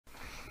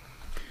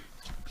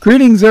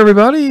Greetings,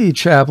 everybody.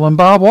 Chaplain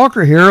Bob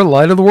Walker here,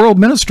 Light of the World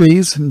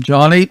Ministries. In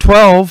John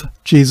 8:12,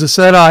 Jesus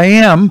said, I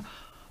am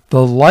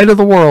the light of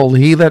the world.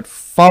 He that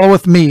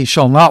followeth me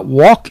shall not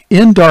walk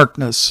in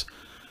darkness,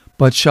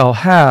 but shall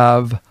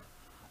have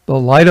the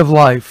light of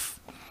life.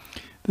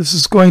 This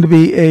is going to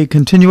be a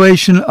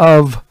continuation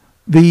of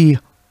the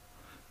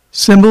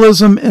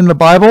symbolism in the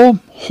Bible,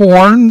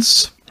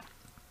 horns.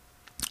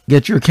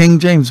 Get your King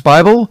James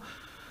Bible.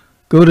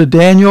 Go to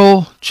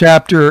Daniel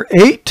chapter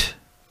 8.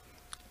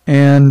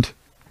 And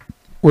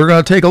we're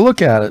going to take a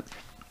look at it.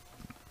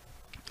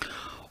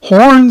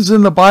 Horns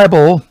in the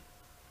Bible,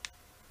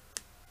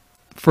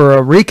 for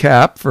a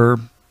recap,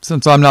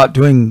 since I'm not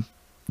doing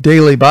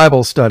daily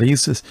Bible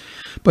studies,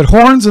 but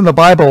horns in the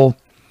Bible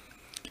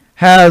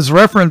has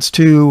reference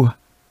to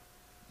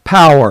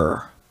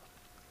power.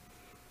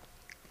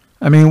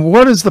 I mean,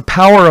 what is the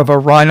power of a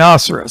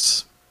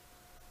rhinoceros?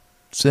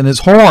 It's in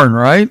his horn,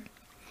 right?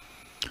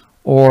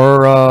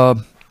 Or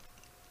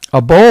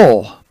a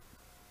bull.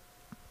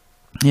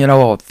 You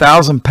know, a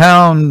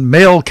 1,000-pound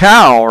male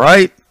cow,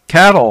 right?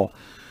 Cattle.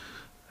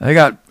 They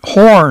got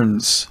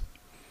horns.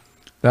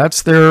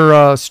 That's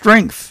their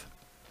strength.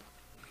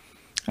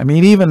 I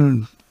mean,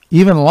 even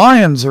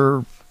lions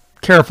are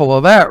careful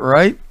of that,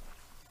 right?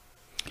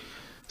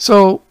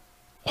 So,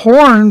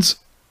 horns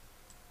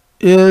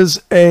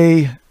is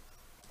a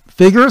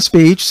figure of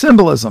speech,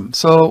 symbolism.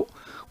 So,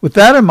 with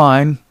that in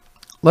mind,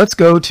 let's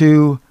go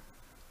to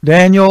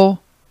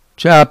Daniel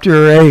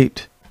chapter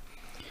 8.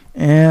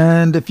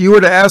 And if you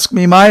were to ask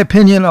me my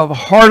opinion of the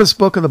hardest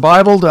book of the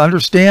Bible to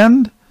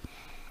understand,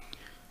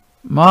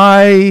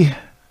 my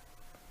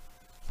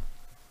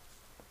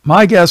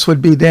guess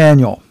would be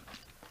Daniel.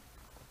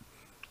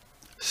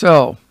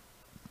 So,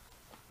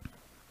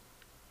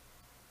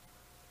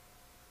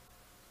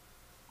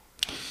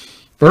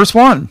 verse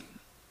 1.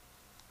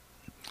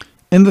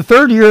 In the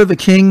third year of the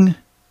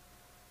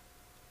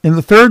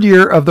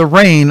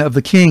reign of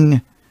the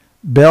king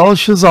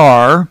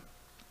Belshazzar,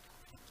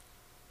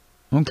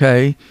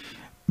 okay,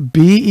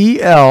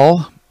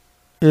 Bel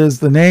is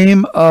the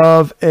name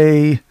of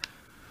a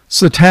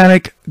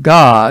satanic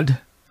god.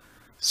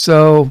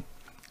 So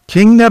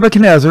King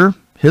Nebuchadnezzar,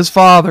 his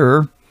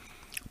father,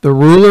 the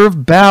ruler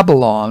of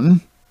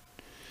Babylon,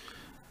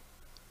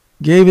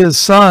 gave his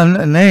son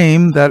a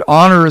name that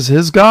honors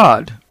his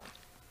god.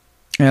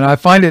 And I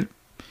find it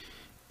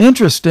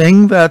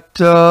interesting that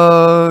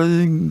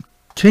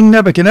King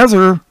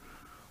Nebuchadnezzar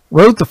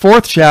wrote the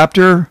 4th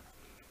chapter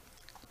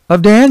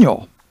of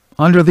Daniel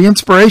under the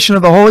inspiration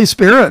of the Holy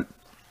Spirit.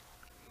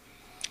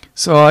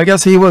 So I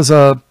guess he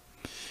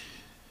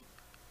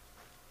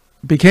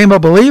became a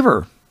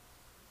believer.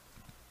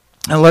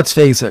 And let's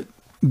face it,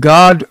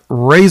 God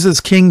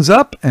raises kings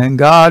up and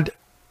God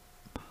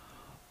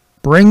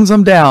brings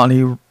them down.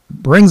 He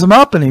brings them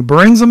up and he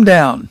brings them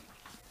down.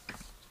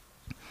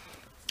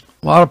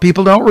 A lot of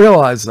people don't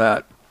realize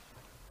that.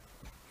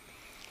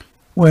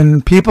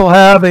 When people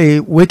have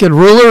a wicked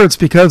ruler, it's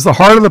because the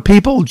heart of the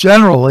people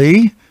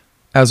generally,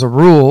 as a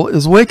rule,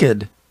 is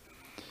wicked.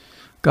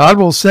 God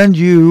will send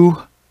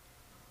you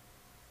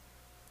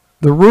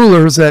the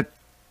rulers that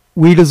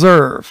we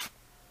deserve.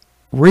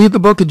 Read the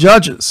book of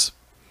Judges.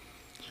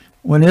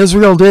 When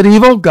Israel did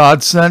evil,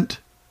 God sent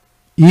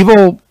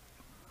evil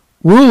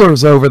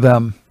rulers over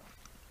them.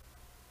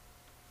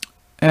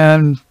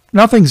 And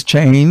nothing's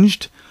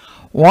changed.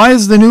 Why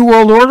is the New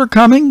World Order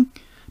coming?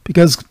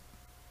 Because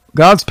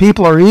God's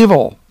people are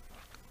evil,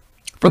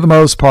 for the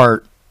most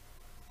part.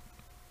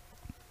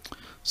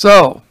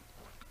 So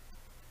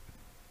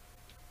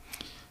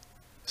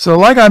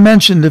like I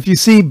mentioned, if you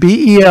see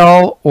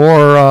B-E-L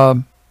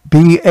or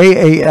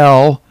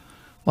B-A-A-L,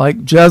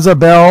 like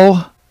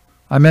Jezebel,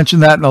 I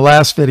mentioned that in the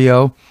last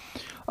video.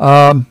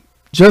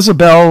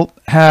 Jezebel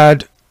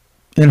had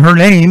in her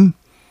name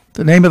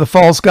the name of the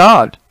false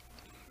god.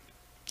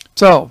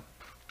 So,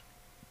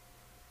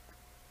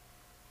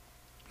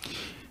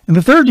 in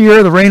the 3rd year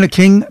of the reign of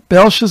King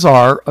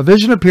Belshazzar, a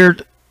vision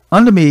appeared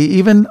unto me,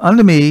 even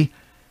unto me,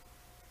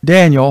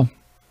 Daniel,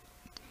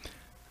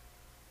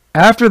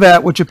 after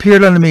that which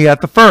appeared unto me at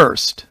the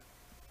first.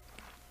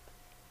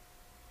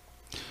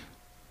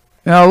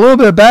 Now, a little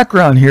bit of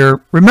background here.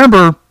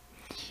 Remember,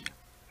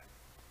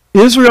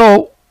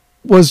 Israel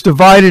was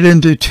divided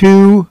into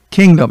 2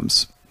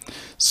 kingdoms.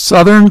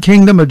 Southern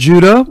kingdom of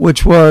Judah,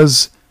 which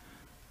was,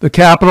 the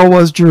capital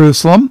was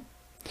Jerusalem.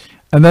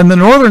 And then the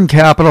northern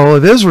capital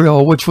of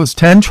Israel, which was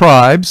 10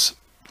 tribes,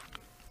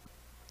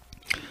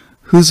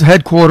 whose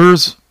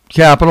headquarters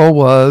capital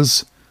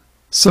was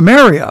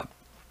Samaria.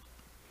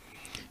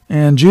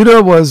 And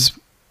Judah was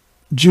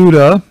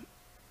Judah,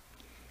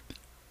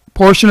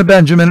 portion of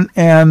Benjamin,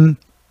 and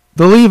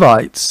the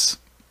Levites.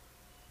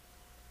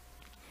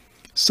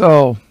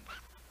 So,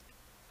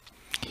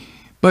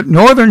 but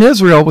northern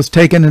Israel was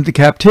taken into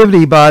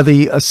captivity by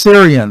the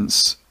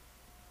Assyrians.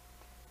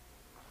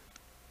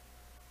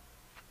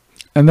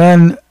 And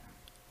then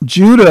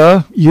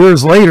Judah,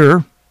 years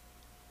later,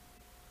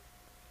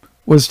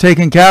 was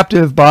taken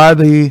captive by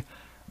the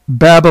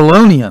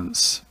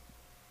Babylonians,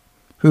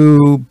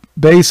 who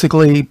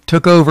basically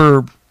took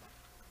over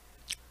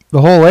the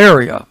whole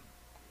area,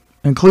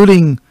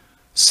 including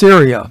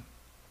Syria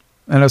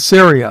and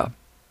Assyria.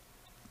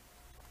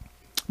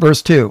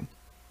 Verse 2.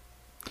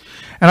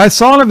 And I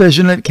saw in a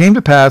vision, and it came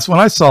to pass when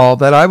I saw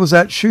that I was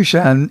at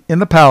Shushan in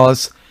the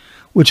palace,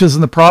 which is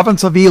in the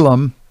province of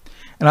Elam,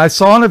 and I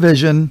saw in a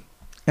vision,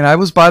 and I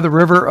was by the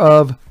river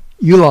of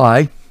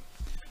Ulai.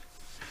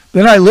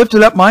 Then I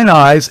lifted up mine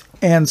eyes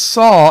and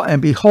saw,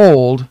 and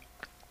behold,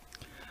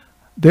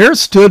 there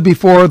stood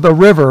before the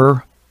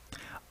river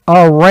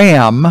a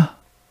ram,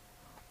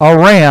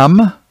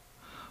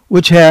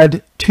 which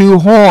had two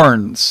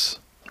horns.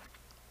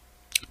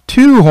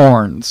 Two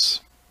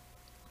horns.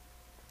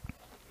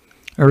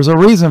 There was a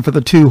reason for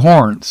the two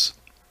horns.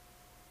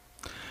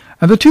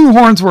 And the two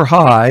horns were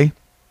high,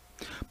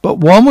 but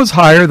one was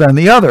higher than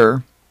the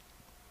other,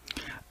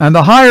 and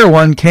the higher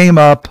one came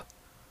up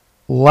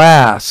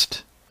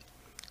last.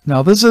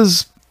 Now this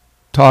is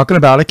talking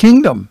about a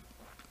kingdom.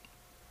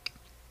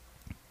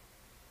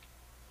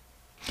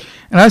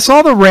 And I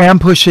saw the ram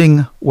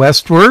pushing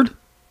westward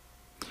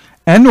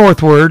and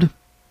northward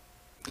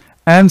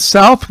and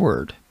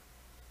southward,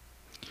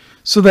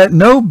 so that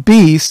no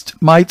beast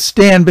might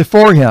stand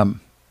before him.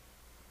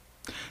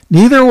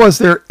 Neither was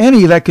there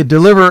any that could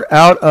deliver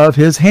out of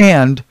his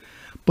hand,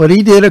 but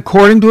he did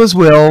according to his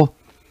will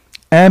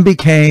and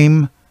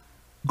became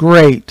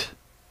great.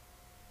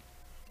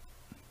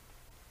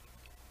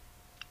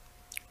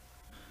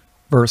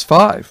 Verse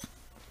 5.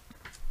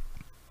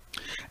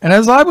 And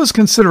as I was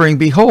considering,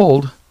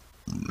 behold,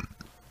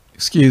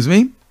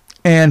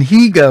 an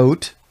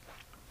he-goat,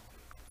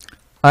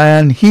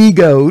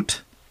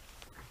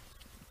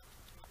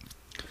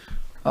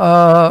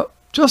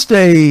 just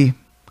a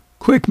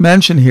quick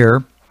mention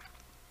here.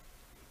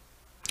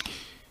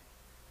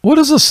 What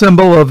is a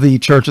symbol of the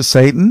Church of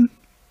Satan?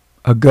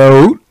 A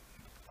goat.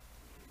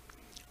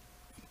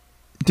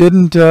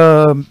 Didn't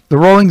the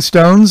Rolling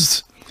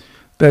Stones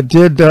that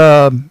did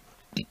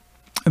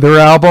their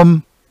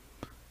album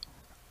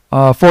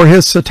For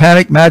His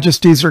Satanic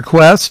Majesty's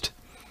Request,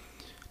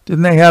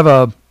 didn't they have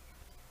a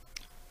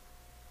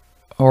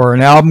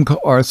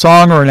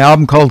song or an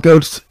album called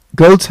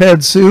Goat's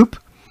Head Soup?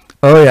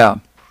 Oh yeah.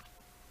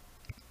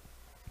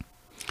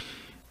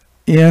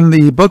 In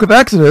the book of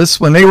Exodus,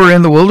 when they were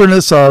in the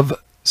wilderness of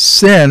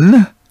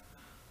sin,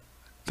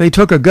 they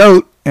took a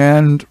goat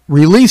and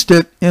released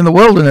it in the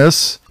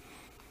wilderness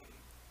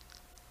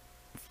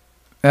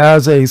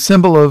as a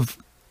symbol of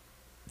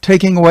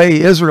taking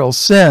away Israel's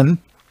sin.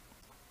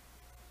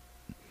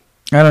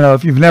 I don't know,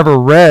 if you've never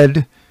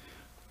read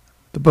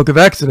the book of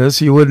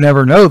Exodus, you would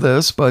never know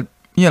this, but,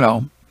 you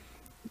know,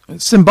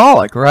 it's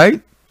symbolic,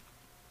 right?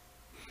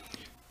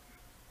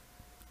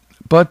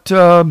 But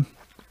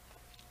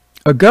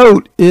a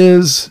goat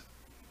is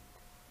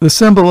the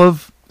symbol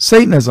of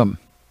Satanism.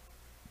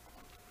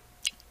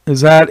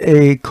 Is that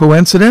a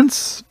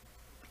coincidence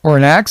or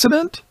an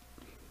accident?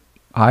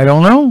 I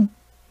don't know.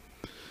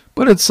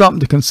 But it's something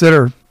to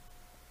consider.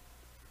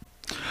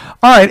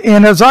 All right,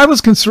 and as I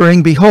was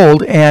considering,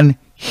 behold, an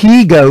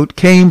he-goat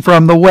came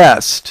from the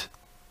west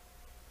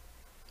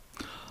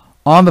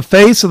on the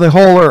face of the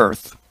whole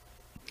earth,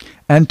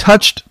 and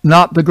touched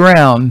not the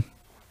ground.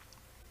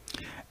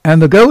 And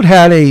the goat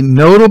had a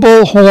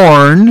notable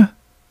horn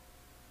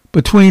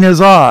between his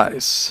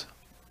eyes.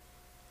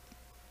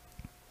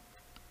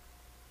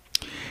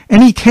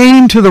 And he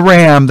came to the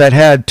ram that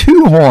had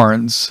two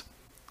horns,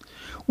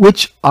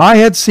 which I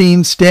had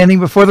seen standing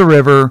before the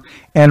river,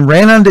 and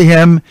ran unto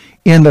him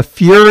in the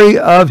fury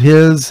of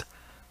his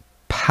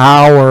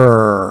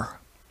power.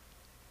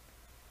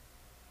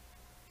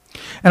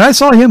 And I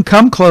saw him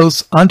come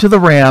close unto the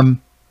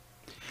ram,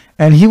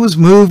 and he was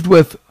moved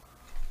with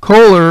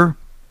choler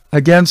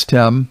against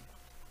him.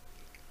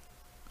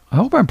 I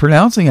hope I'm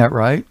pronouncing that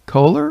right.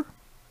 Choler?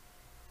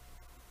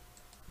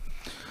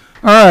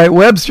 All right,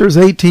 Webster's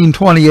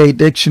 1828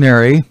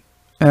 dictionary.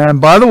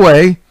 And by the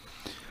way,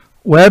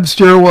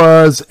 Webster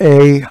was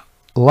a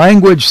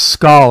language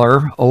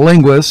scholar, a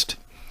linguist,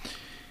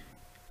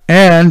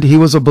 and he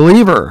was a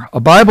believer, a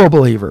Bible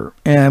believer.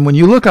 And when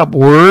you look up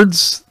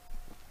words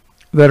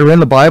that are in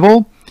the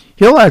Bible,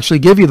 he'll actually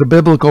give you the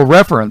biblical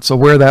reference of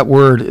where that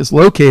word is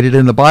located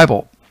in the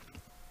Bible.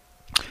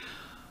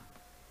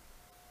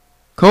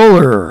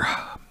 Choler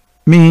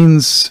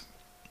means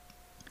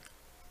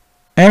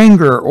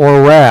anger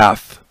or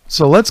wrath.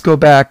 So let's go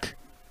back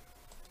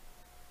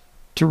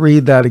to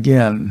read that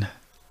again.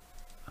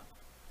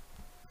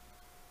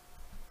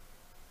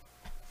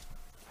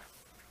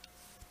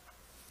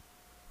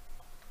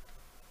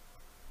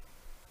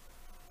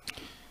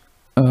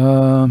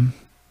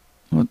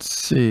 Let's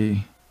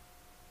see.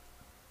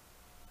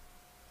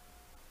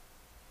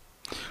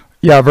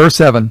 Yeah, verse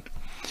 7.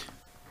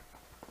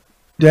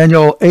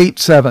 Daniel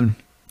 8:7.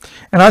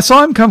 And I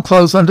saw him come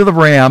close unto the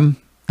ram,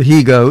 the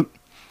he-goat,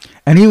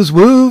 and he was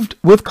moved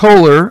with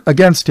choler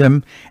against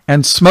him,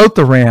 and smote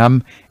the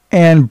ram,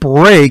 and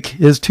brake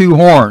his two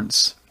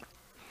horns.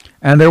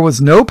 And there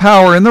was no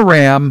power in the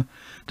ram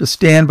to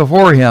stand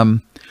before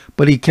him,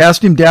 but he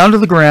cast him down to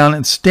the ground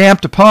and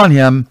stamped upon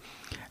him,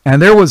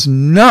 and there was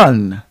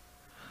none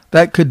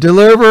that could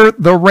deliver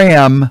the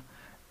ram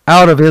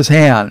out of his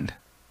hand.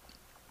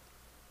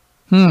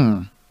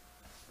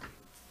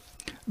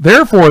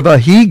 Therefore the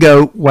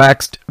he-goat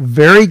waxed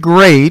very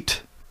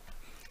great,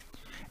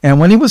 and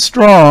when he was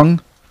strong,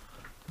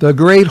 the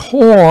great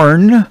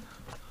horn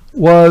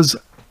was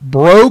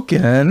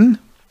broken,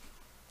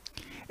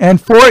 and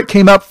for it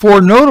came up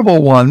 4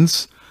 notable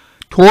ones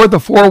toward the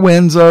 4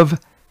 winds of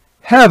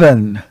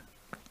heaven.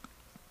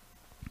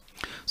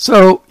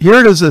 So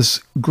here it is,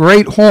 this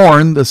great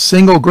horn, the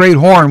single great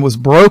horn was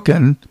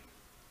broken,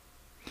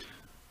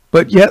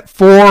 but yet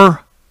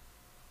 4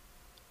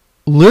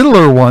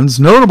 littler ones,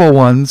 notable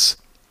ones,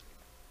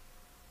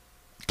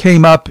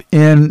 came up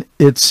in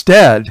its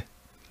stead.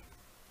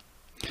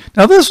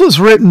 Now this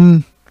was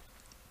written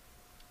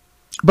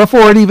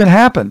before it even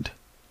happened.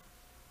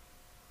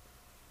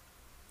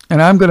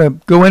 And I'm going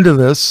to go into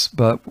this,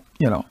 but,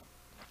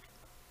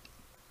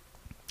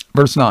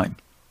 Verse 9.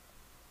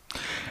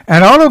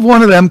 And out of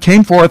one of them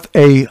came forth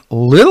a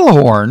little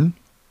horn,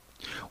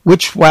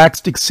 which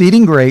waxed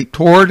exceeding great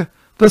toward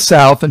the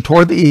south and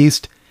toward the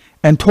east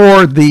and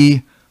toward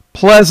the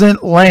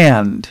pleasant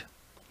land.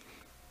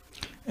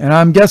 And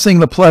I'm guessing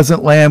the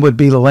pleasant land would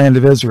be the land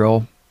of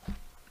Israel,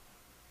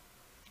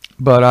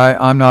 but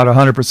I'm not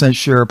 100%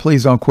 sure.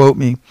 Please don't quote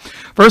me.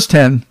 Verse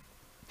 10.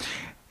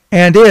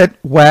 And it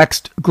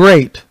waxed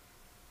great,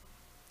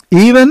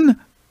 even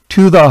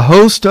to the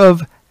host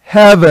of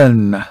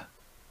heaven.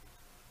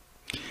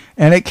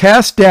 And it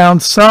cast down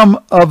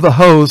some of the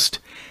host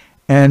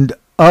and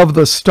of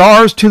the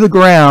stars to the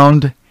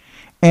ground,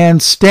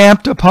 and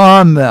stamped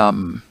upon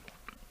them.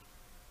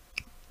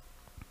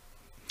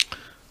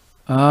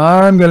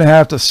 I'm going to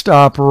have to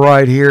stop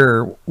right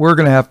here. We're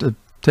going to have to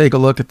take a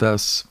look at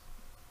this.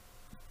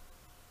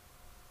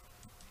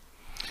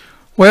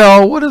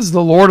 Well, what is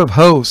the Lord of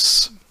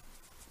hosts?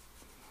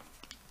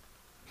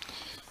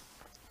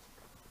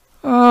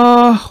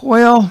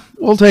 Well,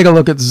 we'll take a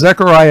look at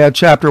Zechariah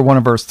chapter 1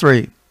 and verse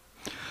 3.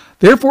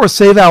 Therefore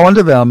say thou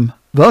unto them,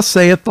 Thus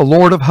saith the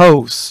Lord of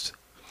hosts.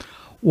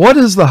 What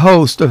is the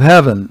host of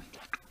heaven?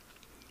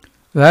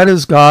 That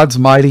is God's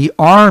mighty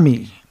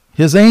army,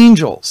 his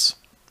angels,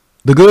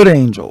 the good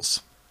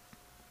angels.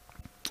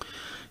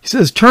 He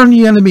says, Turn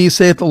ye unto me,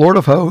 saith the Lord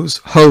of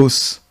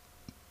hosts,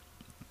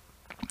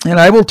 and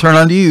I will turn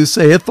unto you,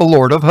 saith the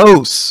Lord of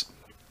hosts.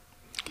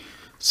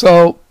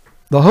 So,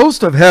 the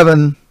host of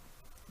heaven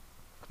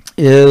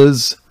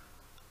is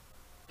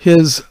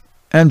his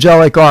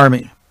angelic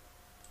army.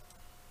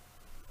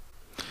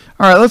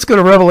 All right, let's go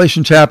to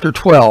Revelation chapter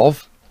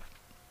 12.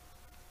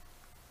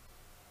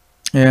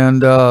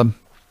 And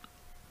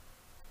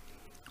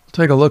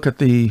take a look at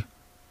the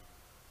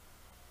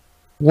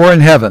war in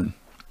heaven.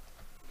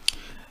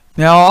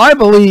 Now, I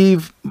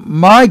believe,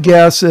 my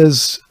guess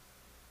is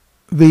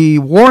the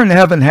war in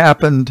heaven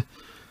happened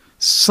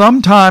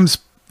sometime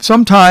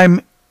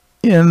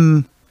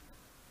in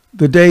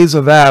the days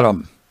of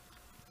Adam.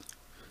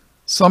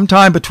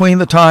 Sometime between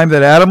the time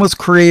that Adam was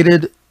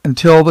created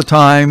until the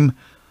time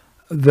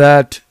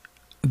that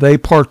they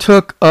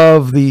partook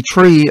of the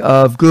tree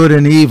of good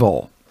and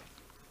evil.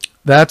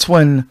 That's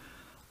when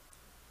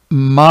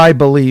my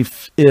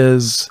belief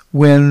is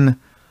when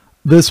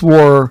this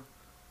war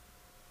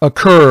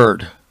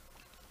occurred.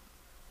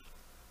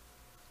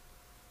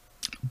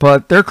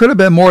 But there could have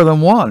been more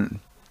than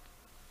one.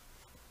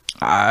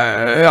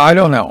 I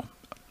don't know.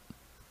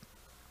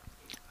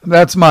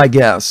 That's my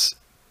guess.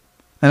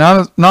 And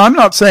I'm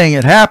not saying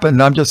it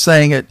happened. I'm just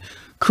saying it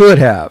could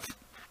have.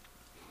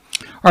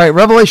 All right,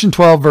 Revelation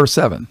 12, verse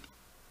 7.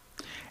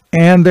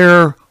 And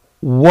there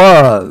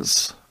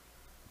was,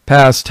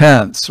 past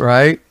tense,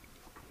 right?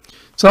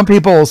 Some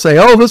people will say,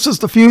 oh, this is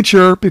the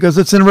future because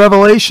it's in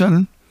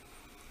Revelation.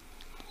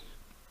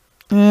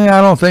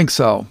 I don't think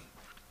so.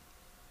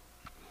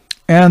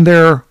 And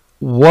there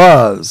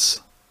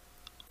was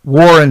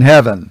war in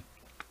heaven.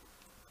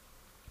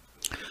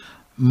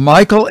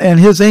 Michael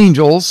and his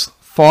angels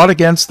fought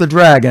against the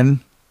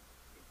dragon,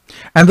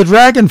 and the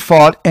dragon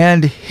fought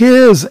and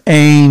his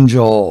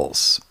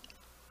angels,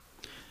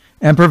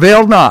 and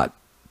prevailed not.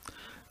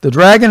 The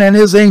dragon and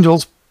his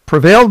angels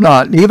prevailed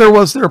not, neither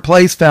was their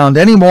place found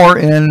any more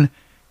in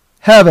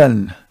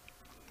heaven.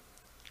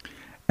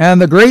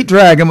 And the great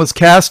dragon was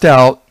cast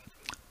out,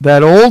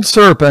 that old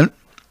serpent.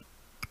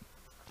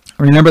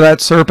 Remember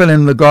that serpent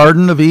in the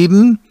Garden of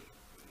Eden?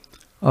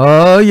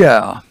 Oh,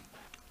 yeah.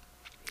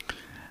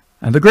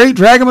 And the great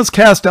dragon was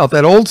cast out,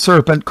 that old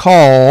serpent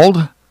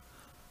called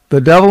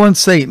the devil and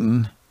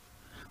Satan,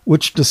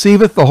 which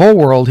deceiveth the whole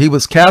world. He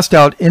was cast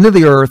out into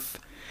the earth,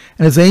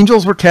 and his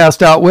angels were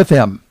cast out with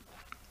him.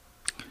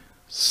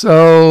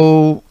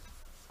 So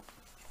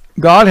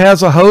God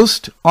has a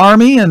host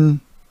army,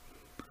 and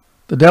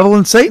the devil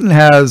and Satan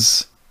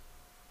has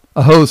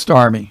a host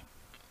army.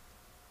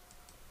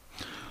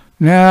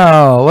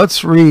 Now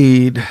let's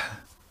read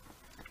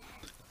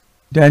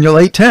Daniel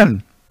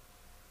 8:10.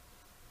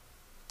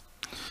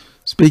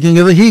 Speaking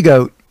of the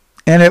he-goat,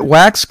 and it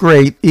waxed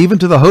great, even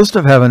to the host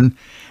of heaven,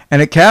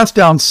 And it cast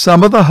down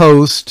some of the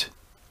host,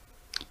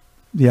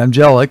 the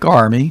angelic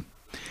army,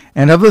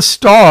 and of the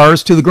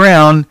stars to the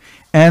ground,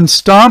 and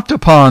stomped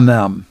upon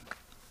them.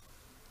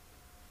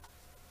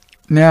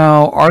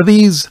 Now, are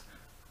these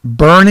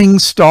burning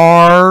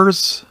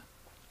stars?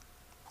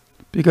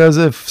 Because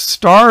if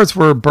stars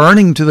were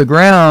burning to the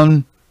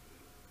ground,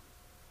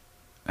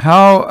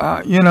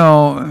 how, you're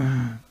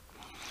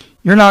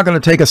not going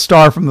to take a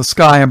star from the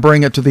sky and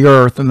bring it to the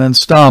earth and then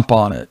stomp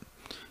on it.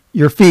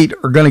 Your feet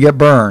are going to get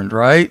burned,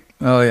 right?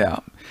 Oh, yeah.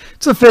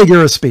 It's a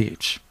figure of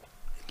speech.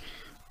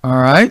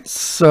 All right,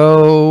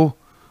 so,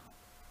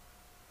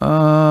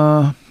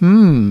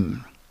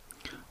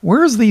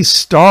 where's these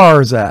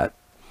stars at?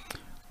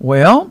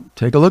 Well,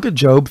 take a look at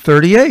Job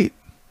 38.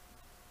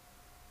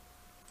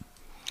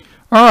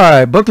 All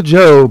right, book of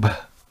Job.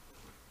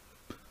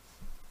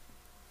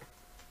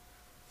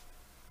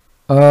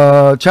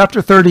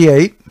 Chapter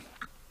 38.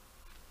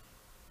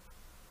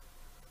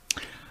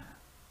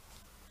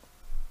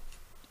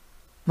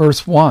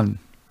 Verse 1.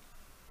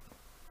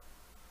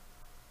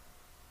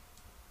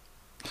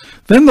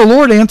 Then the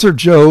Lord answered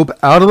Job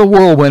out of the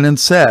whirlwind and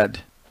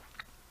said,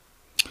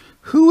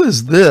 Who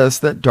is this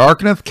that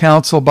darkeneth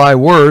counsel by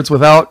words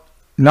without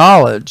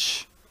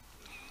knowledge?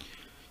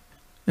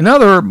 In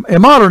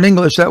modern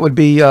English, that would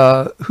be,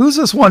 who's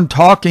this one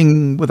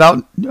talking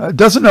without,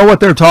 doesn't know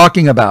what they're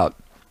talking about?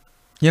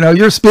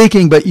 You're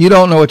speaking, but you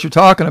don't know what you're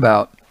talking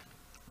about.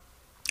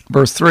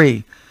 Verse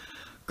 3,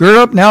 Gird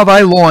up now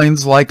thy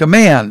loins like a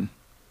man.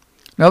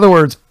 In other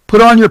words,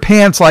 put on your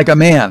pants like a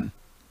man.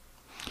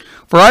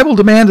 For I will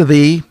demand of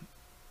thee,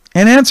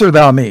 and answer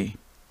thou me.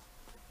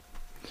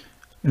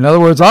 In other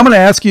words, I'm going to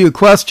ask you a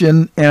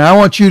question, and I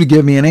want you to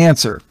give me an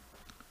answer.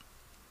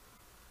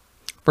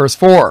 Verse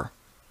 4.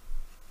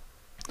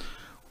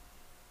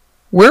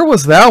 Where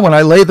wast thou when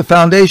I laid the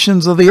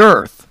foundations of the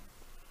earth?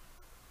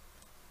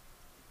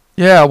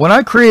 Yeah, when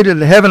I created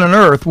heaven and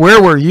earth,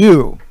 where were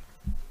you?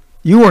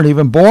 You weren't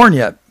even born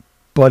yet,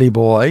 buddy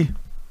boy.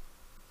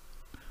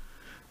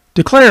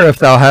 Declare if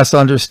thou hast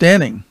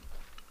understanding.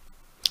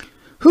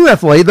 Who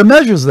hath laid the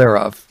measures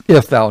thereof,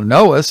 if thou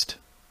knowest?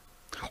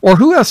 Or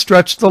who hath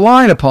stretched the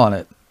line upon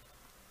it?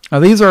 Now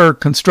these are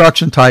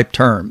construction type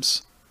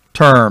terms.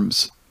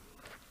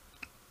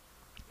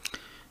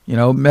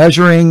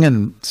 Measuring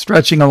and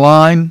stretching a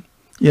line.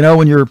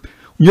 When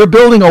you're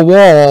building a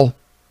wall,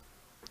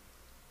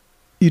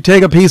 you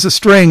take a piece of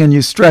string and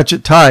you stretch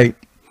it tight,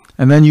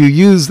 and then you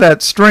use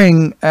that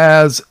string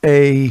as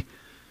a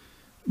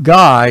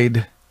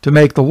guide to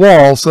make the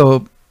wall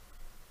so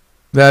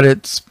that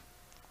it's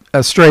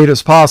as straight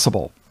as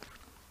possible.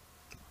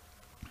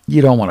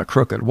 You don't want a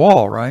crooked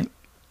wall, right?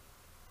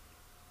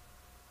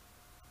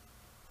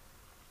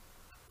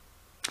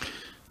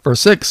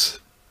 Verse 6.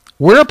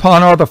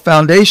 Whereupon are the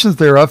foundations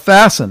thereof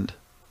fastened?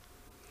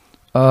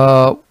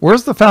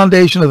 Where's the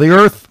foundation of the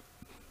earth?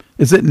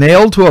 Is it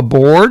nailed to a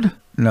board?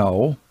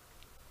 No.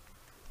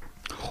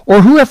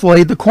 Or who hath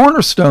laid the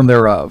cornerstone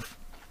thereof?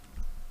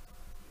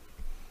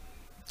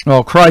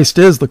 Well, Christ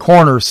is the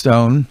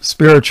cornerstone,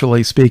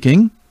 spiritually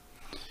speaking.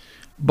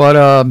 But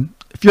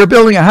if you're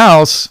building a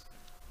house,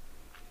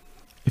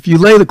 if you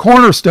lay the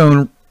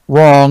cornerstone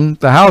wrong,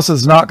 the house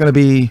is not going to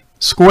be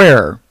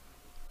square.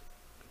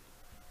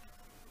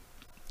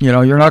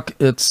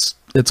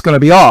 It's going to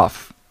be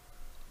off.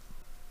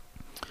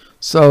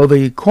 So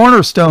the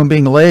cornerstone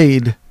being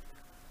laid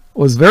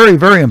was very,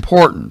 very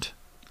important.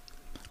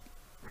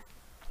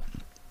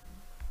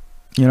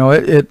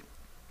 It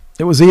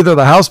was either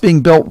the house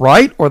being built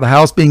right or the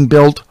house being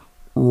built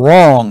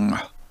wrong.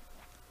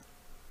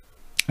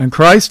 And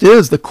Christ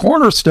is the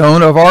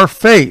cornerstone of our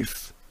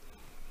faith.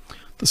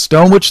 The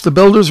stone which the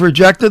builders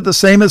rejected, the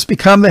same has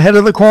become the head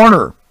of the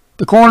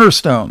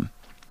cornerstone.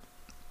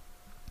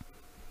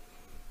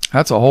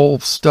 That's a whole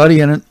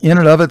study in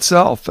and of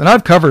itself. And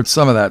I've covered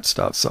some of that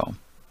stuff.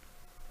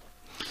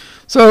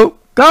 So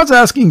God's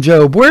asking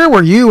Job, where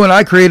were you when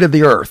I created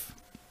the earth?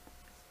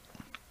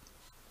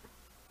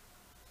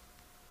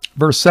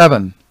 Verse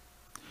 7.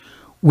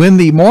 When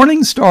the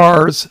morning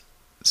stars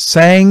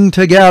sang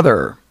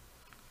together.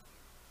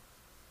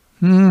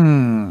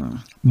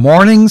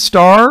 Morning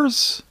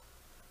stars?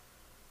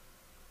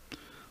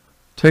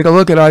 Take a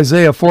look at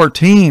Isaiah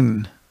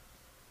 14.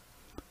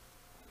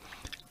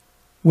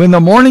 When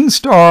the morning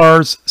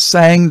stars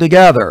sang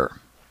together,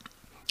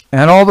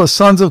 and all the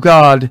sons of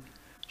God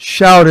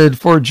shouted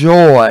for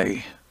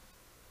joy.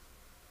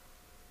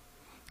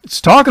 It's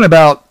talking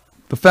about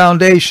the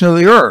foundation of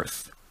the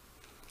earth.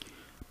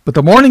 But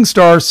the morning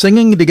stars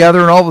singing together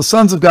and all the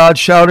sons of God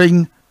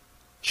shouted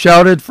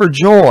for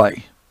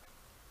joy.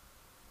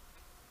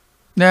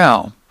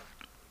 Now,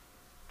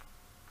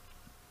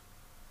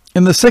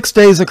 in the 6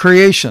 days of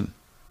creation,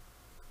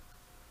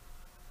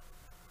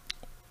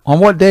 on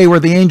what day were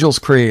the angels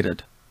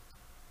created?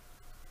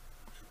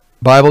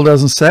 Bible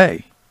doesn't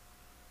say.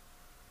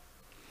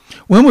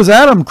 When was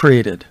Adam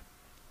created?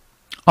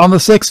 On the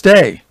 6th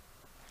day.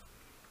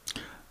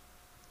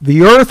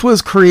 The earth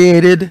was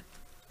created.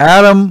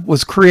 Adam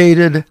was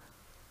created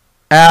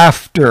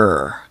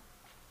after.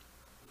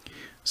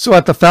 So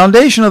at the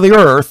foundation of the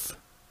earth,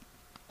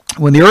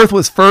 when the earth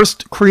was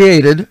first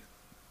created,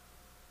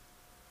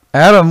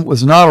 Adam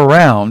was not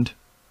around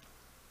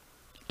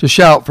to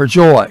shout for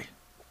joy.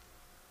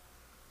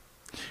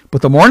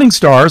 But the morning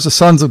stars, the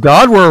sons of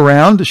God, were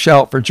around to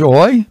shout for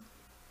joy.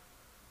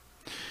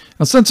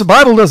 Now, since the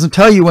Bible doesn't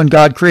tell you when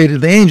God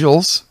created the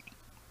angels,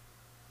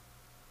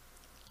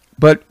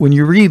 but when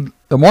you read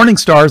the morning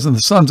stars and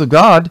the sons of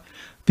God,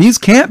 these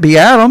can't be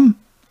Adam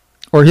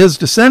or his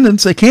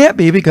descendants. They can't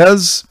be,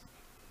 because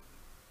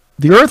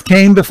the earth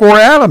came before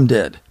Adam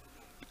did.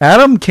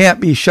 Adam can't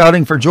be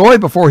shouting for joy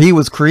before he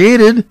was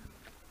created.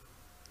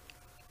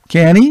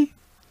 Can he?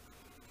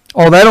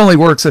 Oh, that only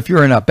works if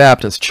you're in a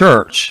Baptist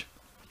church.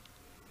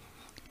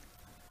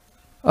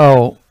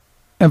 Oh,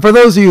 and for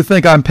those of you who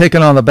think I'm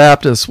picking on the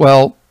Baptists,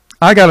 well,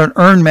 I got an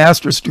earned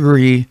master's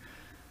degree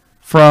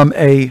from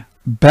a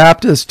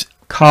Baptist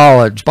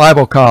college,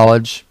 Bible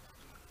college.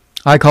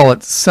 I call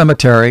it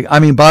cemetery. I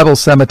mean Bible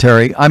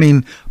cemetery. I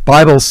mean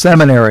Bible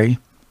seminary.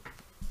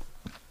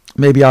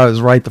 Maybe I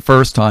was right the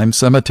first time,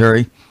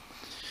 cemetery.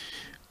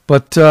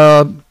 But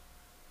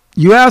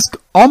you ask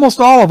almost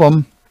all of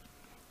them,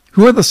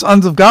 who are the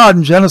sons of God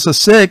in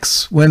Genesis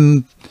 6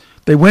 when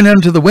they went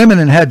into the women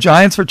and had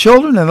giants for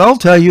children? And they'll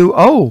tell you,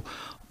 oh,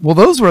 well,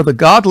 those were the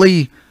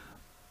godly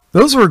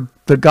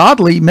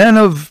men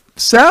of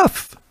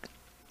Seth.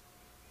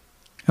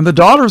 And the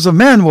daughters of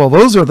men, well,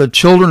 those are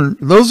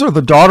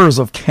the daughters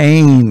of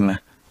Cain.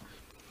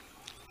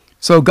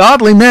 So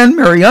godly men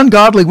marry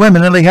ungodly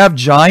women and they have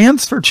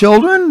giants for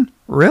children?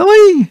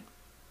 Really?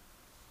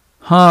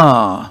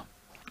 Huh.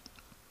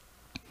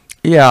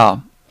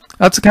 Yeah.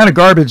 That's the kind of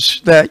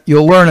garbage that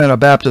you'll learn in a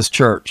Baptist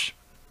church.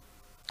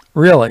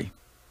 Really.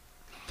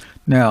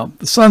 Now,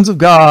 the sons of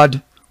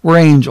God were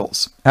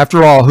angels.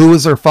 After all, who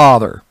was their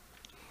father?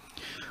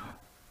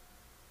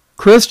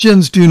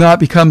 Christians do not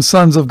become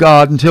sons of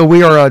God until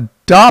we are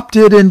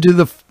adopted into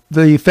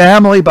the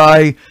family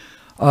by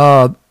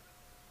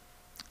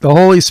the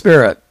Holy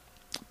Spirit.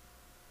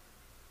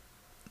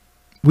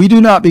 We do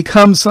not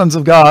become sons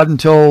of God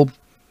until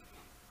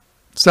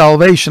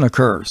salvation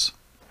occurs.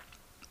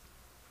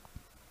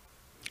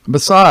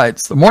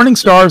 Besides, the morning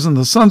stars and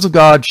the sons of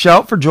God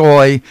shout for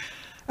joy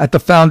at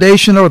the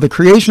foundation or the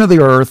creation of the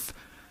earth.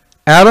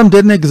 Adam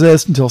didn't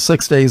exist until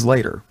 6 days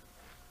later.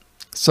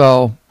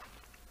 So,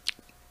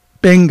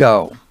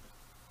 bingo.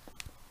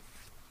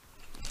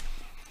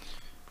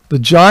 The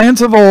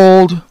giants of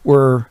old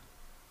were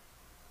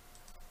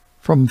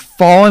from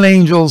fallen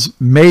angels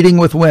mating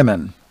with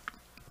women.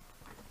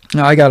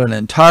 Now, I got an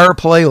entire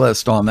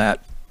playlist on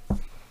that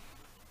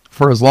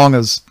for as long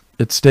as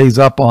it stays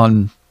up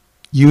on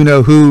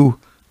you-know-who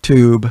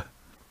tube.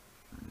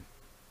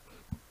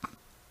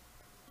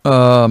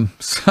 Yeah.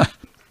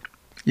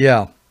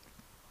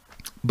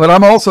 But I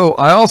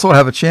also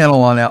have a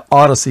channel on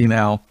Odyssey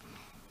now.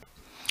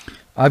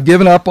 I've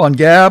given up on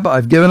Gab.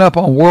 I've given up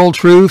on World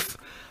Truth.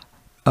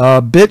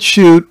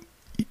 BitChute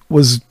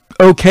was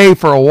okay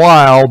for a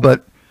while,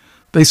 but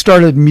they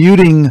started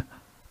muting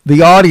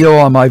the audio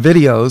on my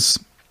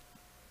videos.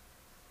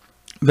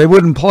 They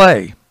wouldn't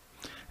play.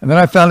 And then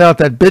I found out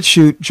that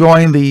BitChute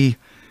joined the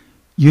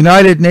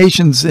United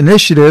Nations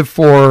Initiative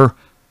for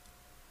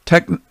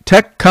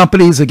Tech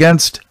Companies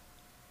Against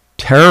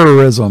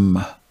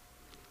Terrorism.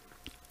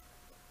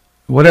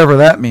 Whatever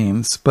that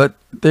means. But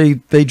they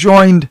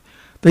joined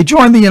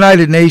the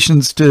United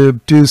Nations to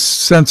do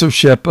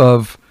censorship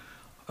of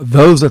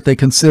those that they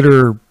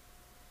consider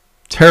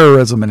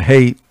terrorism and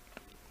hate.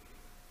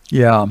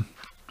 Yeah.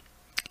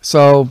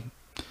 So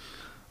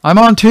I'm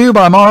on Tube,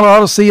 I'm on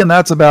Odyssey, and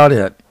that's about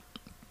it.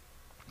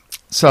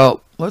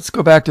 So let's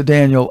go back to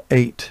Daniel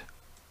 8.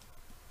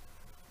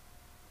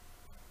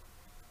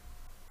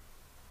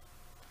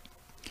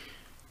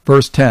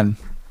 Verse 10.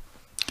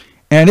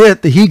 And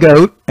it, the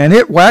he-goat, and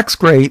it waxed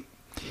great,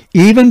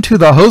 even to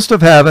the host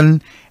of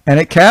heaven, and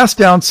it cast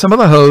down some of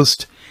the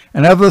host,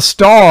 and of the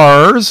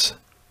stars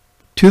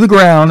to the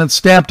ground, and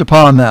stamped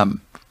upon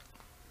them.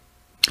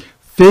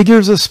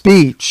 Figures of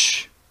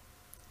speech.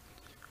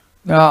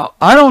 Now,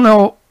 I don't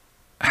know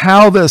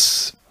how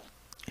this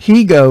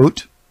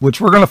he-goat, which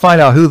we're going to find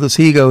out who this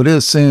he-goat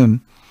is soon,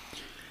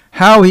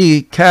 how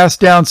he cast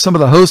down some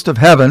of the host of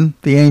heaven,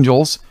 the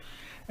angels,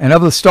 and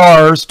of the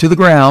stars to the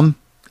ground,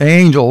 the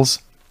angels,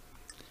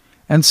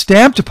 and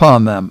stamped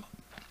upon them.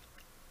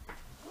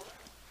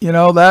 You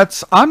know,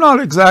 I'm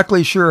not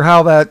exactly sure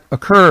how that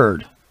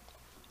occurred.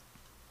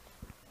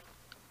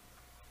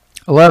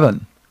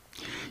 11.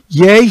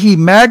 Yea, he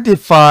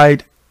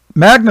magnified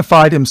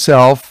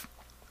himself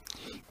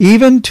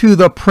even to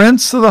the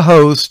prince of the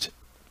host,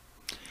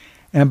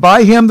 and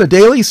by him the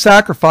daily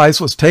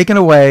sacrifice was taken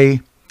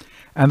away,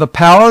 and the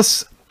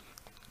place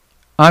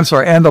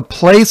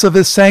of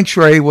his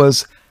sanctuary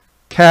was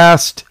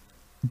cast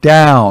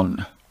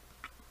down.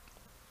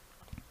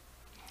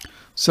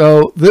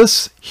 So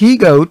this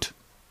he-goat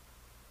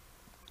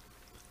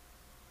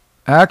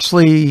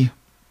actually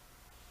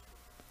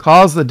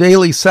caused the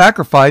daily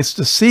sacrifice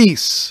to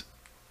cease.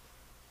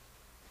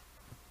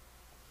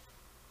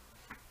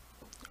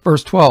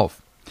 Verse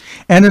 12.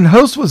 And an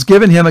host was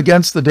given him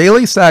against the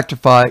daily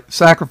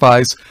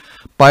sacrifice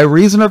by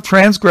reason of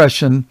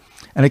transgression,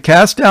 and it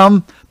cast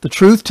down the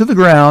truth to the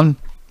ground,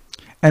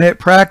 and it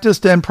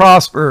practiced and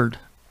prospered.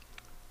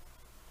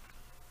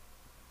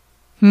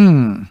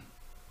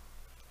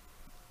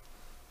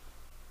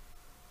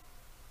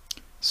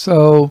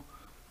 So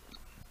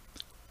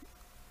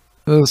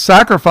the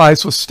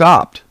sacrifice was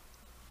stopped,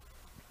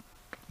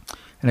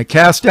 and it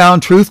cast down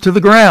truth to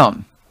the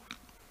ground,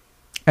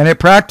 and it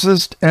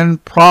practiced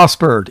and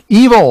prospered.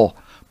 Evil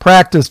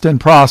practiced and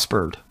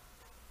prospered.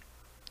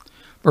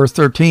 Verse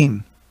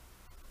 13.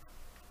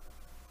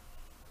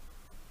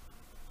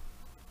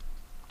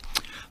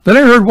 Then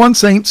I heard one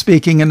saint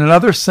speaking, and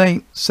another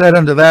saint said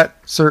unto that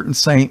certain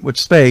saint which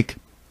spake,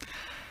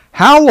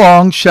 How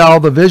long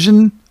shall the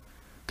vision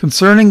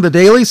concerning the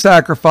daily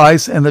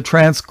sacrifice and the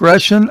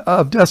transgression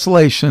of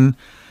desolation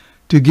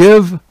to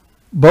give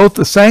both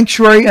the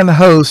sanctuary and the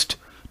host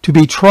to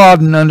be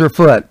trodden under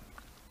foot?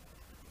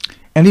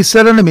 And he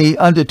said unto me,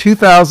 Unto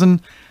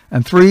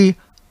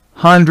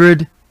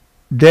 2,300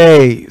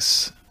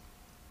 days.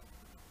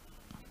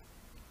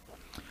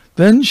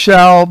 Then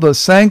shall the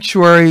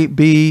sanctuary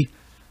be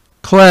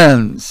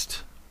cleansed.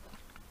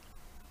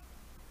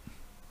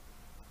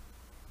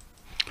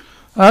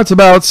 That's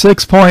about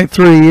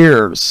 6.3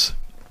 years,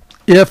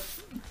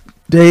 if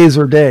days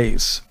are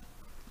days.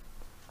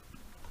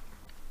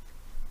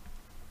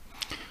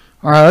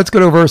 All right, let's go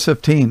to verse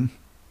 15.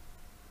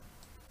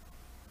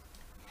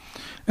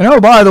 And oh,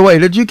 by the way,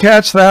 did you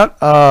catch that?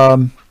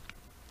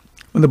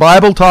 When the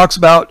Bible talks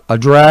about a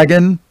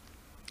dragon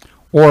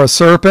or a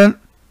serpent,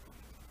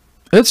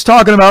 it's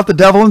talking about the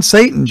devil and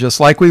Satan, just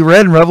like we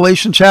read in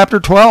Revelation chapter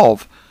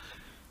 12.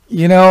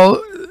 You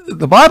know,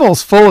 the Bible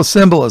is full of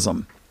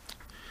symbolism.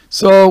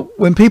 So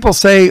when people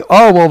say,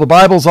 oh, well, the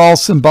Bible's all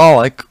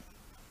symbolic,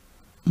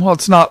 well,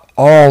 it's not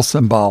all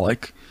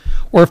symbolic.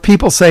 Or if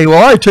people say,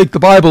 well, I take the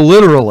Bible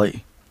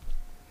literally.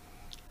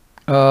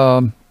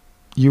 You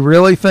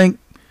really think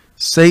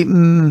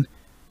Satan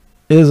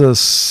is a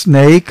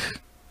snake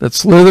that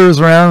slithers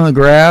around in the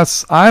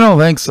grass? I don't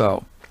think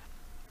so.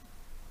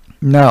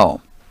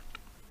 No.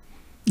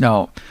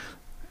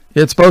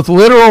 It's both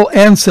literal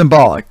and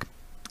symbolic.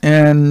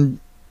 And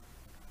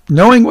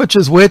knowing which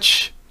is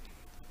which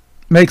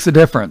makes a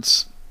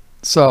difference.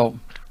 So,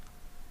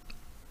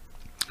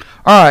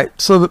 all right.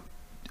 So,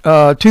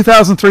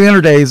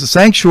 2,300 days, the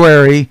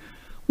sanctuary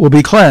will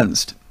be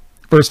cleansed.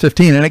 Verse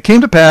 15, And it came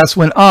to pass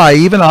when I,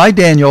 even I,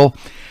 Daniel,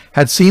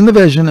 had seen the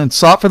vision and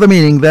sought for the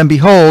meaning, then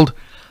behold,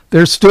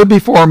 there stood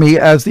before me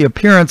as the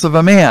appearance of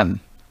a man.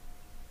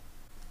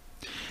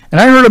 And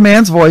I heard a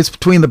man's voice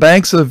between the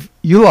banks of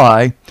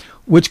Ulai,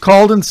 which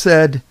called and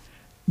said,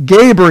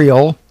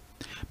 Gabriel,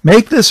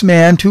 make this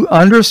man to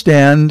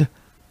understand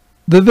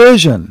the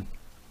vision.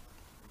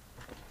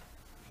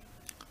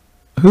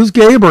 Who's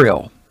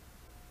Gabriel?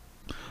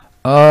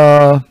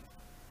 Ooh,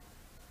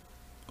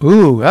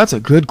 that's a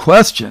good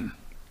question.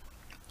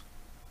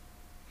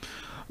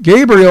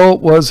 Gabriel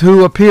was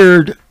who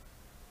appeared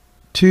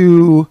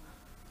to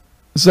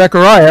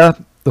Zechariah,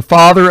 the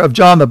father of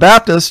John the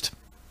Baptist,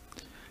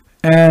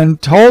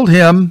 and told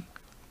him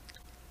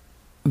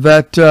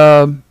that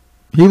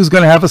he was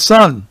going to have a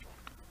son.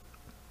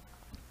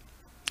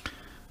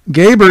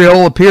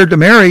 Gabriel appeared to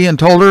Mary and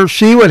told her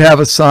she would have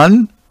a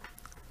son,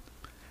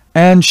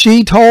 and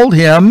she told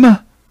him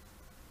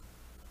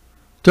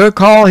to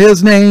call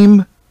his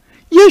name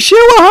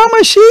Yeshua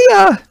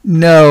HaMashiach.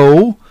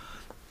 No,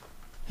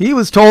 he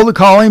was told to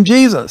call him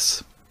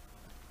Jesus.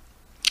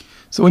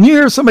 So when you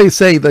hear somebody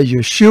say the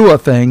Yeshua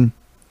thing,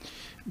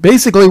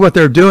 basically what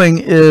they're doing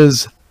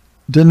is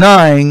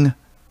denying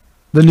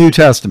the New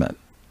Testament.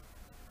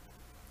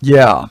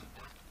 Yeah.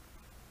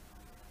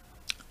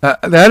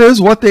 That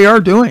is what they are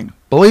doing,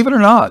 believe it or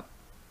not.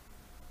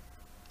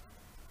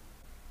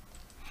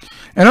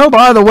 And oh,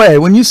 by the way,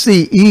 when you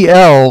see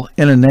E-L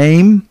in a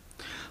name,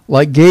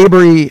 like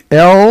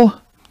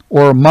Gabriel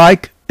or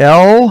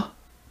Michael,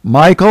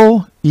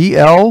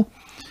 E-L,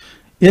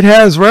 it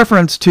has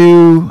reference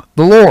to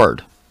the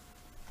Lord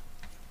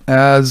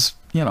as,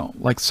 you know,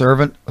 like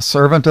a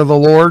servant of the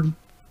Lord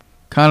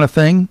kind of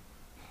thing.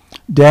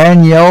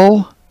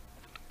 Daniel,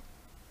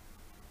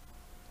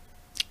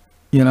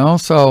 you know,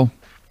 so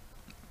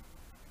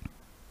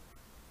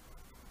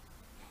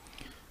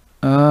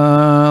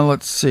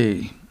let's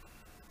see.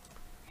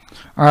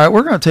 All right,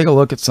 we're going to take a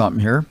look at something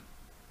here.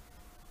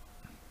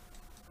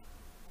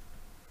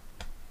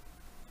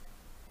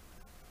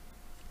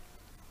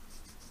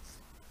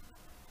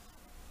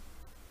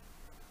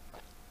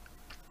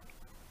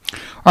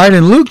 All right,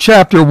 in Luke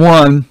chapter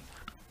 1,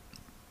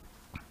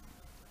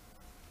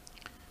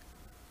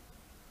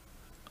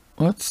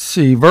 let's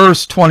see,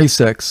 verse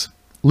 26.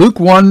 Luke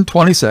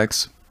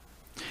 1:26.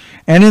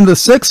 And in the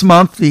 6th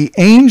month, the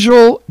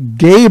angel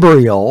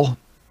Gabriel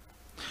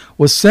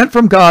was sent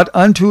from God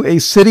unto a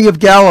city of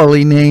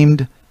Galilee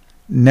named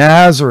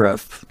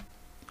Nazareth,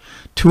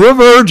 to a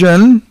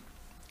virgin.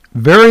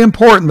 Very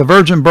important, the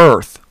virgin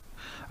birth.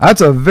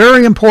 That's a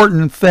very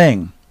important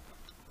thing.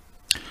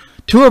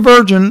 to a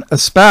virgin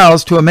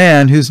espoused to a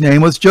man whose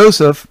name was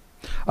Joseph,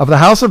 of the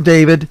house of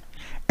David,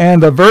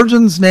 and the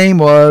virgin's name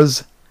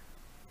was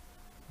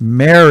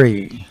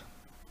Mary.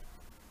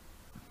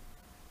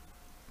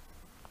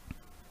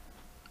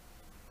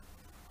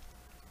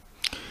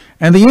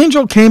 And the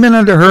angel came in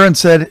unto her and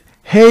said,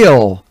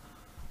 Hail,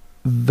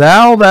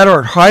 thou that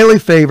art highly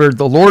favored,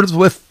 the Lord is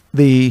with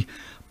thee.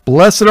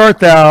 Blessed art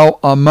thou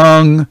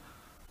among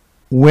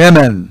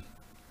women.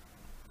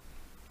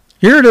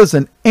 Here it is,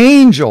 an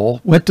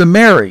angel went to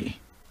Mary,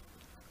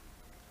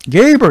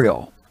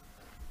 Gabriel.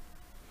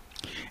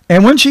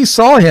 And when she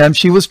saw him,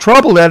 she was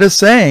troubled at his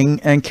saying,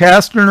 and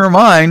cast in her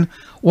mind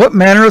what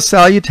manner of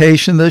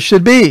salutation this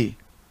should be.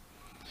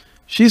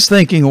 She's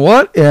thinking,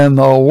 what in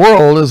the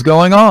world is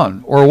going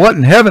on? Or what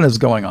in heaven is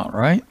going on,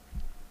 right?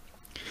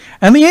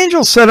 And the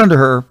angel said unto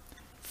her,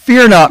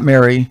 Fear not,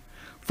 Mary,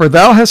 for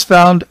thou hast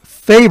found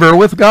favor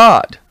with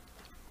God.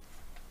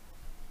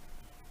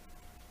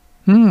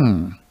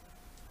 Now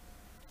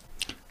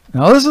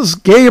this is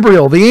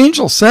Gabriel, the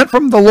angel sent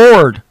from the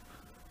Lord.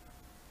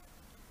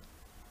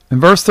 In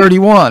verse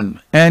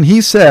 31, and he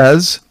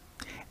says,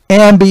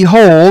 And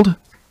behold,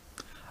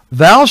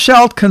 thou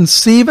shalt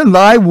conceive in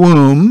thy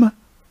womb,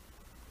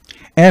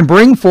 and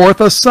bring forth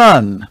a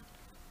son,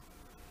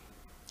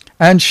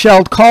 and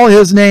shalt call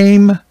his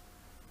name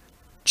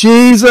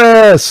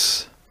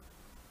Jesus.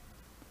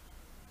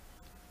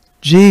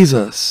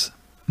 Jesus,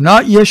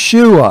 not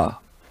Yeshua.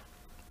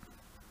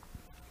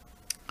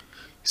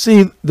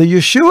 See, the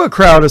Yeshua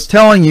crowd is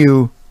telling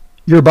you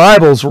your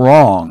Bible's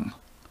wrong.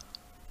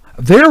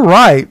 They're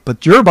right,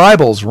 but your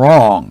Bible's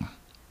wrong.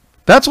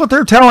 That's what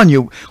they're telling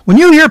you. When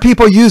you hear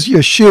people use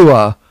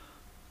Yeshua,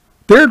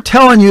 they're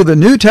telling you the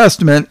New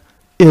Testament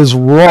is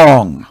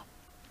wrong,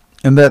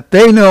 and that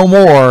they know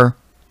more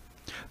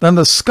than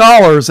the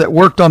scholars that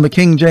worked on the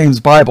King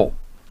James Bible.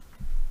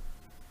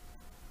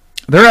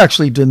 They're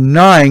actually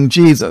denying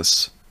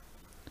Jesus.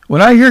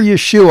 When I hear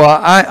Yeshua,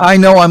 I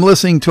know I'm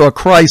listening to a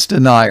Christ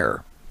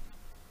denier.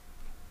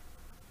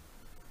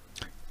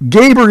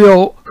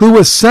 Gabriel, who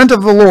was sent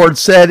of the Lord,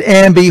 said,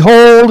 And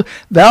behold,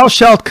 thou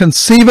shalt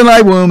conceive in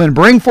thy womb, and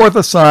bring forth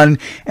a son,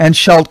 and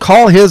shalt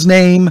call his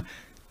name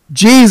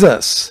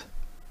Jesus.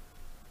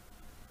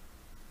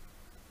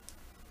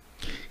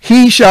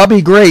 He shall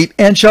be great,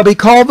 and shall be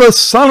called the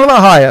Son of the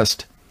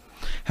Highest.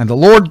 And the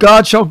Lord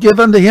God shall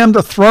give unto him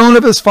the throne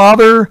of his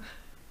father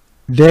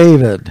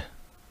David.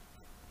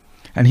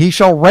 And he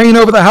shall reign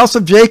over the house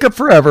of Jacob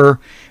forever,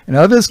 and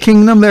of his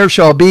kingdom there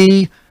shall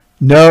be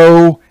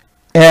no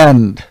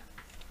end.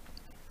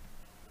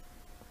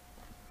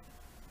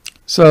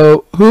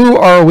 So, who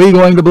are we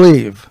going to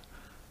believe?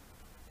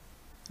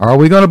 Are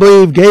we going to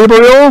believe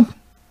Gabriel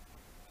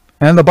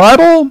and the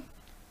Bible?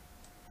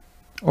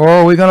 Or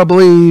are we going to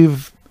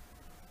believe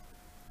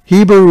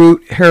Hebrew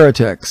root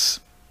heretics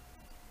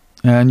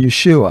and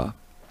Yeshua?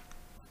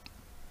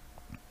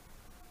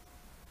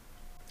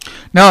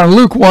 Now, in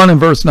Luke 1 and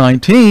verse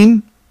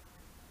 19,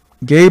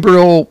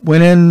 Gabriel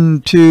went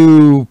in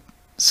to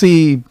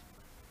see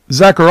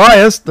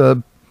Zacharias,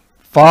 the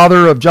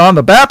father of John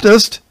the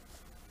Baptist.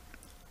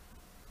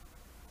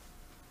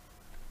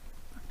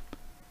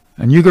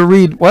 And you could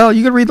read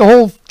the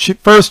whole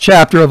first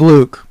chapter of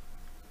Luke.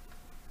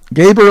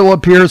 Gabriel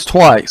appears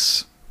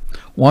twice.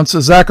 Once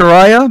to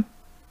Zechariah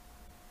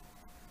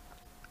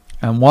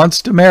and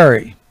once to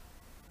Mary.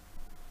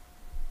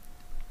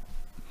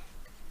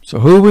 So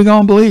who are we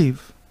going to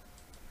believe?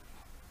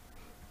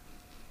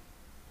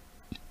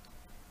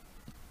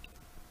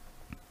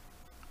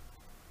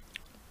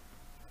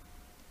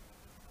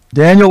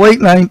 Daniel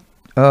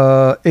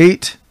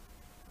 8:16.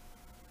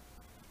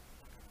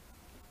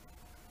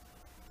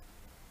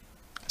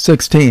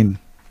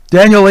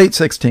 Daniel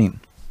 8:16.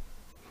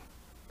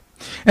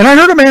 And I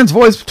heard a man's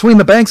voice between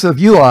the banks of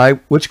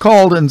Ulai, which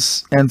called and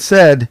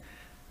said,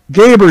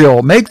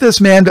 Gabriel, make this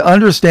man to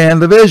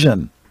understand the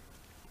vision.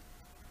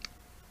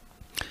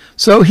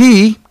 So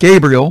he,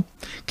 Gabriel,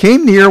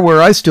 came near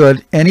where I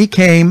stood, and he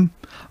came.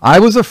 I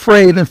was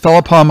afraid and fell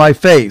upon my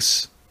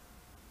face.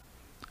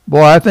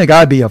 Boy, I think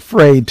I'd be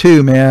afraid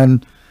too,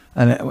 man.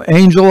 An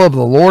angel of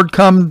the Lord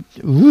come.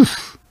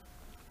 Oof.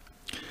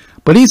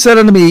 But he said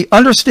unto me,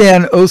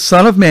 Understand, O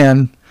Son of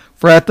Man,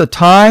 for at the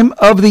time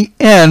of the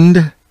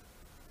end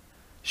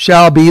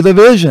shall be the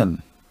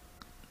vision.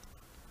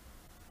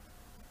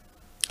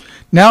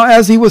 Now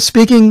as he was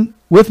speaking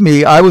with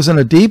me, I was in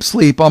a deep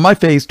sleep on my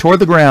face toward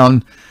the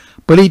ground,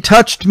 but he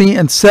touched me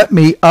and set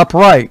me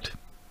upright.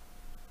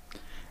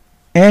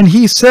 And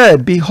he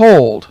said,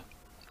 Behold,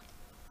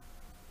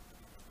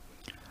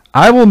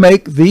 I will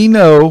make thee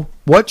know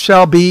what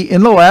shall be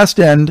in the last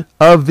end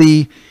of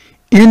the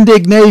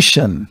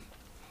indignation.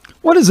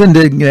 What is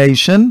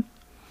indignation?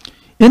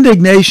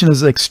 Indignation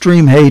is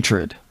extreme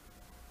hatred.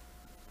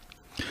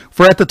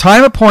 For at the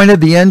time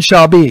appointed the end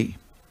shall be.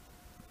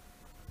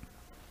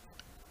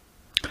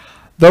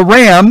 The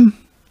ram,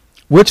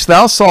 which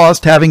thou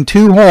sawest having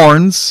two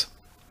horns,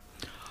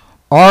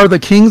 are the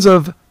kings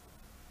of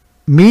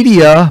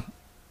Media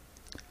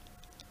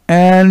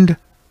and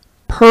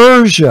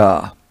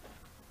Persia.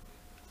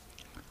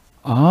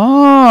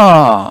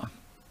 Ah,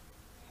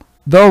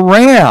 the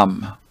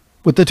ram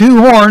with the two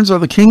horns are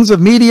the kings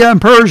of Media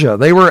and Persia.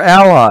 They were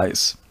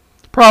allies.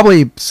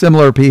 Probably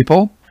similar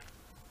people.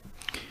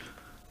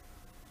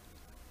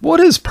 What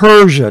is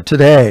Persia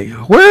today?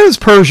 Where is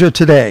Persia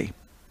today?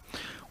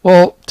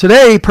 Well,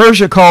 today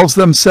Persia calls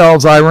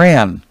themselves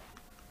Iran.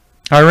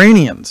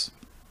 Iranians.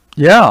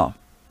 Yeah.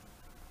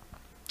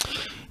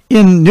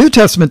 In New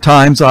Testament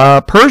times,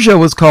 Persia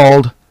was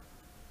called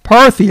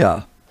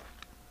Parthia.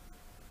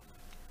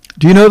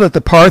 Do you know that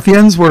the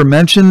Parthians were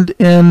mentioned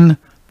in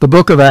the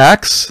book of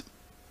Acts?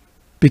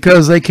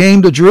 Because they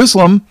came to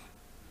Jerusalem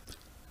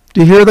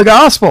to hear the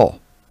gospel.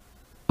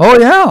 Oh,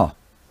 yeah.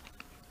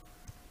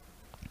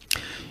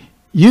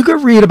 You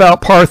could read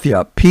about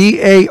Parthia.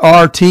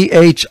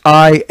 Parthia,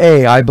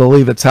 I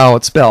believe it's how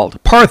it's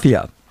spelled.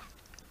 Parthia.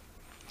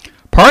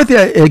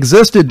 Parthia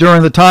existed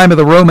during the time of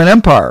the Roman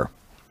Empire.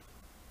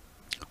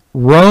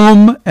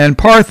 Rome and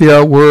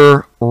Parthia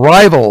were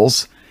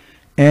rivals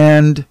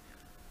and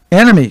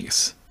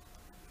enemies.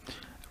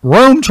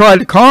 Rome tried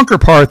to conquer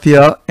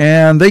Parthia,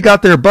 and they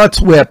got their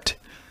butts whipped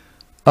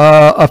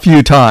a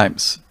few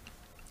times.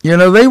 You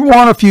know, they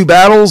won a few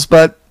battles,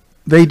 but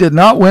they did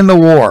not win the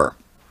war.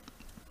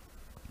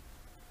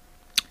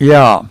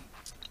 Yeah.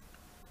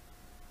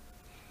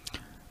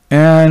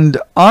 And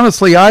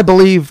honestly, I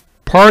believe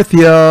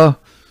Parthia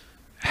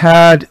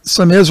had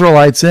some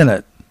Israelites in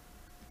it.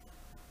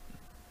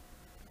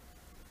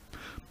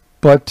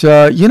 But,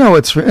 you know,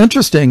 it's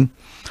interesting.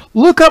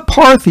 Look up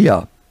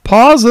Parthia.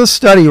 Pause this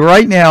study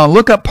right now and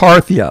look up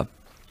Parthia.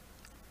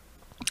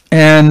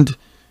 And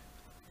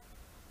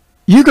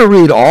you can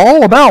read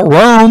all about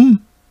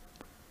Rome.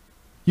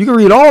 You can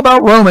read all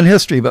about Roman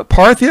history, but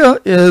Parthia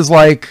is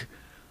like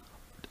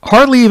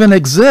hardly even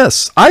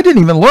exists. I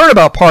didn't even learn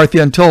about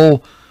Parthia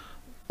until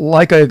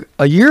like a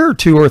year or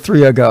two or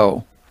three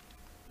ago.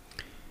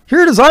 Here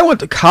it is. I went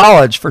to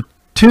college for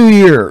 2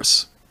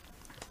 years.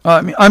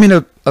 I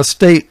mean a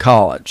state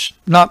college,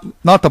 not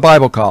the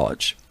Bible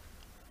college.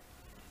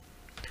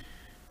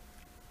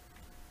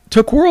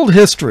 Took world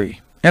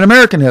history and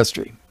American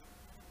history.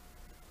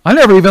 I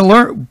never even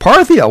learned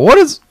Parthia. What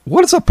is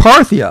a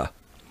Parthia?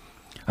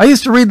 I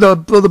used to read the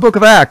book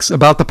of Acts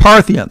about the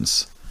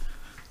Parthians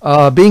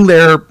being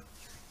there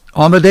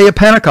on the day of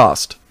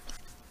Pentecost.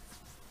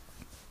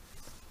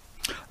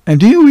 And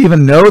do you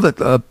even know that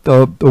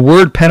the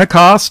word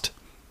Pentecost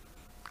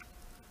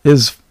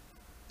is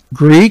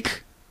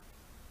Greek?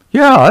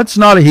 Yeah, it's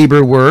not a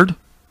Hebrew word.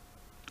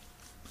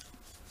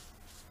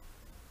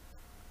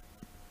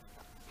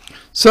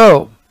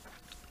 So,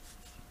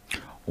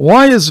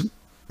 why is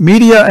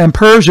Media and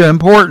Persia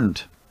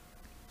important?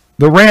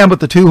 The ram with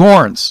the two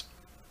horns.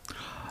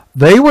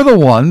 They were the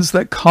ones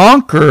that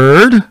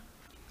conquered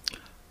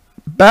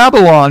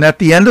Babylon at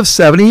the end of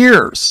 70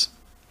 years.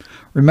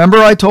 Remember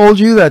I told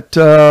you that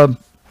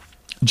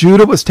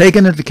Judah was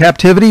taken into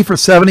captivity for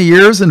 70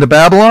 years into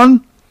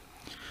Babylon?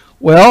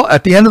 Well,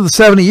 at the end of the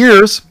 70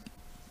 years,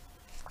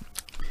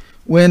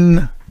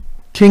 when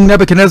King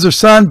Nebuchadnezzar's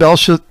son,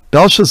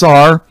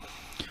 Belshazzar,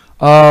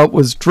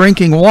 was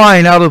drinking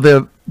wine out of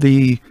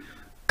the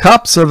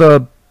cups of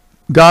the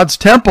God's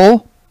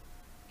temple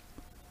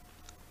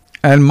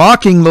and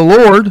mocking the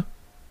Lord,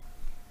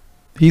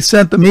 he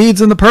sent the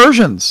Medes and the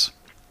Persians.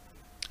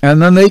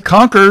 And then they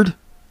conquered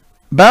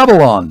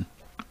Babylon.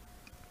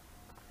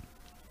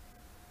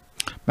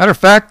 Matter of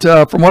fact,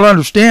 from what I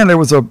understand, there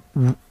was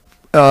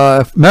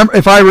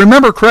if I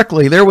remember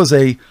correctly, there was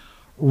a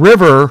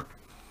river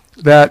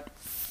that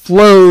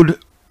flowed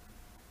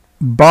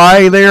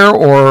by there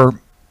or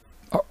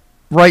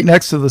right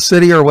next to the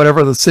city or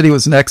whatever the city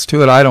was next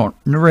to it. I don't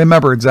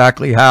remember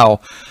exactly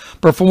how.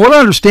 But from what I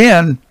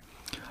understand,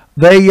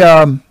 they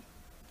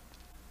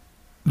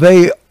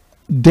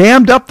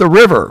dammed up the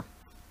river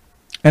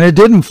and it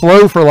didn't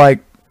flow for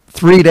like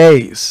 3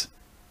 days.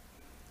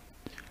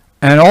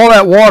 And all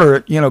that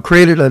water,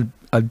 created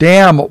a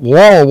dam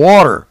wall of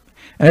water.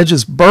 And it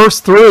just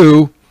burst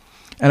through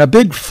and a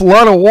big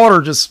flood of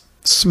water just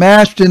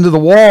smashed into the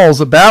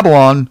walls of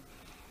Babylon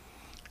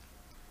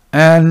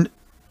and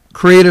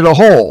created a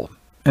hole.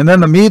 And then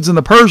the Medes and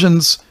the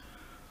Persians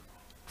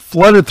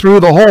flooded through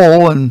the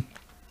hole and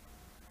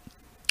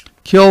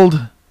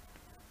killed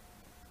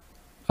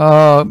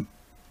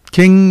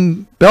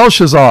King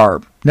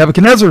Belshazzar,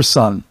 Nebuchadnezzar's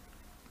son.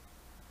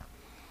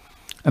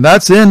 And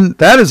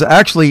that is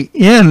actually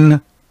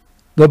in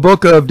the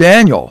book of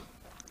Daniel,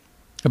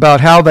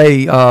 about how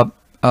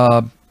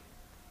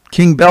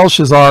King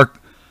Belshazzar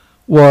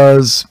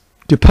was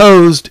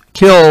deposed,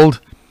 killed,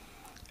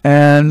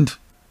 and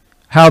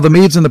how the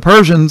Medes and the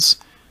Persians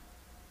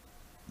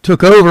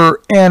took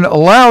over and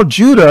allowed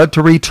Judah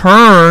to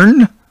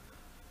return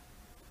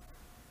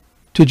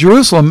to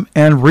Jerusalem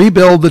and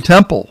rebuild the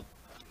temple.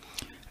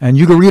 And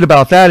you can read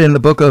about that in the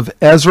book of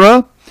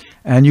Ezra,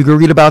 and you can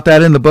read about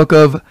that in the book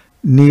of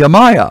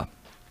Nehemiah.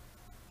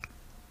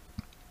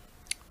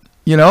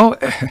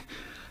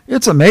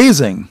 It's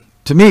amazing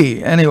to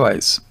me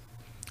anyways.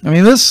 I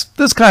mean,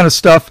 this kind of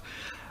stuff,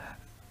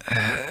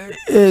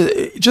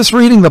 just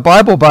reading the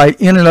Bible by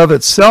in and of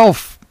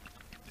itself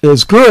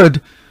is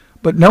good,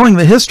 but knowing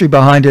the history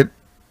behind it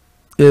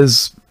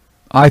is,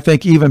 I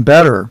think, even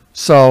better.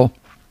 So,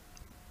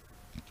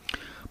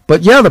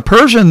 but yeah, the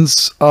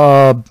Persians,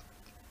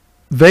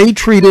 they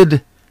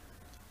treated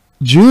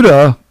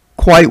Judah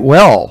quite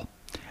well,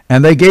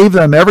 and they gave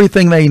them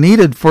everything they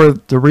needed for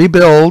the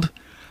rebuild,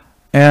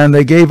 and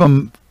they gave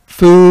them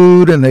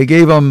food, and they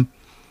gave them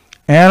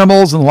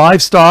animals and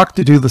livestock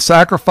to do the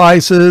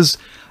sacrifices,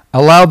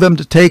 allowed them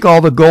to take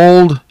all the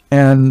gold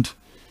and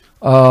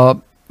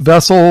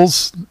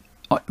vessels,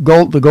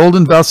 the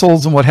golden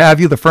vessels and what have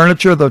you, the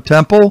furniture of the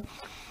temple,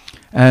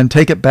 and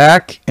take it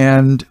back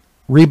and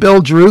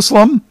rebuild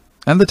Jerusalem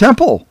and the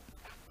temple.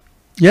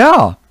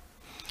 Yeah.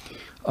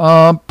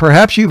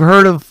 Perhaps you've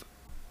heard of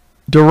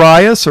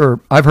Darius, or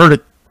I've heard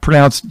it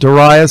pronounced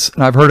Darius,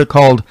 and I've heard it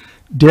called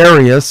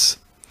Darius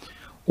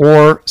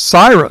or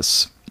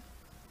Cyrus.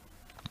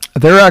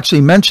 They're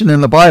actually mentioned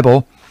in the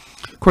Bible.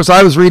 Of course,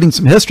 I was reading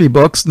some history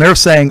books, and they're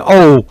saying,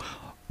 oh,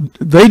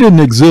 they didn't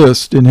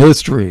exist in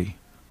history.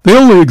 They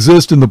only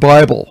exist in the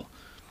Bible.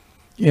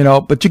 You know,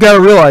 but you got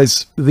to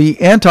realize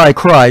the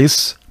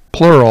Antichrist,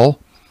 plural,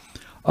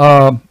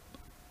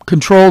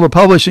 control the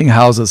publishing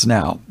houses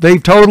now.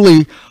 They've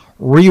totally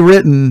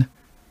rewritten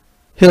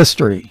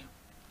history.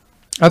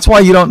 That's why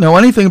you don't know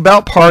anything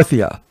about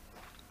Parthia.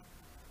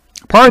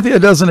 Parthia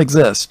doesn't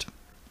exist.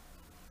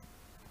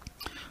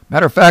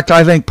 Matter of fact,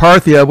 I think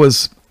Parthia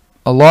was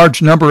a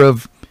large number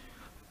of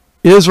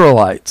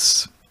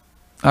Israelites.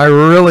 I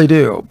really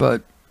do,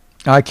 but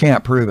I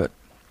can't prove it.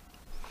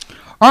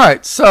 All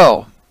right,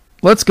 so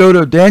let's go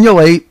to Daniel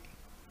 8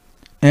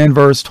 and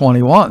verse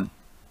 21.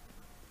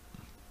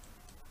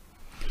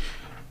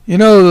 You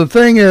know, the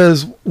thing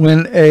is,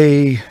 when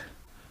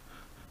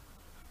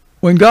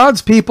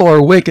God's people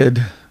are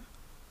wicked,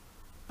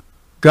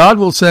 God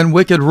will send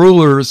wicked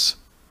rulers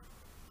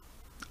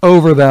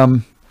over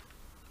them.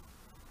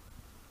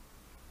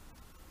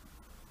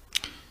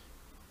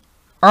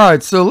 All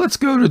right, so let's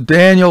go to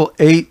Daniel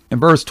 8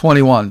 and verse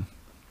 21.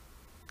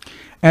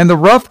 And the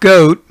rough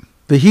goat,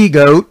 the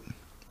he-goat,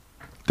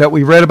 that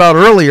we read about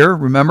earlier,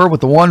 remember, with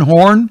the one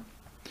horn?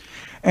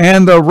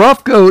 And the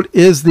rough goat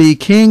is the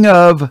king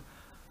of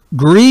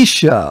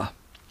Grecia,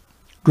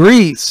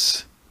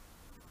 Greece.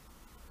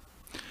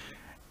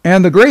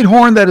 And the great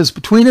horn that is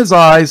between his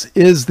eyes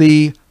is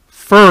the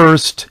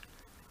first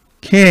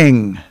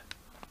king.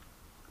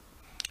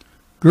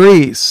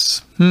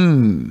 Greece.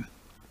 Did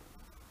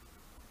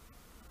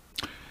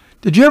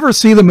you ever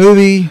see the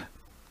movie,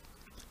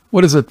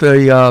 what is it,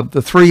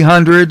 the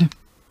 300?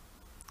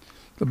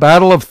 The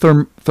Battle of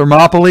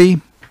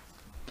Thermopylae,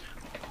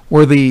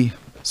 where the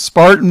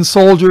Spartan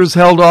soldiers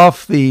held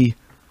off the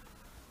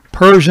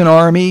Persian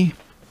army?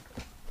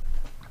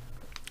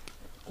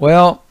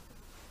 Well,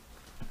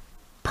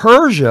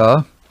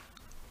 Persia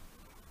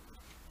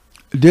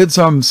did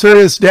some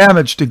serious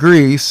damage to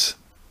Greece.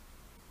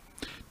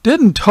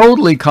 Didn't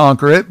totally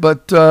conquer it,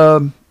 but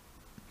the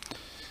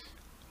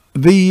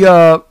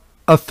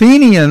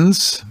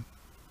Athenians,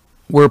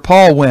 where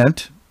Paul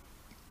went,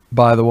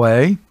 by the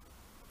way,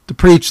 to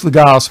preach the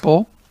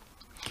gospel,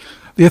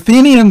 the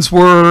Athenians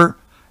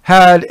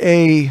had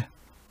a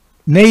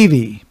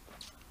navy,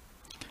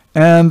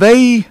 and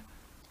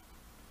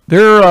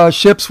their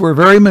ships were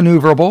very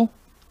maneuverable,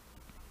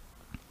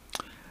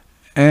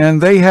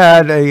 and they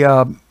had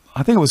I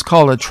think it was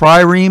called a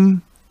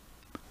trireme.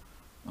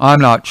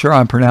 I'm not sure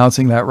I'm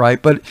pronouncing that right,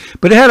 but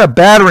it had a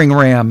battering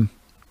ram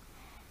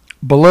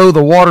below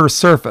the water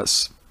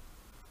surface,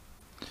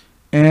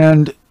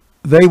 and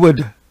they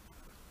would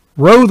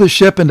row the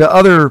ship into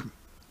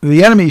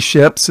the enemy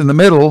ships in the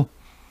middle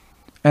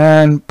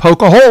and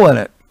poke a hole in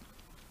it.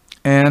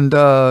 And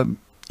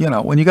you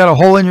know, when you got a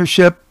hole in your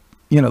ship,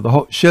 you know, the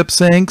whole ship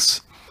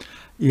sinks.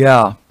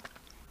 Yeah.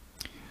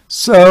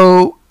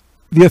 So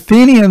the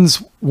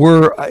Athenians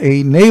were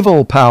a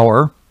naval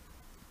power.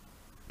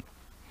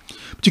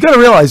 But you got to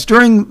realize,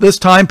 during this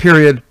time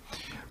period,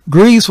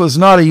 Greece was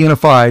not a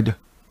unified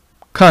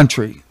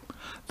country.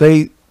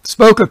 They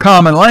spoke a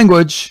common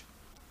language,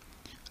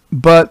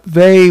 but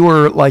they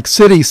were like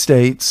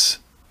city-states,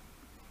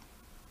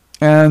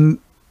 and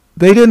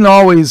they didn't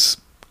always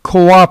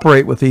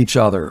cooperate with each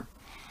other.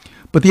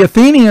 But the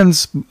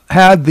Athenians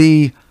had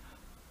the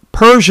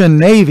Persian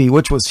navy,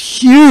 which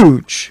was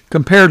huge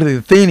compared to the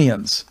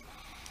Athenians.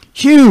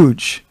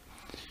 Huge.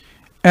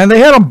 And they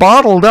had them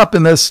bottled up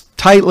in this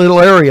tight little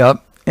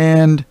area,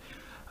 and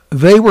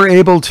they were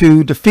able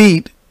to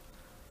defeat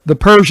the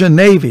Persian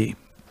navy.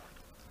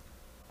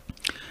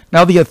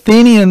 Now, the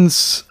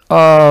Athenians,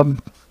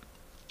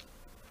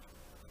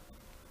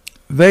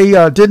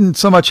 they didn't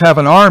so much have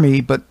an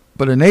army, but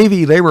a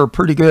navy. They were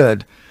pretty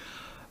good.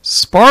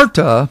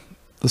 Sparta,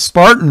 the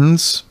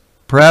Spartans,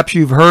 perhaps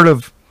you've heard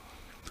of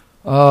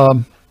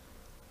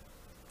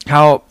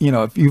how, you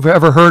know, if you've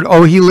ever heard,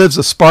 oh, he lives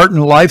a Spartan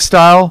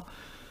lifestyle,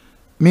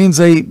 means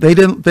they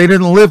didn't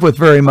live with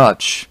very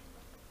much,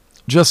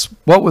 just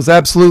what was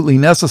absolutely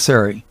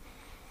necessary.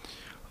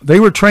 They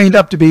were trained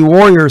up to be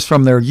warriors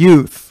from their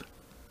youth.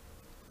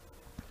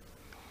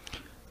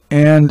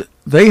 And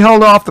they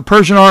held off the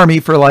Persian army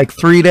for like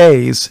 3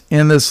 days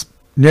in this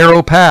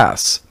narrow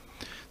pass.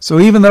 So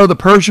even though the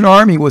Persian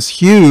army was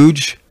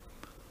huge,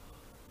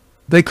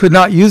 they could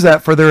not use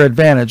that for their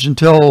advantage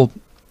until,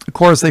 of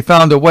course, they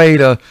found a way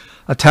to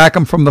attack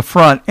them from the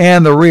front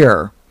and the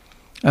rear.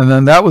 And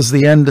then that was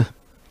the end.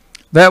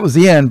 That was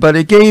the end. But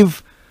it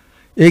gave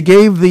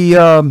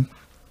the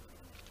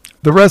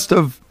rest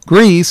of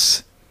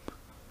Greece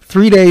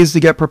 3 days to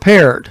get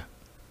prepared.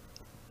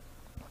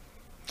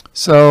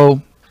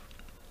 So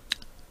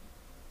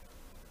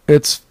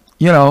it's,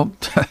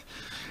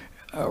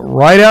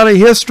 right out of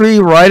history,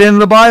 right in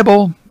the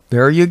Bible.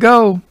 There you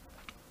go.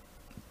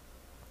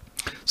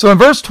 So in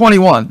verse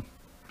 21,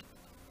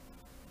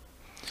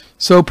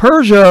 so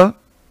Persia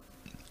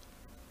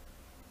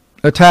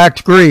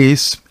attacked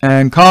Greece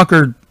and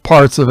conquered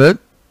parts of it.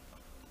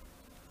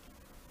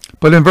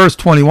 But in verse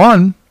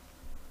 21,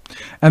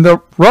 and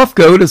the rough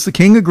goat is the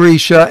king of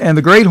Grecia, and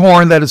the great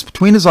horn that is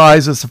between his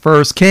eyes is the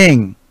first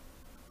king.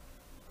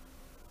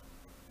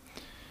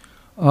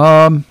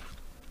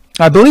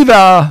 I believe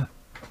there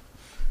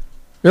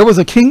was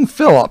a King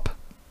Philip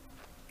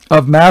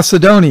of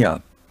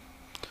Macedonia.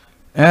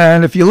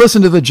 And if you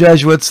listen to the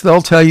Jesuits,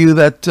 they'll tell you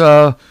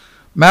that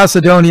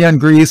Macedonia and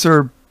Greece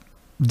are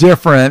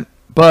different.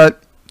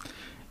 But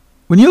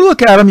when you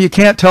look at them, you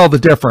can't tell the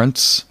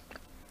difference.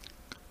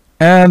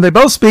 And they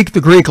both speak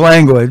the Greek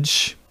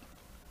language.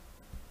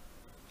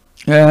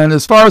 And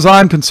as far as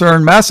I'm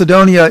concerned,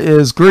 Macedonia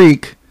is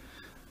Greek.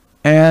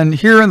 And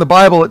here in the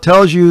Bible, it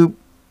tells you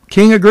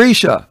King of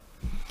Grecia.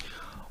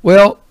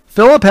 Well,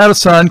 Philip had a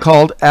son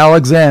called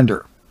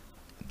Alexander.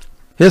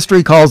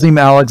 History calls him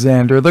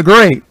Alexander the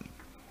Great.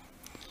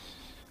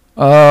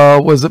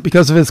 Was it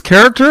because of his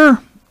character?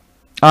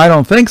 I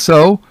don't think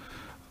so,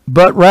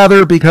 but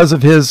rather because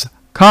of his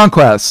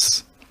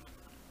conquests.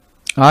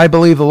 I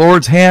believe the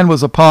Lord's hand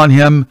was upon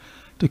him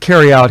to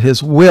carry out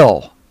his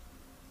will.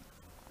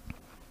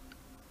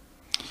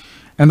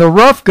 And the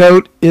rough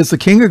goat is the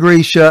king of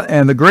Grecia,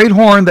 and the great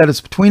horn that is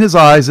between his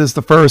eyes is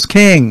the first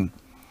king.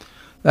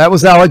 That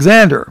was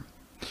Alexander.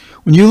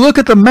 When you look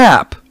at the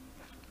map,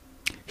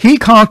 he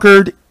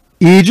conquered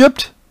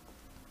Egypt,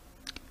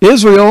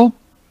 Israel,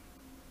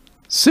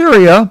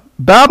 Syria,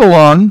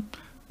 Babylon,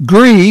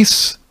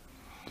 Greece,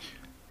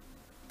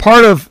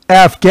 part of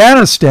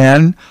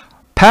Afghanistan,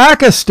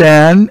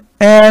 Pakistan,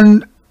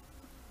 and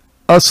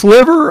a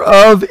sliver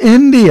of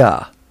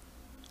India.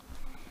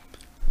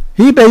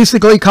 He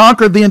basically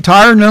conquered the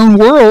entire known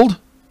world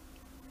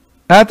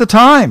at the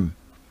time.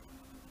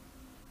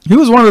 He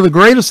was one of the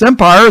greatest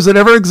empires that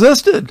ever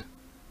existed.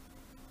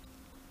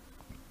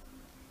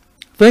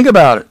 Think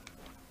about it.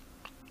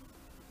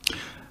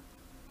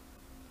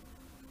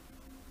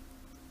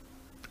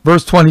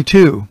 Verse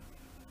 22.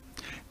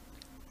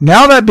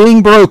 Now that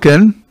being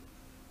broken,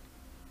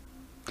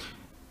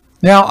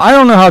 now I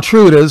don't know how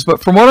true it is,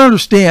 but from what I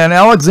understand,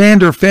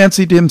 Alexander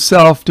fancied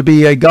himself to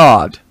be a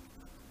god.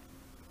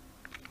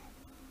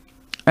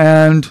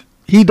 And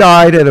he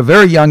died at a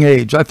very young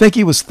age. I think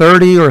he was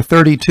 30 or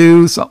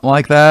 32, something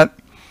like that.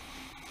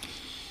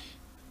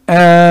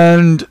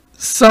 And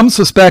some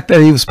suspect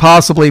that he was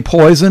possibly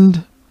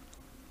poisoned.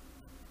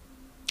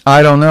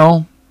 I don't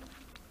know.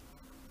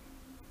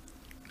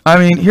 I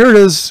mean, here it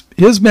is.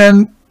 His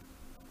men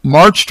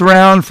marched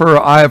around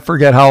for, I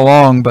forget how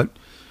long, but,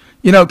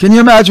 can you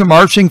imagine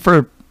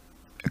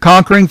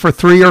conquering for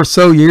 3 or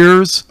so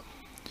years?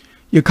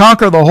 You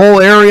conquer the whole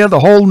area,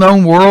 the whole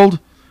known world.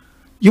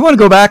 You want to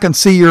go back and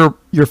see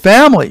your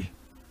family.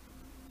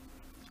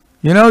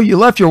 You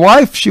left your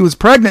wife. She was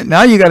pregnant.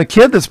 Now you got a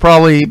kid that's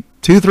probably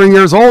 2-3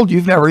 years old.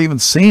 You've never even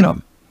seen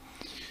him.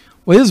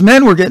 Well, his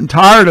men were getting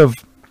tired of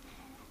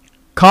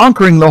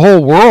conquering the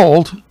whole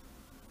world.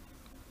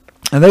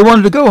 And they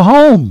wanted to go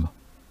home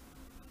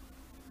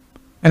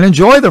and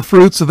enjoy the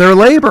fruits of their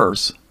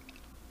labors.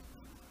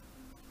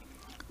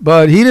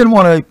 But he didn't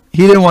want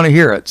to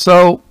hear it.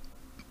 So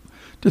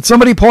did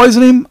somebody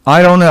poison him?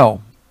 I don't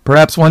know.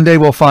 Perhaps one day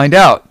we'll find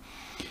out.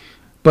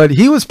 But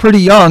he was pretty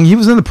young. He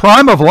was in the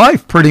prime of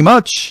life, pretty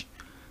much,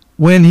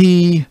 when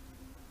he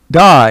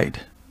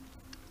died.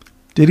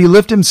 Did he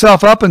lift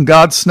himself up and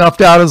God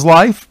snuffed out his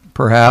life?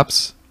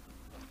 Perhaps.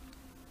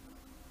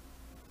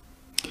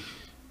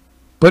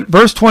 But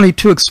verse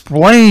 22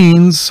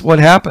 explains what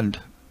happened.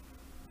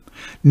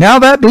 Now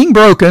that being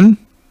broken,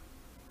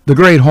 the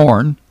great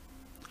horn,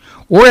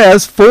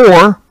 whereas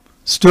 4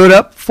 stood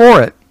up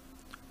for it.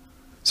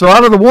 So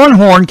out of the one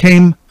horn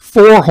came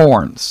 4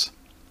 horns.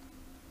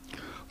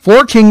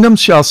 4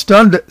 kingdoms shall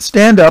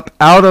stand up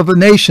out of a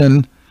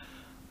nation,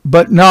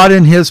 but not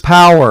in his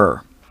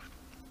power.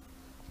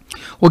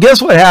 Well,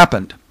 guess what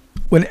happened?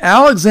 When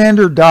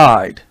Alexander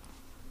died,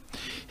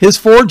 his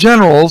 4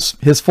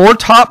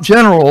 top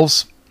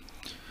generals,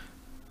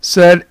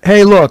 said,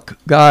 hey, look,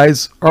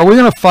 guys, are we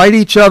going to fight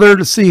each other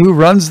to see who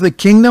runs the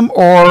kingdom,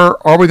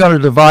 or are we going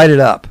to divide it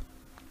up?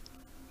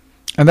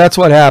 And that's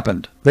what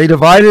happened. They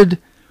divided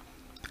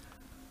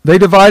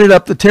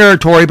up the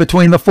territory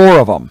between the 4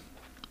 of them.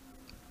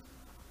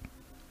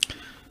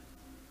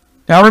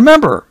 Now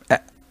remember,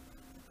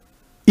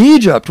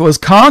 Egypt was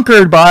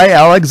conquered by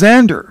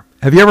Alexander.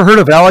 Have you ever heard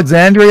of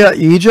Alexandria,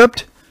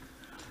 Egypt?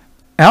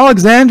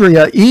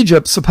 Alexandria,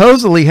 Egypt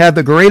supposedly had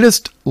the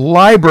greatest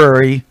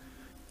library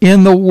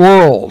in the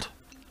world.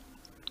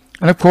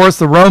 And of course,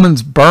 the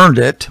Romans burned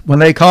it when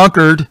they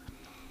conquered.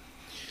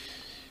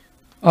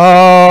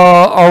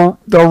 Around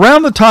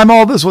the time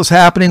all this was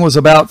happening was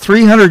about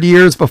 300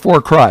 years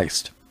before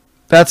Christ.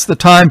 That's the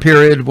time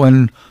period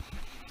when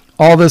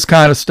all this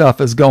kind of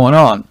stuff is going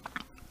on.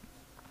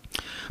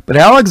 But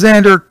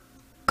Alexander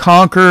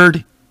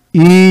conquered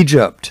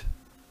Egypt.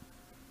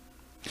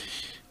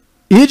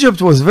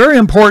 Egypt was very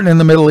important in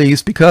the Middle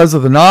East because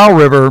of the Nile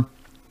River,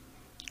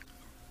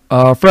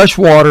 fresh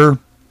water,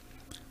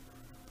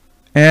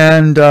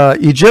 and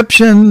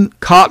Egyptian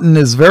cotton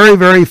is very,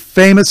 very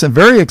famous and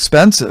very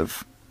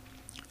expensive.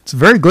 It's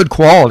very good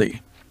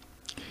quality.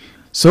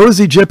 So is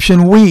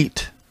Egyptian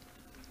wheat.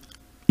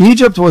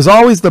 Egypt was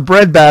always the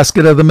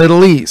breadbasket of the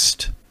Middle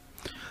East.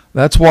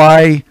 That's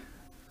why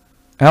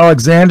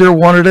Alexander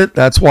wanted it.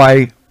 That's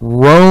why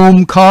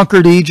Rome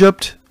conquered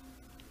Egypt.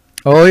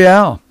 Oh,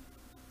 yeah.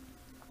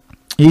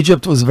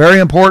 Egypt was very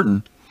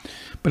important.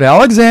 But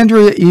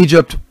Alexandria,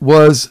 Egypt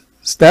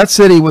that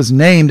city was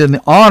named in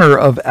the honor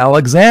of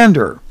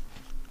Alexander.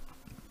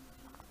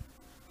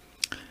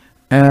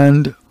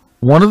 And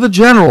one of the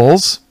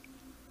generals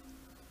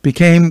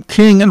became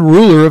king and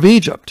ruler of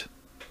Egypt.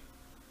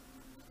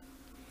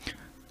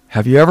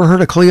 Have you ever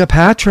heard of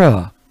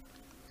Cleopatra?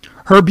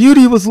 Her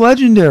beauty was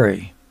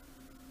legendary.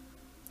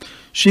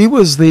 She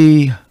was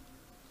the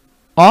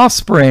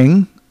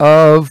offspring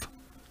of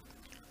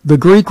the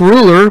Greek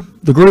ruler,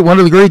 one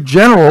of the Greek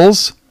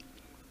generals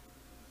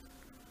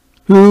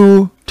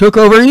who took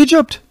over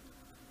Egypt.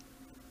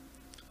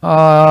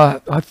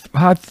 Let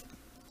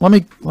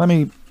me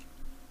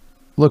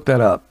look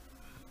that up.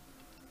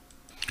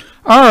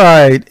 All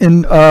right,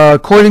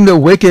 according to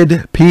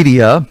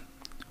Wikipedia,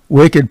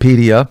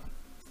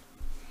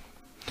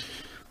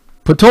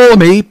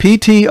 Ptolemy,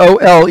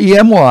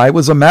 Ptolemy,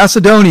 was a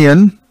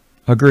Macedonian,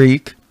 a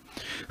Greek,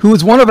 who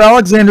was one of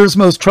Alexander's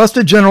most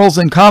trusted generals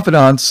and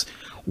confidants,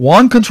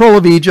 won control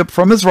of Egypt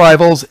from his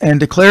rivals, and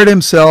declared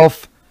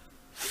himself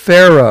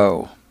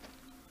Pharaoh.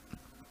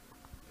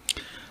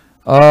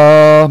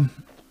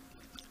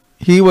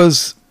 He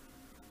ruled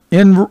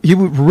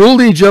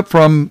Egypt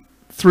from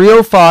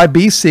 305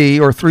 BC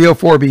or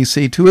 304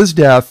 BC to his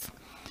death.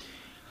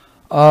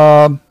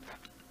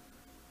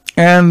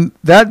 And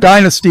that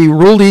dynasty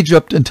ruled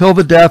Egypt until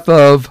the death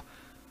of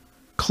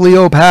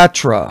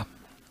Cleopatra.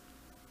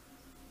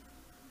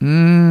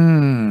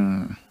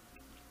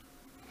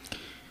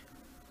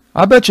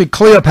 I bet you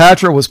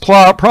Cleopatra was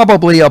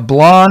probably a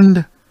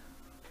blonde-haired,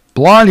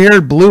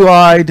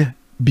 blue-eyed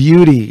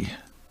beauty.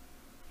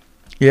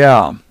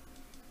 Yeah.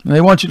 And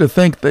they want you to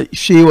think that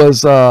she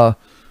was an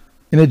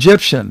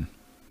Egyptian.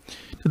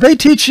 Did they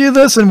teach you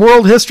this in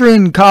world history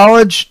in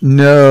college?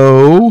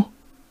 No.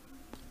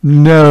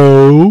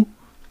 No.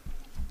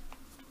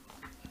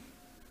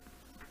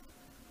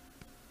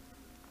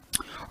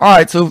 All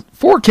right, so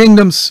 4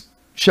 kingdoms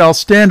shall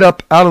stand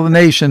up out of the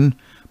nation,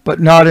 but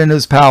not in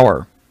his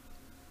power.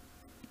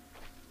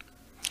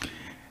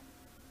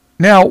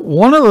 Now,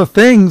 one of the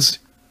things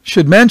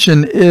should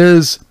mention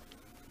is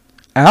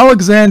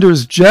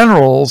Alexander's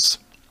generals.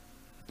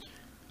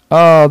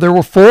 There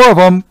were 4 of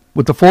them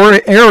with the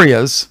 4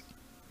 areas.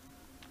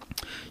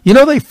 You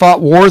know, they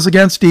fought wars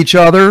against each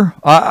other.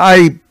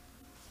 I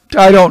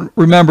don't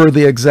remember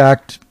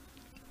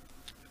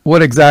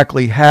what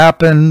exactly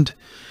happened,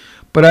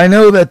 but I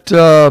know that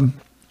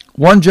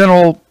one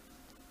general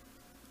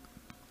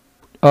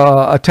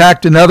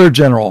attacked another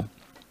general.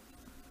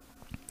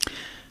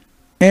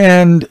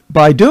 And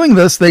by doing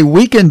this, they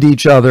weakened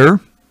each other.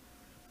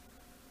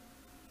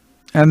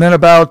 And then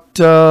about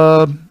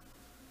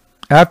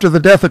after the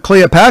death of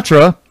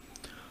Cleopatra,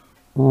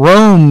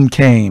 Rome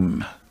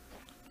came.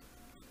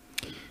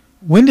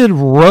 When did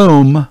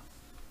Rome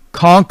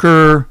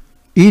conquer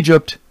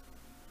Egypt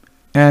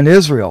and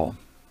Israel?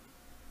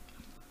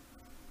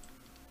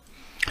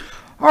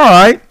 All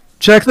right,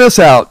 check this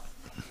out.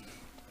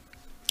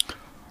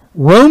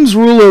 Rome's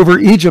rule over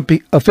Egypt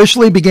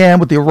officially began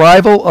with the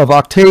arrival of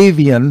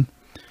Octavian,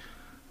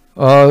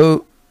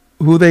 who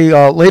they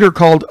later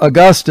called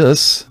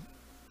Augustus.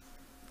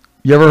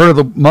 You ever heard of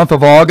the month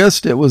of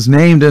August? It was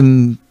named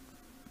in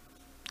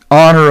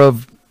honor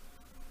of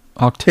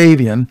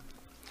Octavian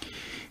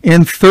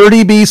in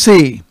 30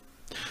 BC.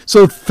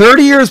 So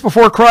 30 years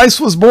before Christ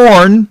was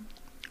born,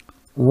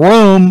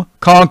 Rome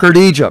conquered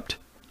Egypt.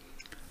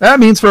 That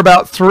means for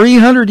about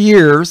 300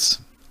 years,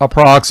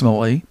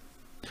 approximately,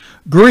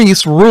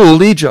 Greece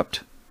ruled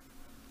Egypt.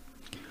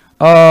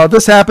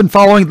 This happened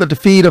following the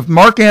defeat of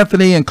Mark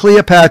Antony and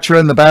Cleopatra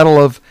in the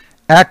Battle of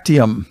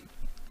Actium.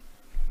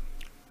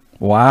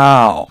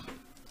 Wow.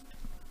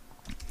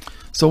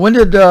 So when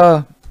did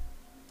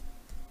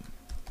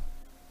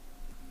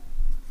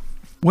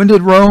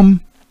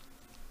Rome?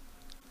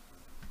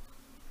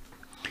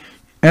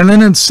 And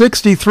then in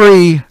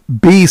 63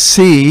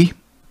 BC,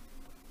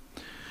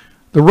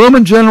 the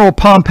Roman general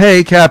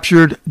Pompey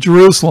captured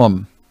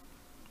Jerusalem.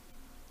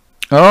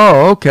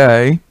 Oh,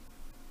 okay.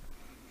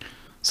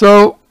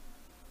 So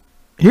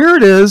here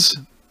it is.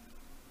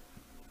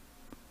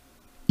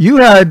 You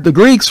had the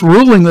Greeks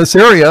ruling this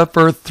area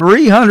for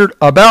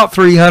about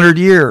 300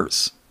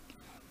 years.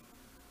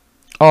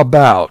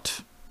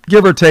 About.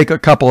 Give or take a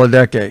couple of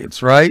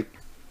decades, right?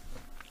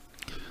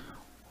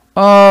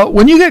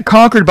 When you get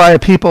conquered by a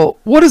people,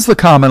 what is the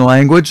common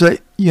language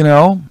that,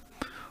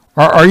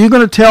 are you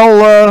going to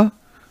tell,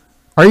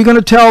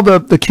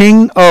 the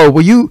king, oh,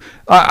 well,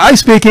 I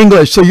speak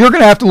English, so you're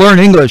going to have to learn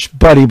English,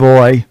 buddy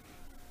boy.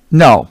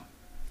 No.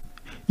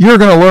 You're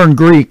going to learn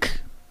Greek,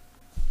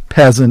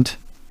 peasant.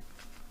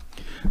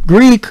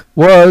 Greek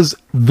was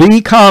the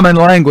common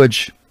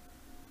language,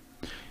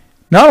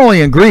 not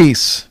only in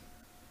Greece,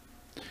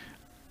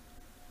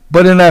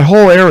 but in that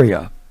whole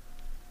area.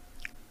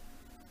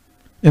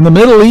 In the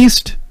Middle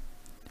East,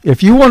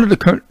 if you wanted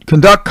to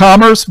conduct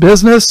commerce,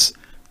 business,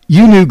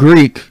 you knew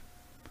Greek.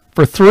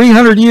 For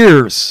 300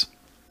 years,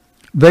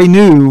 they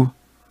knew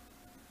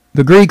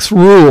the Greeks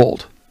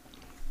ruled.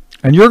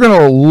 And you're going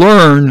to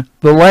learn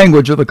the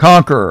language of the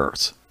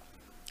conquerors.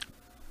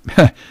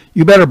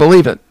 You better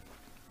believe it.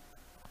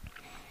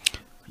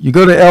 You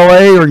go to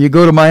LA or you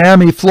go to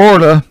Miami,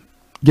 Florida,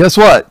 guess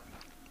what?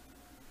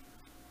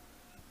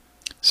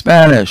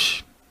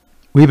 Spanish.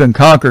 We've been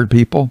conquered,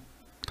 people.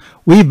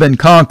 We've been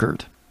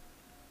conquered.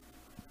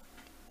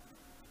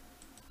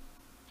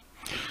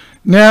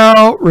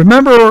 Now,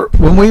 remember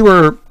when we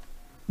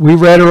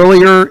read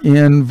earlier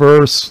in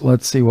verse,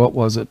 let's see, what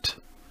was it?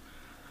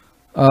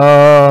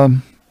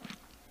 Verse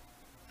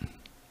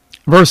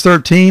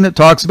 13, it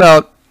talks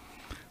about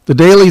the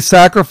daily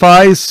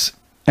sacrifice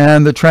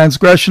and the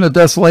transgression of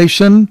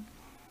desolation.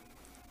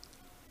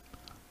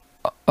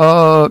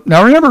 Now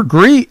remember,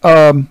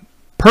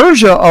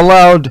 Persia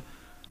allowed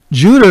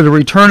Judah to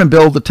return and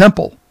build the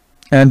temple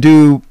and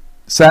do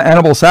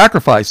animal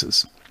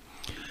sacrifices.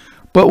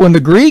 But when the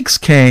Greeks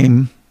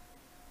came,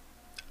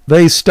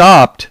 they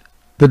stopped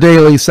the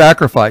daily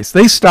sacrifice.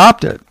 They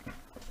stopped it.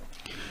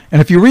 And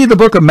if you read the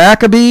book of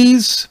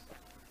Maccabees,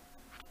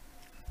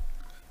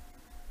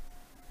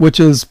 which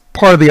is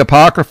part of the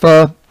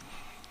Apocrypha,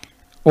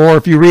 or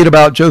if you read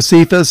about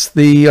Josephus,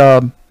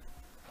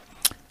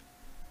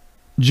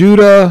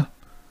 Judah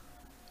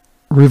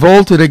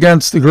revolted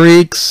against the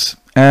Greeks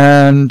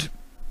and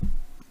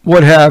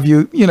what have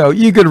you.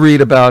 You could read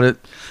about it.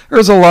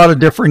 There's a lot of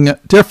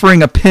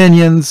differing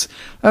opinions.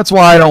 That's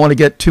why I don't want to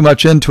get too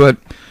much into it.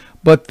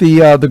 But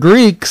the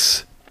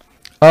Greeks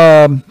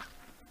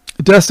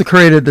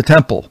desecrated the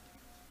temple.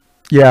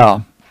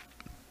 Yeah.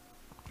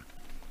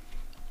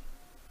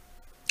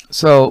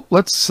 So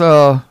let's.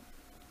 All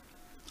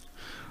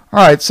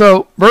right.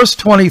 So verse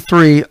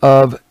 23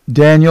 of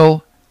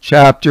Daniel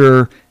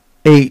chapter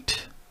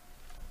 8.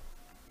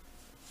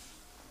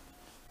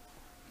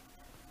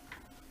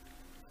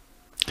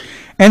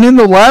 And in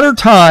the latter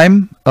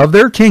time of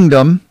their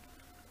kingdom,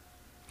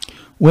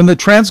 when the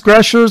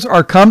transgressors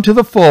are come to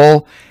the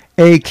full,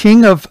 a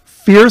king of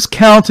fierce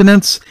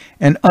countenance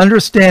and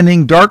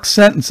understanding dark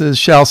sentences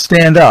shall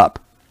stand up.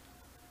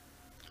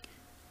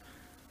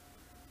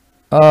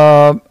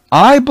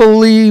 I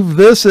believe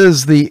this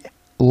is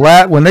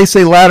when they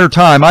say latter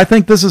time, I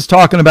think this is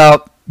talking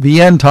about the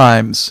end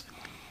times.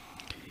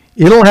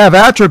 It'll have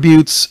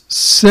attributes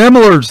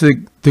similar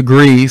to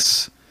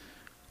Greece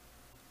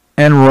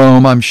and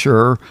Rome, I'm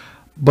sure.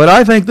 But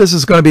I think this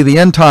is going to be the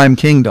end time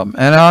kingdom.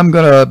 And I'm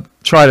going to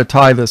try to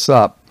tie this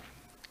up.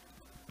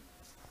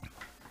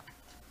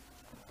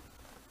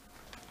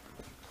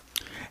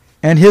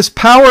 And his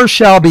power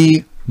shall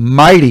be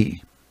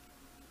mighty,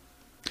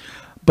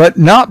 but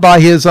not by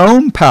his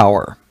own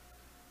power.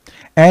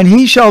 And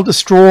he shall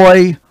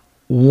destroy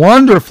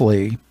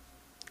wonderfully,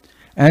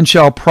 and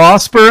shall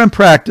prosper and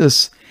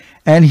practice,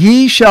 and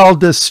he shall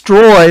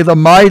destroy the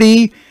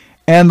mighty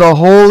and the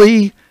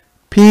holy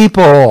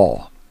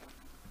people.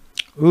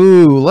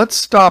 Ooh, let's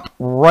stop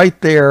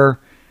right there,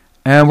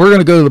 and we're going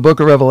to go to the book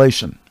of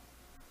Revelation.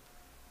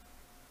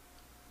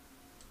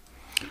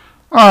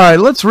 All right,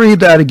 let's read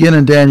that again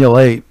in Daniel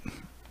 8.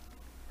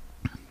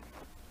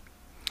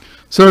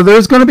 So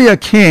there's going to be a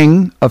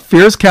king of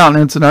fierce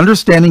countenance and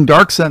understanding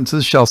dark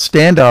sentences shall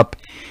stand up,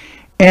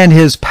 and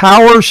his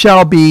power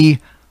shall be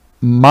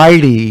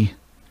mighty,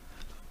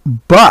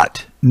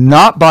 but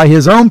not by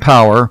his own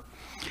power.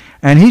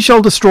 And he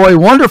shall destroy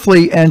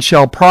wonderfully, and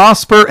shall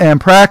prosper and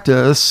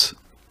practice,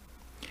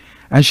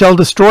 and shall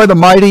destroy the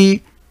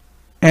mighty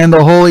and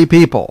the holy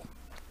people.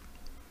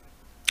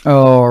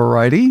 All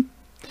righty.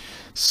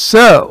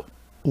 So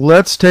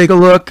let's take a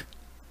look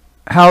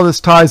how this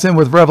ties in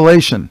with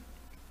Revelation.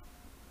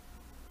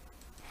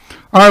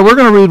 All right, we're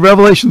going to read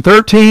Revelation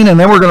 13, and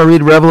then we're going to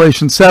read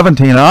Revelation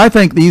 17. And I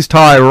think these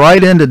tie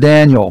right into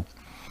Daniel.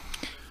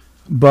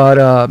 But,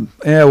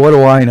 what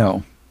do I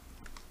know?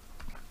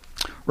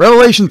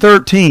 Revelation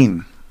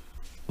 13.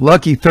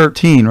 Lucky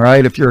 13,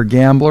 right? If you're a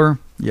gambler.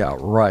 Yeah,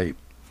 right.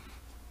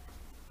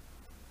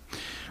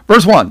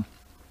 Verse 1.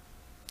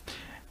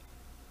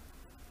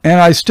 And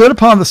I stood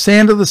upon the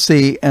sand of the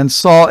sea and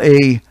saw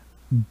a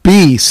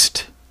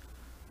beast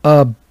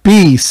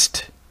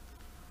beast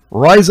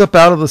rise up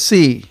out of the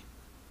sea,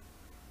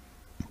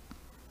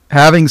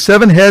 having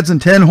 7 heads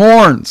and 10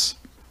 horns.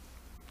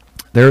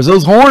 There's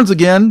those horns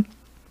again.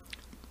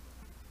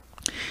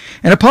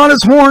 And upon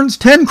his horns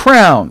 10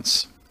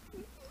 crowns.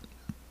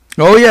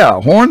 Oh yeah,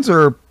 horns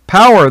are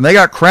power, and they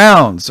got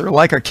crowns. They're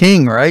like a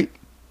king, right?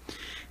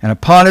 And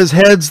upon his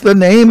heads the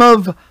name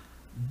of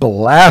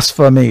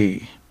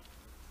blasphemy.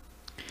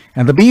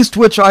 And the beast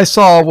which I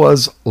saw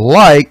was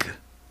like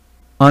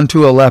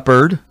unto a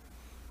leopard,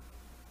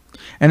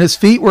 and his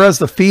feet were as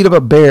the feet of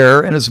a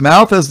bear, and his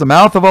mouth as the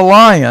mouth of a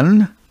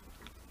lion.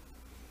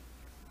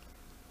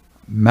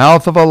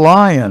 Mouth of a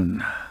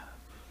lion.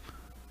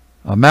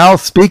 A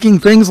mouth speaking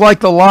things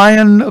like the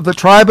Lion of the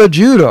tribe of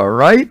Judah,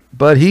 right?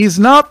 But he's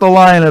not the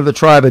Lion of the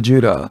tribe of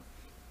Judah.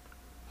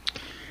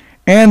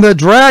 And the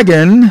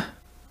dragon,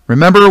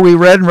 remember we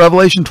read in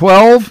Revelation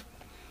 12,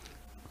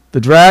 the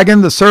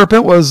dragon, the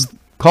serpent, was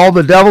called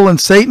the devil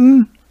and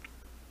Satan.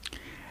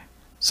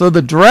 So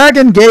the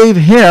dragon gave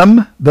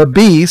him, the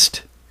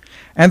beast,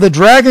 and the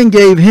dragon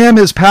gave him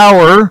his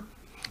power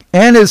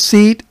and his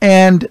seat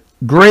and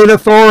great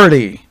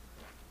authority.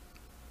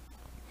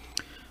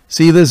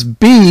 See, this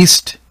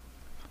beast,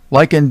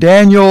 like in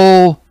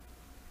Daniel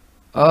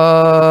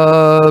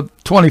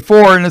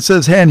 24, and it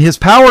says, and his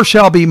power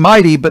shall be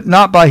mighty, but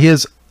not by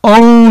his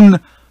own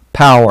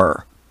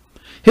power.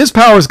 His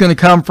power is going to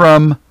come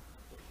from,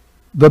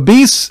 the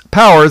beast's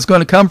power is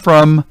going to come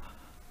from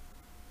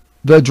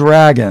the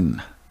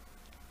dragon,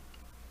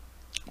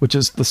 which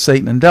is the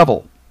Satan and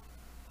devil.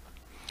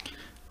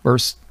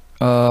 Verse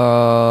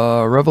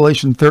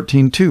Revelation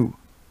 13:2.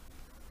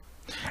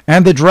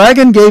 And the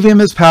dragon gave him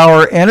his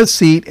power and his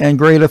seat and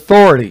great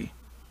authority.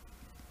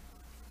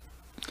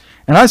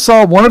 And I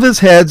saw one of his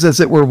heads as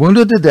it were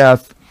wounded to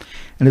death,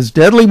 and his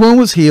deadly wound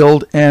was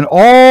healed, and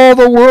all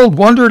the world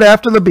wondered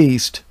after the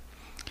beast.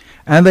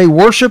 And they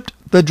worshipped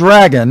the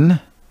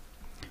dragon,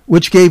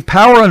 which gave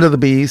power unto the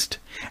beast,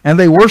 and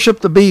they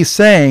worshipped the beast,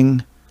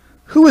 saying,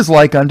 who is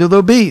like unto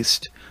the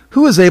beast?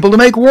 Who is able to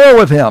make war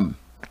with him?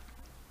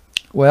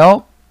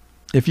 Well,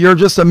 if you're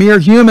just a mere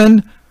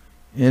human,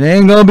 it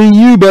ain't gonna be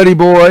you, buddy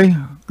boy,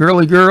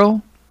 girly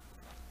girl.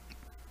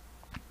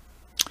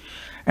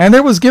 And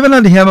there was given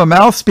unto him a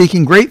mouth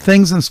speaking great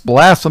things and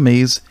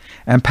blasphemies,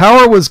 and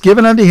power was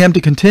given unto him to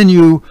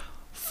continue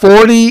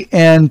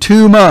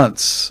 42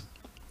 months.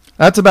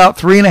 That's about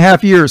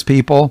 3.5 years,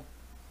 people.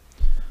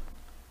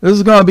 This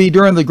is going to be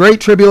during the Great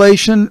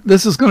Tribulation.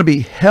 This is going to be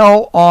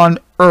hell on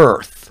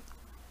earth.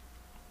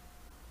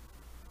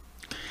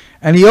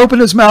 And he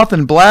opened his mouth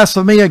in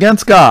blasphemy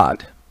against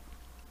God.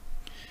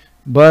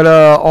 But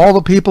all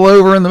the people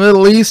over in the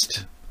Middle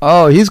East,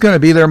 oh, he's going to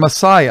be their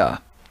Messiah.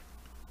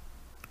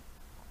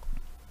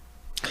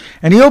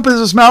 And he opens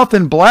his mouth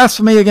in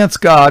blasphemy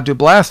against God, to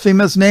blaspheme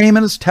his name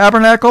and his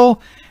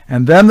tabernacle,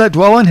 and them that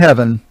dwell in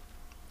heaven.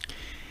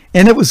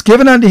 And it was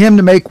given unto him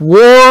to make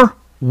war,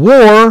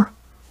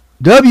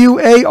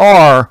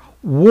 W-A-R,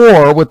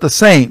 war with the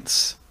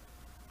saints,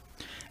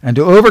 and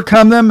to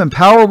overcome them, and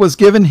power was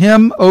given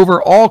him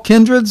over all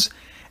kindreds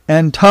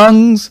and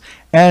tongues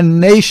and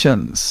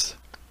nations.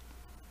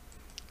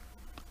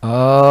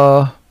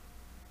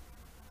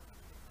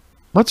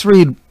 Let's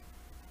read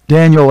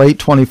Daniel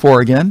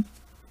 8:24 again.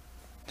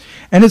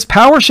 And his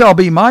power shall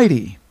be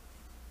mighty.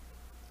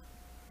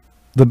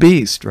 The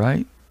beast,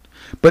 right?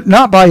 But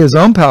not by his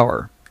own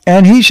power.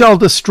 And he shall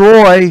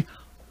destroy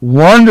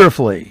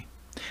wonderfully,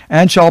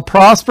 and shall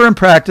prosper in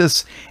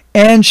practice,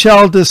 and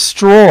shall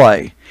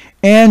destroy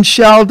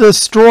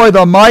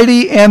the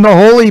mighty and the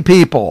holy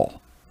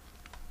people.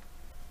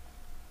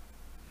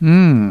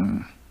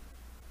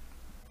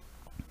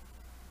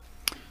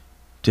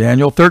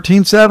 Daniel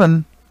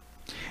 13:7.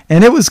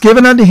 And it was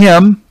given unto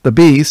him, the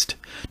beast,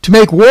 to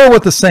make war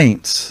with the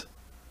saints,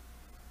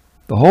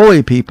 the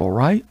holy people,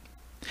 right?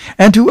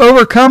 And to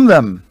overcome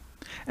them.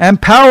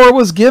 And power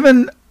was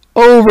given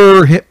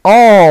over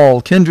all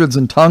kindreds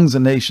and tongues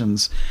and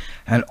nations.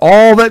 And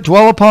all that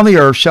dwell upon the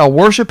earth shall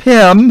worship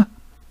him,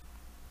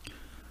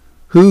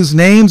 whose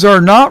names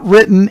are not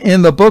written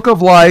in the book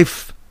of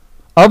life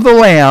of the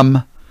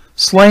Lamb,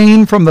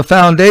 slain from the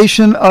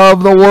foundation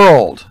of the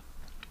world.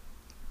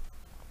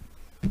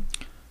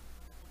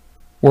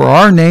 Were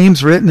our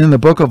names written in the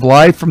book of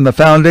life from the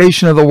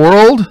foundation of the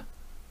world?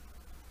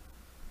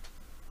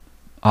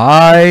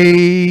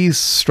 I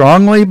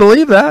strongly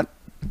believe that.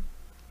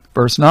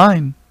 Verse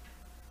 9.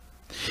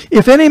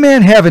 If any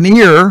man have an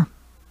ear,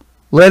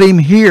 let him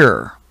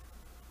hear.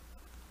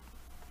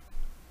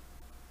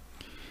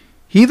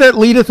 He that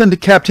leadeth into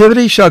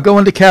captivity shall go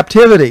into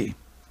captivity.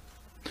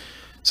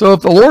 So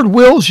if the Lord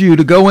wills you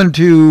to go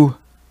into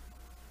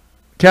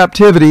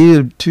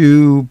captivity,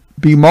 to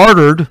be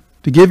martyred,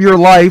 to give your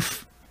life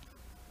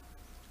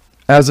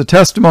as a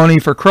testimony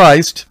for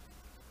Christ,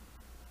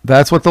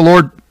 that's what the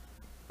Lord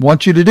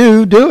wants you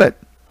to do it.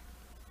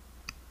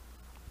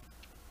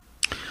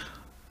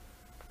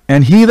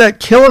 And he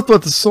that killeth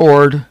with the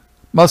sword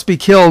must be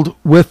killed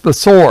with the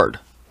sword.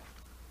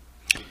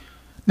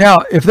 Now,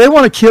 if they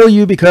want to kill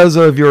you because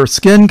of your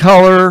skin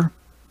color,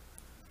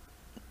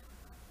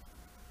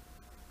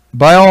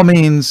 by all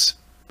means,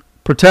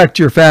 protect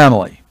your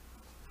family.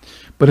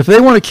 But if they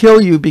want to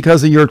kill you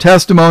because of your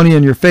testimony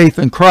and your faith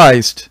in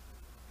Christ,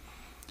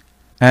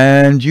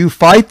 and you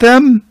fight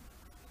them,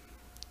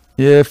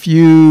 if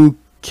you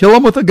kill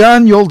them with a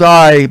gun, you'll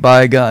die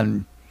by a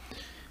gun.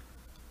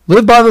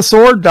 Live by the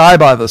sword, die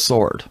by the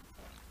sword.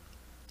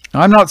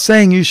 I'm not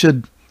saying you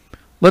should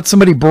let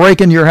somebody break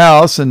into your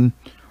house and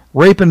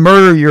rape and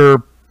murder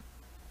your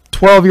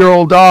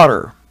 12-year-old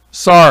daughter.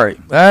 Sorry,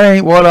 that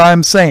ain't what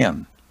I'm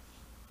saying.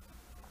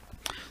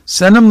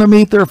 Send them to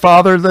meet their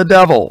father, the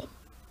devil.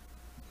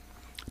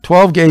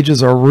 12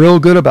 gauges are real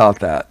good about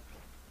that.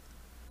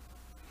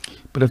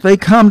 But if they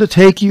come to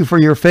take you for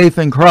your faith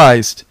in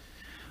Christ,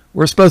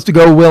 we're supposed to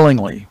go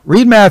willingly.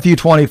 Read Matthew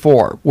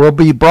 24. We'll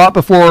be brought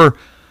before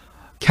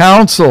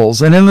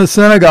councils and in the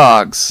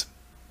synagogues.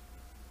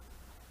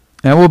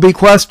 And we'll be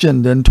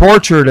questioned and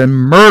tortured and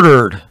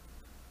murdered.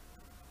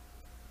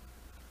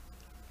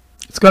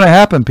 It's going to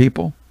happen,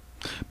 people.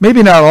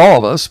 Maybe not all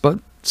of us, but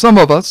some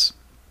of us.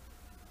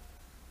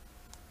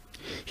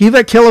 He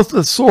that killeth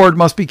the sword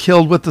must be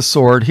killed with the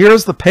sword.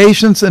 Here's the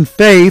patience and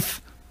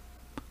faith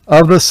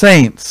of the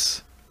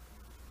saints.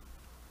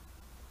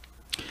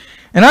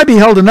 And I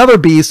beheld another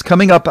beast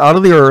coming up out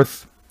of the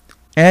earth,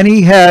 and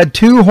he had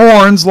 2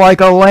 horns like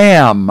a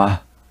lamb.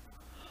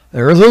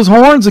 There's those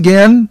horns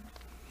again.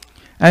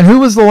 And who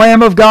was the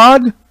Lamb of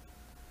God?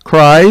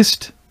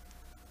 Christ.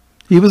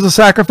 He was the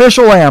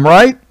sacrificial lamb,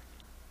 right?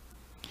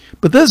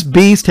 But this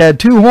beast had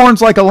 2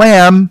 horns like a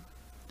lamb,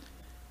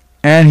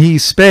 and he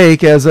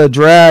spake as a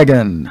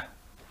dragon.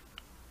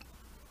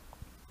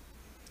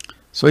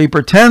 So he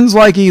pretends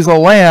like he's a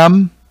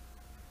lamb,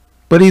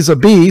 but he's a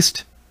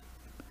beast,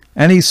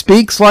 and he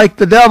speaks like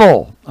the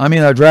devil. I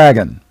mean, a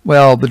dragon.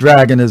 Well, the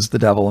dragon is the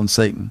devil and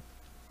Satan.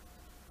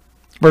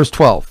 Verse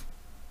 12.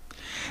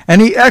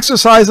 And he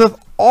exerciseth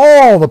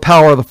all the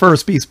power of the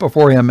first beast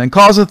before him, and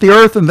causeth the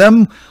earth and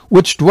them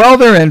which dwell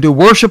therein to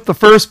worship the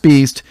first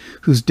beast,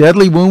 whose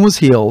deadly wound was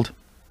healed.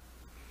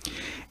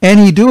 And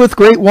he doeth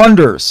great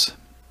wonders,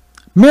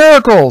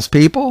 miracles,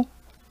 people,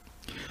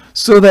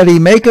 so that he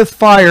maketh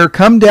fire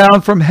come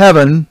down from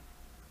heaven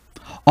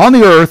on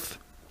the earth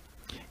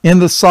in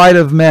the sight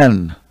of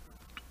men.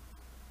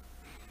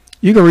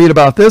 You can read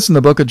about this in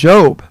the book of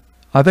Job.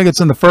 I think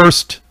it's in the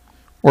 1st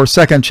or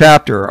 2nd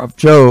chapter of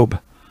Job.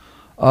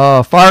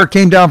 Fire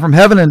came down from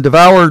heaven and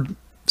devoured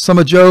some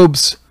of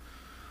Job's,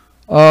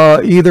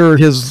 either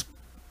his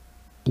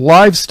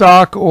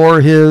livestock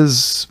or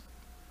his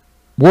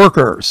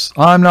workers.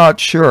 I'm not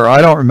sure.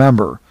 I don't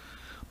remember.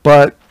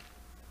 But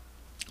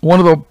one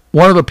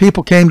of the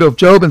people came to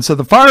Job and said,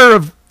 the fire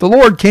of the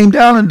Lord came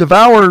down and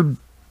devoured.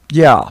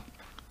 Yeah.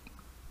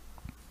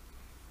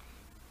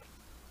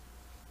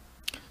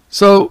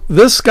 So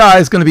this guy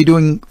is going to be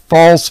doing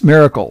false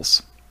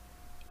miracles.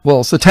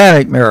 Well,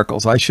 satanic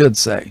miracles, I should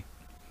say.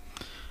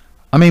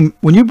 I mean,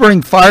 when you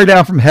bring fire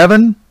down from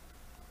heaven,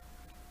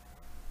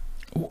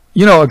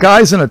 you know, a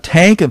guy's in a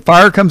tank and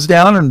fire comes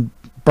down and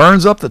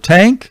burns up the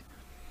tank.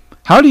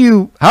 How do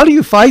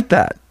you fight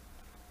that?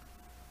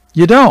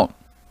 You don't.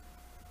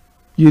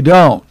 You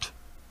don't.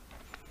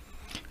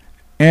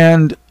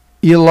 And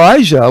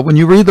Elijah, when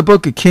you read the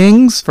book of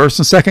Kings,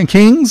 1st and 2nd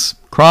Kings,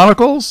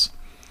 Chronicles,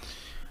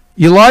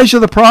 Elijah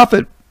the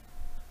prophet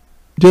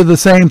did the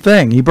same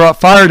thing. He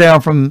brought fire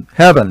down from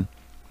heaven.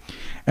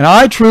 And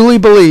I truly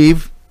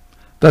believe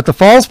that the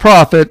false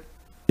prophet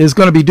is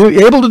going to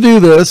be able to do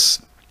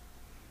this,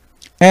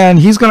 and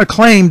he's going to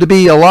claim to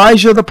be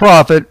Elijah the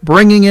prophet,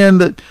 bringing in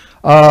the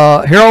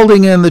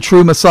heralding in the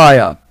true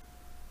Messiah.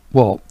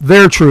 Well,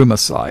 their true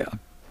Messiah.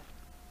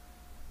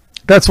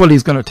 That's what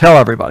he's going to tell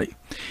everybody.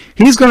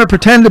 He's going to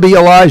pretend to be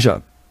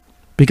Elijah,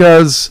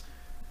 because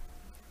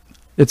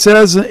it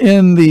says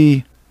in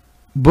the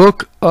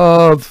book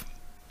of,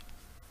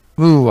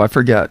 I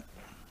forget.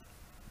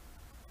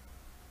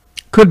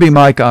 Could be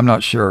Micah, I'm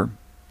not sure.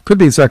 Could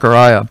be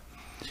Zechariah.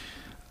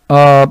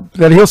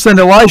 That he'll send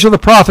Elijah the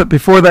prophet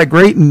before that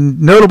great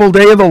and notable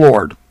day of the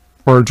Lord,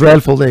 or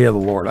dreadful day of the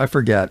Lord. I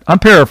forget. I'm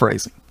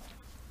paraphrasing.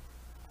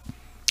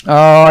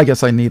 I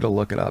guess I need to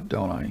look it up,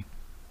 don't I?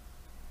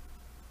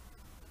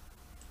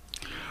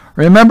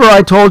 Remember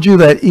I told you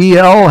that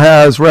El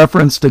has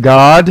reference to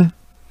God?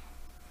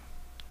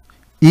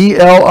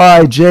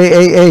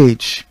 Elijah.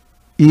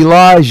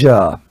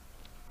 Elijah.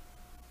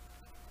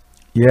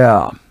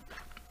 Yeah.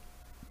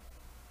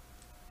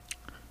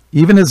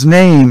 Even his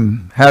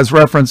name has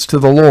reference to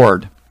the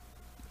Lord.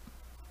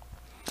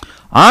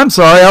 I'm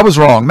sorry, I was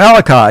wrong.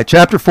 Malachi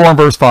chapter 4 and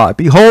verse 5.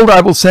 Behold, I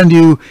will send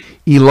you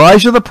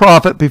Elijah the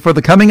prophet before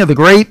the coming of the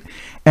great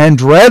and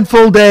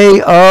dreadful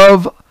day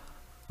of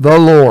the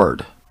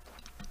Lord.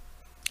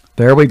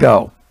 There we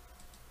go.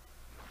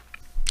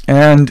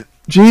 And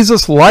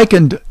Jesus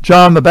likened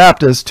John the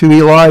Baptist to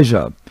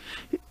Elijah.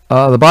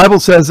 The Bible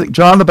says that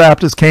John the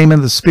Baptist came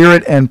in the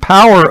spirit and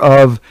power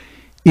of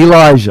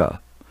Elijah.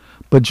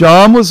 But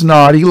John was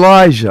not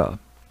Elijah.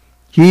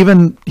 He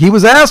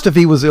was asked if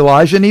he was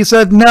Elijah, and he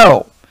said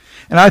no.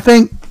 And I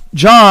think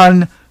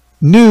John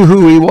knew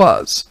who he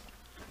was.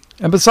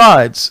 And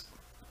besides,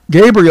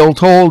 Gabriel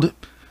told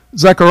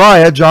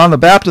Zechariah, John the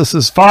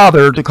Baptist's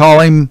father, to call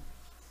him,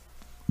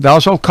 thou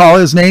shalt call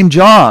his name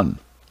John.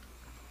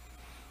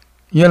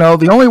 You know,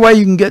 the only way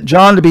you can get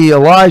John to be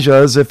Elijah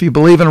is if you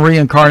believe in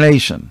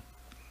reincarnation.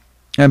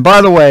 And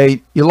by the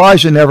way,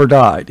 Elijah never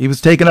died. He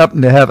was taken up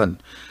into heaven.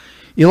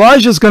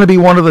 Elijah is going to be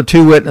one of the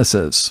two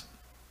witnesses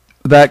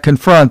that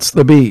confronts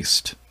the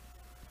beast.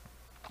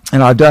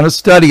 And I've done a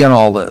study on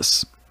all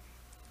this.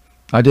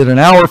 I did an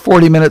hour,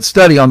 40-minute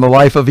study on the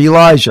life of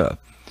Elijah.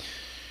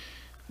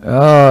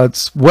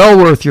 It's well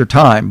worth your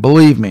time.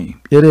 Believe me,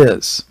 it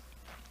is.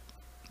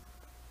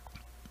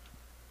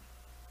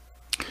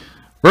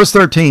 Verse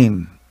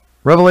 13,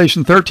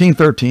 Revelation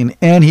 13:13,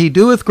 and he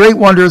doeth great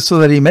wonders, so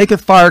that he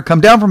maketh fire come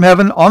down from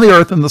heaven on the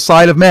earth in the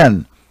sight of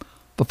men,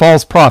 the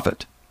false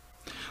prophet.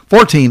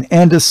 14,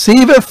 and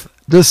deceiveth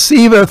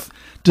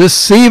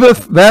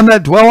them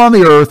that dwell on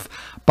the earth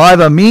by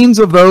the means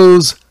of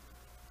those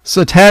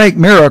satanic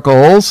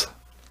miracles,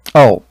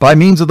 by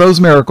means of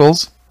those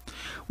miracles,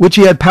 which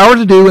he had power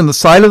to do in the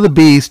sight of the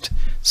beast,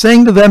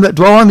 saying to them that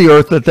dwell on the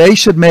earth that they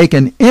should make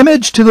an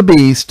image to the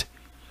beast,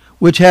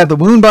 which had the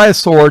wound by a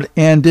sword,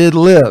 and did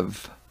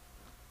live.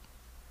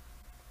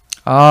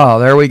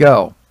 There we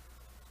go.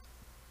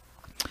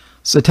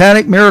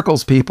 Satanic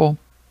miracles, people.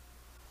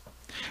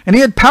 And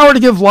he had power to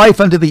give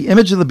life unto the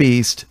image of the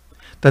beast,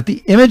 that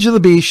the image of the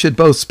beast should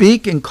both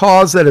speak and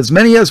cause that as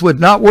many as would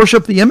not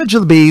worship the image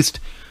of the beast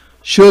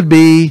should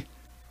be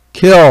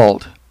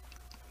killed.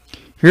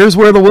 Here's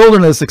where the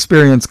wilderness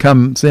experience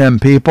comes in,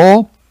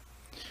 people.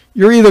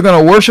 You're either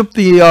going to worship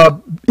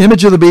the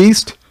image of the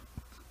beast,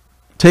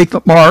 take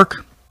the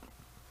mark,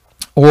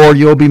 or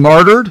you'll be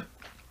martyred,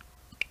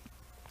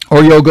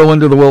 or you'll go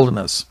into the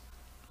wilderness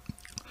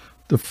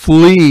to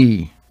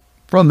flee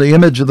from the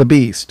image of the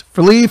beast.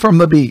 Flee from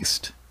the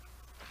beast.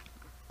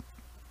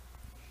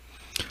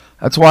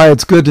 That's why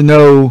it's good to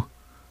know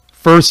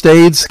first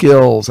aid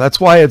skills. That's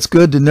why it's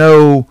good to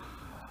know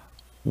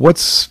what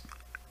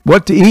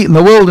to eat in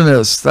the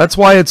wilderness. That's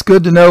why it's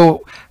good to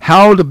know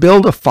how to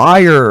build a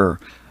fire.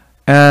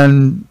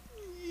 And,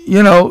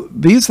 you know,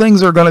 these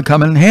things are going to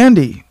come in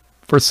handy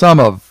for some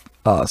of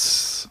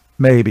us,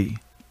 maybe.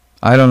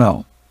 I don't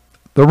know.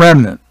 The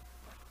remnant.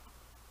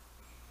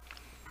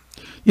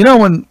 You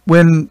know,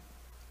 when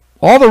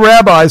all the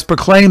rabbis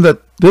proclaim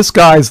that this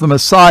guy's the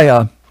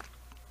Messiah,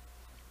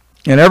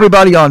 and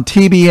everybody on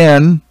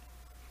TBN,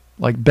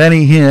 like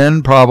Benny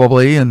Hinn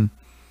probably, and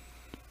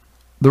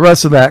the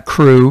rest of that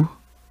crew,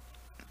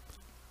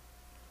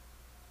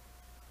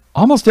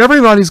 almost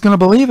everybody's going to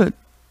believe it.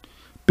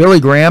 Billy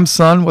Graham's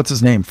son, what's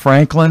his name?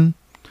 Franklin.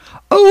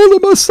 Oh,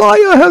 the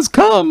Messiah has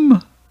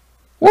come.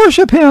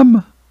 Worship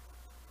him.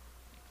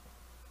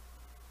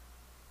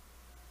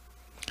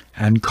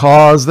 And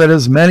cause that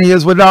as many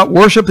as would not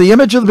worship the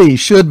image of the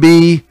beast should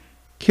be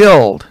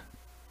killed.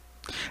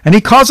 And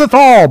he causeth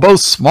all,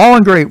 both small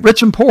and great,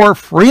 rich and poor,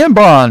 free and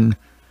bond,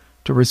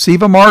 to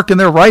receive a mark in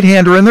their right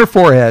hand or in their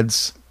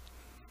foreheads,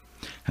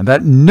 and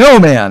that no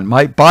man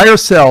might buy or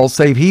sell,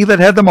 save he that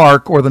had the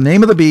mark, or the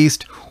name of the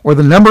beast, or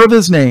the number of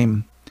his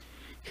name.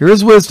 Here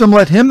is wisdom.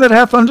 Let him that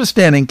hath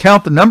understanding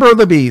count the number of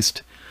the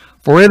beast,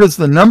 for it is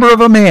the number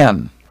of a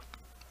man.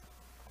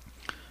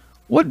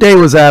 What day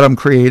was Adam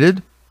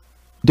created?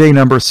 Day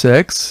number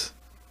 6.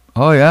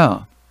 Oh,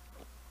 yeah.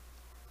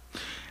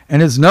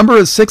 And his number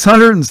is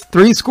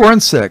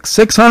 666.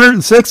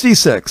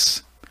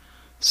 666.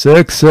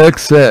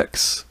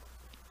 666.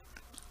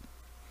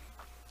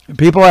 And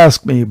people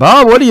ask me,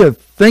 Bob, what do you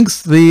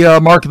think's the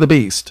mark of the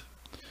beast?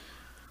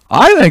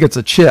 I think it's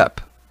a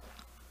chip.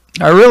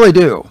 I really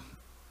do.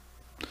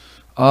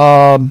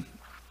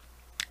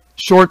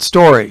 Short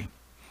story.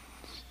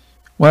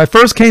 When I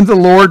first came to the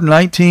Lord in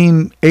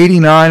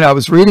 1989, I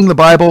was reading the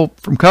Bible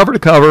from cover to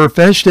cover,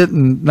 finished it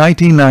in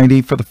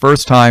 1990 for the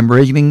first time,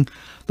 reading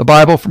the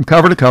Bible from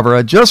cover to cover.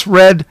 I just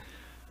read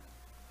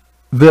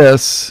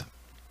this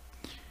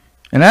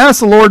and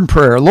asked the Lord in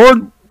prayer,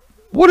 Lord,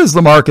 what is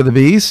the mark of the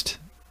beast?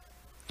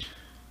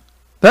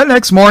 That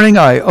next morning,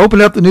 I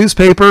opened up the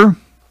newspaper,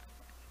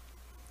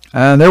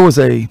 and there was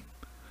a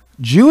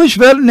Jewish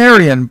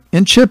veterinarian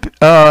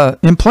implanting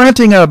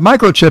a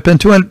microchip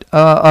into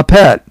a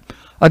pet,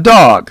 a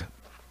dog,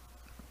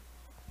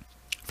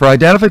 for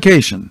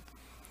identification.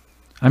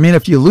 I mean,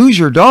 if you lose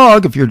your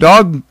dog, if your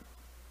dog,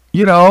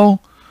 you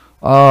know,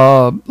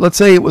 let's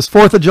say it was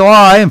 4th of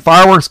July and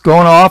fireworks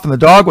going off and the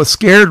dog was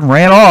scared and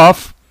ran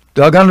off,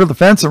 dug under the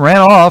fence and ran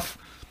off,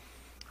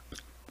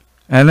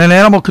 and then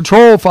animal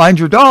control finds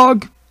your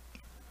dog.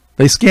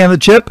 They scan the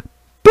chip.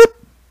 Boop.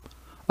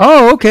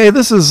 Oh, okay,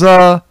 this is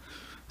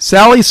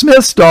Sally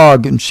Smith's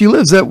dog, and she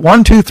lives at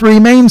 123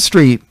 Main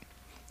Street,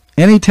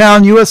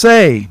 Anytown,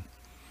 USA.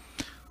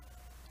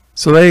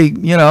 So they,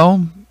 you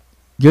know,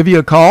 give you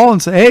a call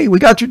and say, hey, we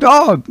got your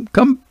dog.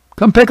 Come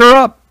pick her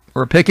up,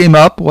 or pick him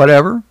up,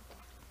 whatever.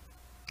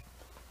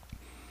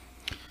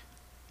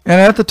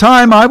 And at the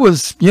time, I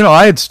was, you know,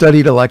 I had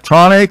studied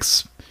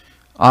electronics.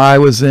 I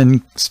was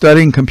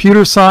studying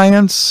computer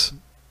science.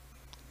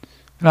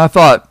 And I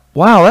thought,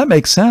 wow, that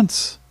makes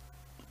sense.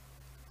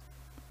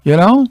 You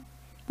know,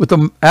 with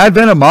the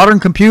advent of modern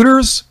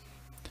computers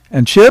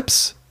and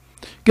chips,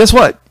 guess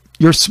what?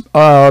 Your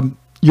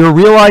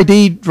real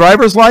ID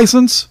driver's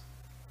license,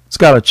 it's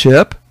got a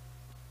chip.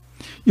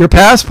 Your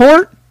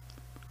passport,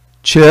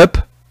 chip.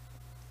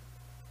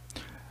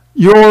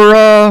 Your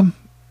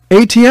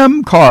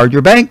ATM card,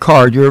 your bank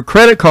card, your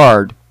credit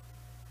card,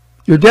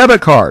 your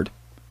debit card,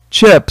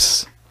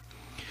 chips.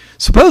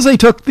 Suppose they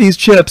took these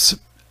chips,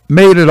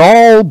 made it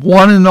all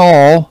one and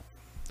all,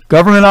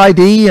 government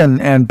ID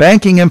and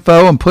banking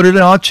info, and put it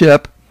on a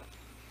chip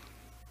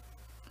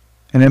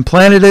and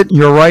implanted it in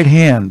your right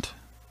hand.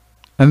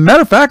 And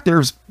matter of fact,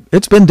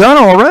 it's been done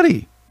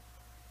already.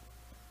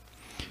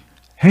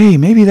 Hey,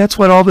 maybe that's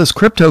what all this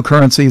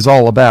cryptocurrency is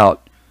all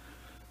about.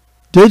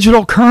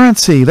 Digital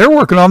currency. They're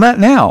working on that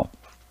now.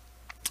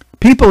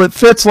 People, it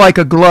fits like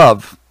a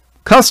glove.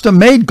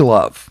 Custom-made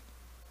glove.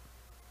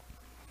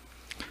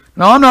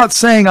 Now, I'm not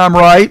saying I'm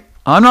right.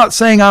 I'm not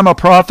saying I'm a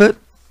prophet.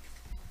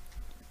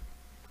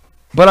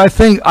 But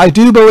I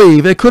do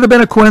believe, it could have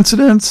been a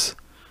coincidence,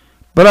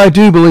 but I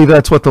do believe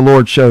that's what the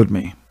Lord showed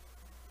me.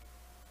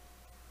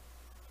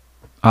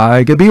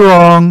 I could be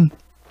wrong.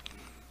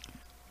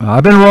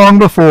 I've been wrong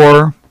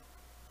before.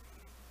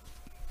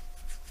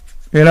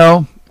 You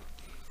know.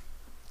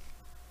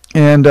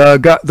 And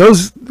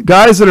those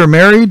guys that are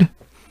married,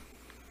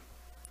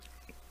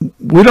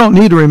 we don't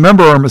need to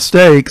remember our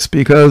mistakes,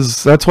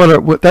 because that's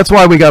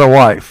why we got a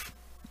wife,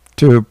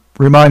 to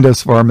remind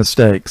us of our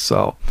mistakes.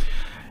 So,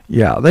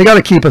 yeah, they got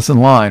to keep us in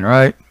line,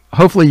 right?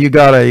 Hopefully you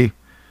got a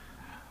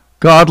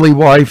godly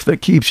wife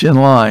that keeps you in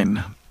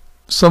line.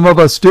 Some of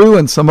us do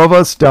and some of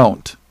us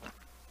don't.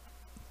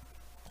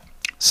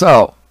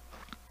 So,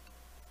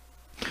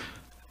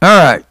 all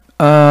right.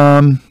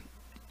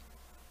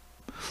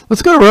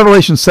 Let's go to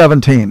Revelation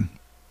 17.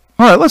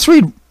 All right, let's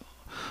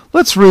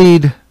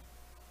read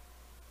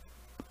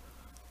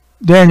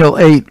Daniel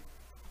 8,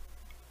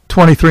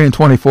 23 and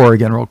 24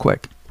 again real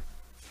quick.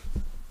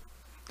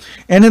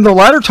 And in the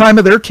latter time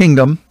of their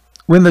kingdom,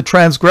 when the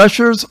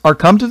transgressors are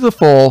come to the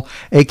full,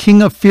 a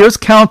king of fierce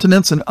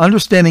countenance and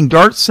understanding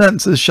dark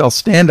sentences shall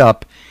stand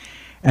up,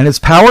 and his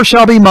power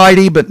shall be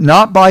mighty, but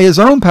not by his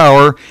own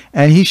power,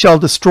 and he shall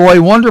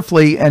destroy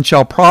wonderfully, and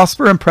shall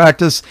prosper in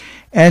practice,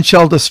 and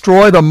shall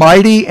destroy the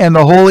mighty and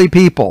the holy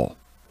people.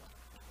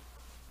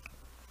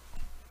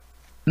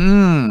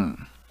 All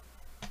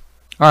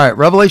right,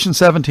 Revelation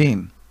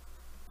 17,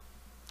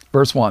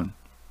 verse 1.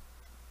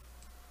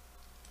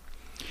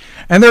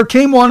 And there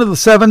came one of the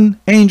 7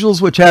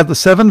 angels which had the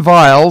 7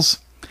 vials,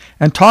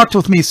 and talked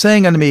with me,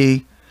 saying unto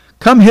me,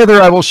 Come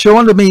hither, I will show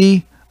unto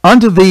thee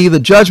the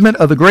judgment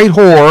of the great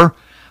whore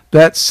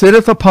that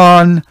sitteth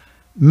upon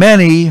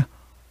many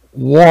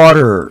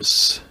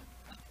waters.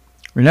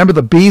 Remember,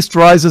 the beast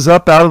rises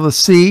up out of the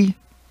sea.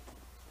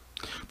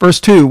 Verse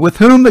 2, with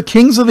whom the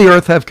kings of the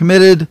earth have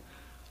committed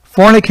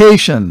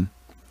fornication,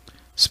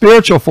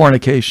 spiritual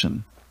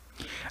fornication,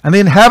 and the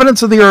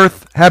inhabitants of the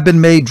earth have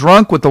been made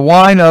drunk with the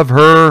wine of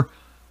her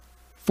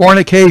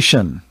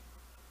fornication.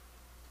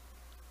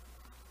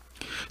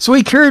 So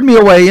he carried me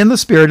away in the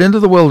spirit into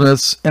the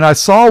wilderness, and I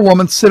saw a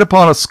woman sit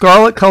upon a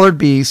scarlet-colored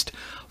beast,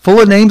 full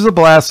of names of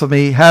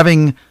blasphemy,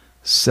 having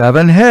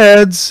 7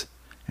 heads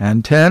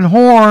and 10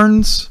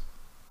 horns.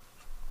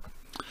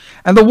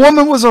 And the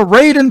woman was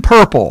arrayed in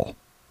purple.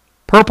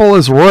 Purple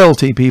is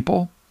royalty,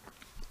 people.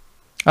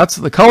 That's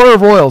the color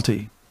of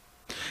royalty.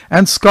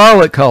 And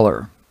scarlet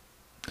color.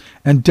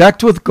 And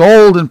decked with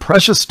gold and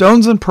precious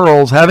stones and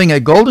pearls, having a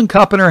golden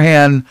cup in her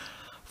hand,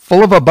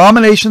 full of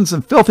abominations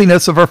and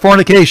filthiness of her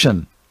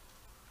fornication.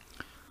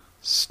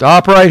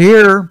 Stop right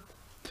here.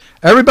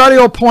 Everybody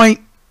will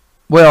point,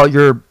 well,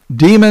 your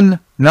demon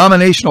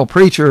nominational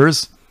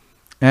preachers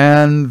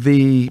and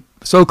the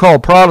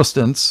so-called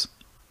Protestants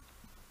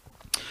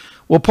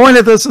will point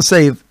at this and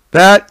say,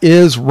 that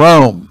is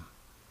Rome.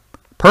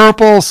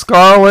 Purple,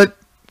 scarlet,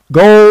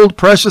 gold,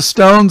 precious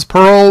stones,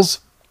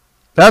 pearls,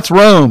 that's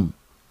Rome.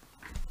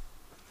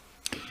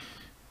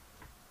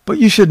 But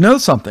you should know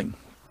something.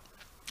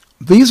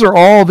 These are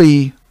all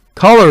the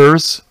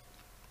colors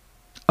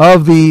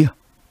of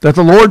that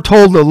the Lord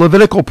told the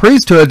Levitical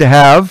priesthood to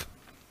have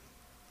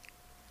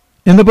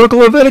in the book of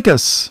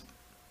Leviticus.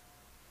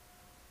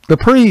 The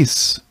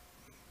priests.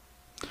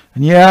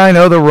 And yeah, I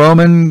know the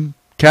Roman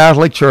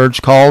Catholic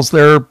Church calls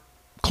their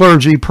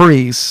clergy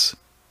priests.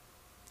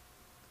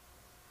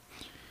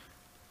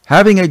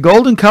 Having a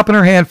golden cup in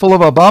her hand full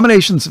of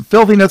abominations and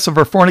filthiness of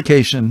her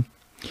fornication,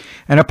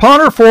 and upon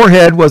her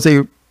forehead was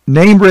a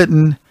name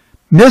written,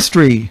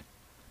 Mystery,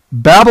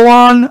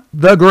 Babylon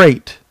the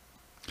Great,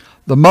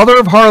 the mother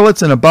of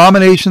harlots and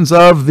abominations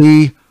of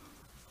the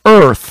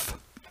earth.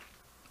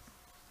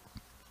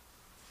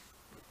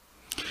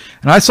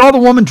 And I saw the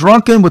woman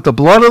drunken with the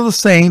blood of the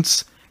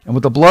saints and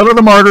with the blood of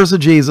the martyrs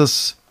of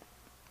Jesus.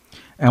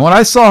 And when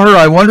I saw her,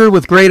 I wondered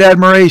with great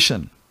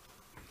admiration.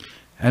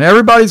 And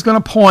everybody's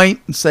going to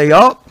point and say,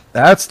 oh,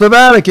 that's the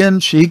Vatican.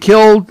 She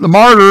killed the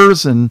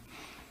martyrs and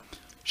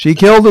she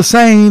killed the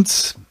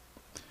saints.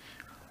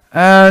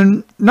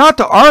 And not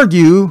to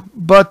argue,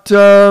 but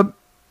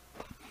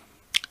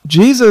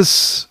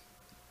Jesus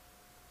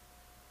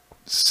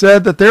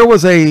said that there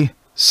was a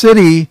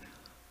city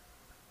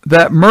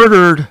that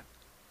murdered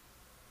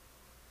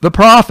the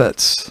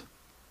prophets.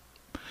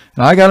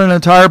 And I got an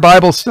entire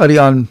Bible study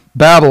on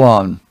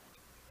Babylon.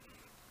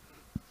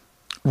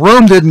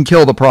 Rome didn't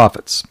kill the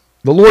prophets.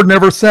 The Lord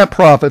never sent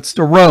prophets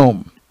to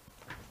Rome.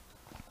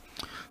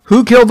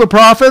 Who killed the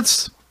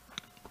prophets?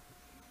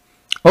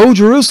 O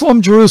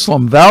Jerusalem,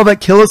 Jerusalem, thou that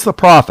killest the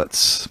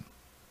prophets.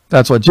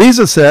 That's what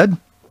Jesus said.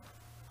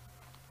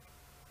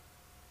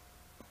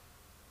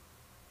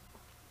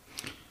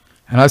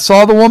 And I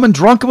saw the woman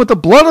drunken with the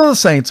blood of the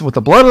saints, with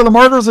the blood of the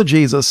martyrs of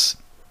Jesus.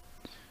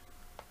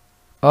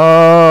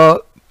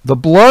 The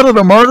blood of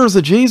the martyrs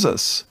of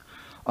Jesus.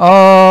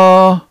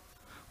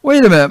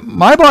 Wait a minute.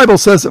 My Bible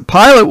says that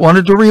Pilate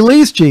wanted to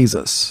release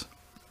Jesus.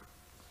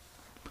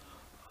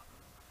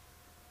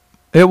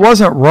 It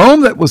wasn't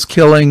Rome that was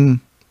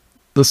killing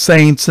the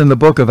saints in the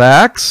book of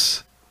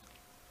Acts.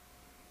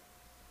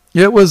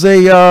 It was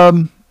a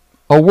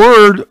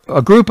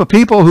group of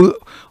people who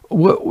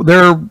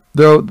the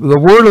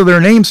word of their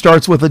name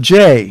starts with a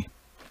J.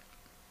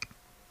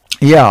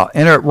 Yeah,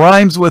 and it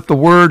rhymes with the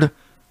word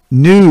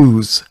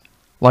news,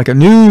 like a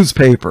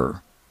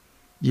newspaper.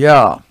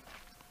 Yeah.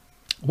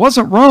 It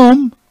wasn't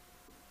Rome.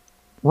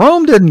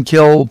 Rome didn't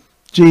kill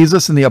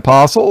Jesus and the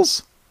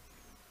apostles.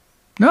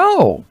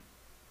 No.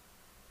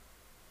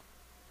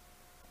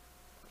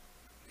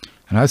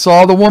 And I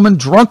saw the woman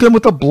drunken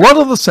with the blood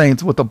of the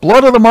saints, with the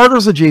blood of the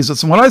martyrs of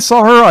Jesus. And when I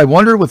saw her, I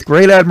wondered with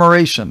great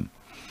admiration.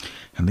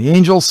 And the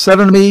angel said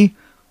unto me,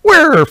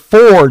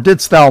 Wherefore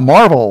didst thou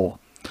marvel?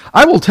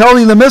 I will tell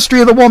thee the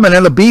mystery of the woman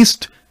and the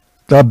beast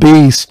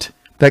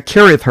that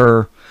carrieth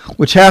her,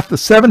 which hath the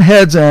 7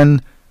 heads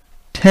and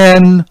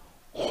 10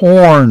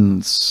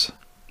 horns.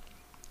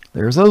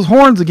 There's those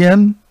horns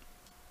again.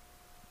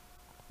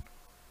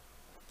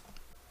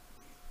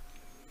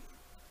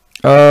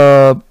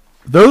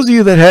 Those of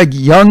you that had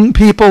young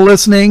people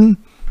listening,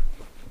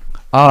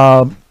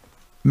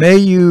 may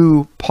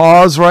you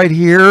pause right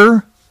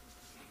here.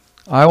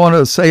 I want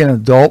to say an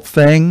adult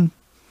thing,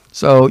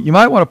 so you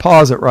might want to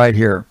pause it right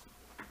here.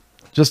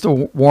 Just a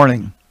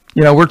warning.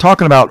 You know, we're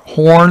talking about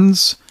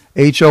horns,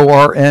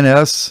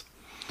 H-O-R-N-S.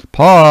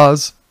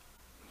 Pause.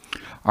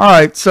 All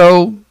right,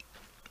 so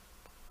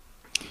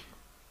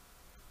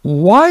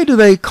why do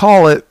they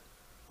call it,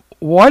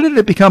 why did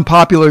it become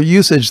popular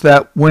usage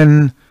that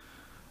when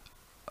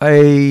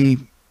a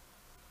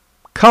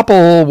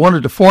couple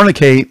wanted to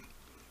fornicate,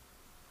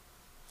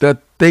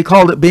 that they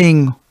called it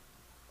being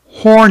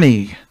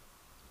horny?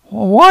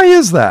 Well, why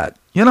is that?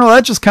 You know,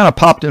 that just kind of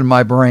popped in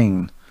my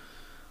brain.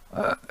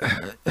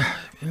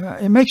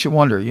 It makes you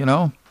wonder, you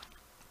know.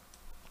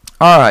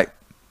 All right.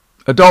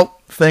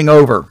 Adult thing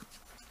over.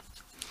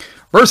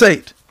 Verse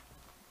 8.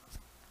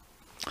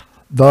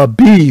 The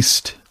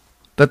beast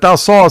that thou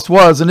sawest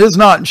was and is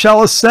not and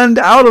shall ascend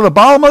out of the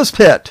bottomless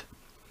pit.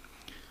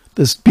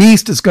 This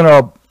beast is going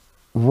to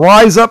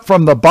rise up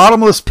from the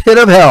bottomless pit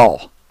of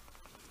hell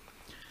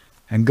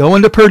and go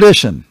into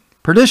perdition.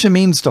 Perdition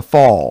means to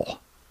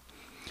fall.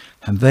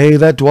 And they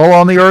that dwell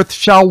on the earth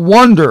shall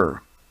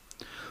wonder,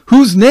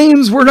 whose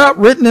names were not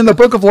written in the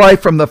book of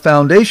life from the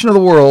foundation of the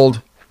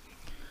world,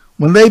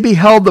 when they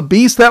beheld the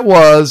beast that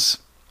was,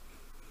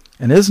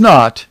 and is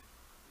not,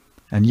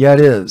 and yet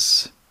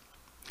is.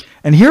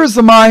 And here is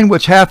the mind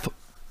which hath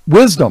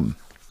wisdom.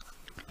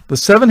 The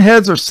 7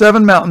 heads are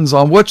 7 mountains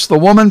on which the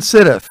woman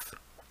sitteth.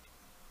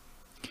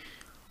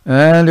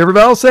 And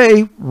everybody will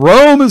say,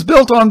 Rome is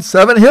built on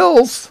 7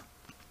 hills.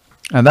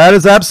 And that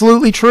is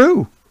absolutely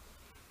true.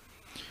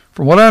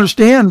 From what I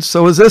understand,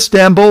 so is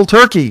Istanbul,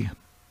 Turkey.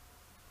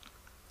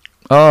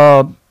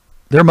 They're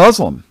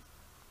Muslim.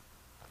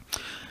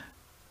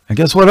 And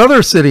guess what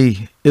other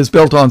city is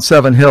built on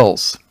 7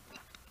 hills?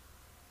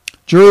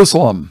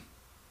 Jerusalem.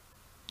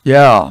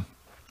 Yeah.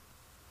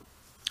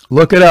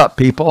 Look it up,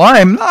 people.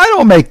 I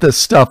don't make this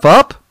stuff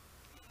up.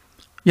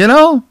 You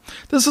know,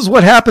 this is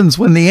what happens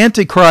when the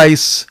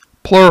Antichrists,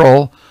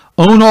 plural,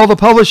 own all the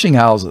publishing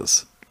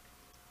houses.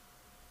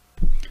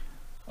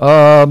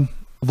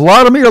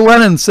 Vladimir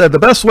Lenin said the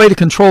best way to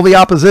control the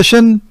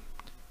opposition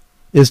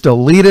is to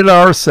lead it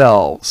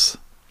ourselves.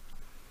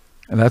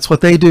 And that's what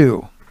they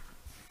do.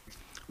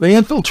 They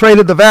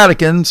infiltrated the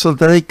Vatican so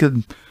that they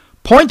could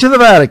point to the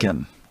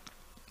Vatican.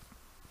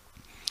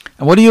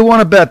 And what do you want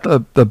to bet?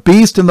 The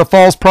beast and the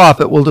false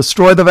prophet will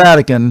destroy the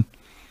Vatican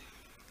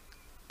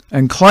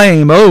and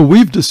claim, oh,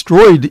 we've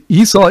destroyed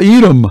Esau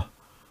Edom,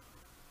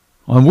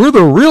 and we're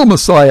the real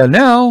Messiah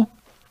now.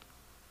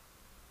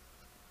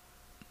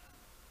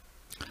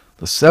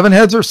 The 7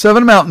 heads are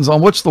 7 mountains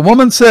on which the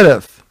woman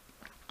sitteth.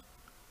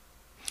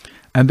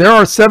 And there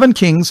are 7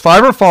 kings,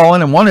 5 are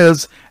fallen, and 1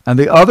 is, and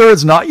the other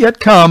is not yet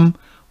come.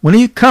 When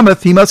he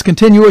cometh, he must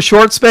continue a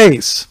short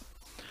space.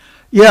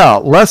 Yeah,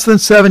 less than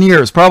 7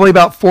 years, probably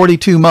about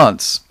 42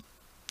 months.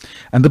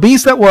 And the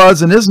beast that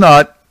was and is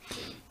not,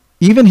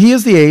 even he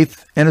is the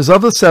 8th, and is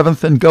of the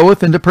 7th, and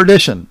goeth into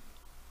perdition.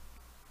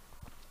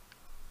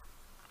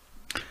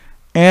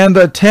 And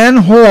the 10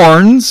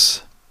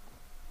 horns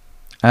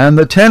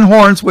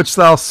which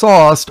thou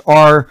sawest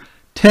are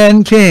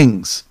 10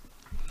 kings.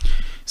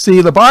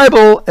 See, the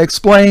Bible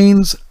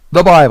explains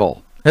the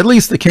Bible. At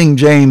least the King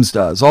James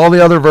does. All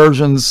the other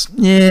versions,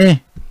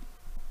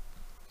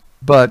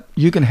 but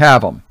you can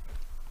have them.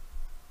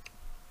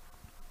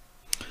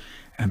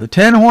 And the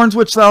 10 horns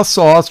which thou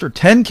sawest are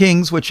 10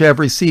 kings which have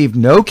received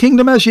no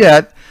kingdom as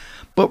yet,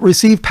 but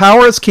receive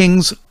power as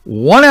kings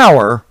 1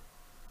 hour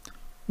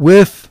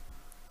with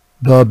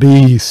the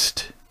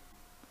beast.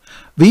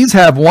 These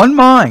have one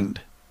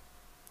mind,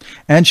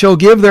 and shall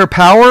give their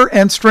power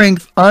and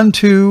strength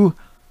unto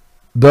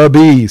the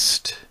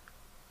beast.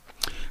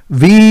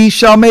 These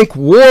shall make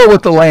war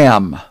with the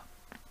Lamb,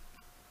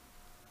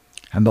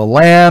 and the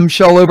Lamb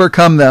shall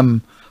overcome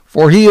them,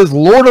 for he is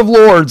Lord of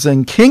lords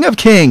and King of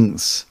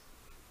kings.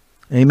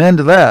 Amen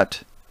to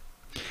that.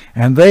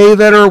 And they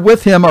that are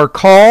with him are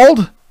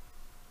called.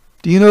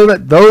 Do you know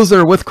that those that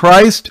are with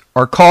Christ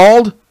are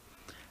called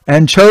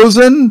and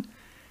chosen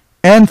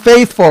and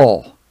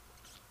faithful?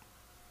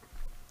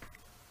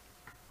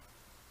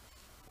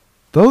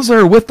 Those that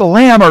are with the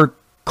Lamb are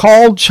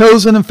called,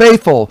 chosen, and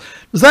faithful.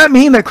 Does that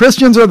mean that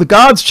Christians are the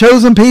God's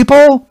chosen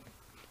people?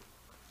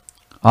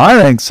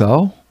 I think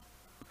so.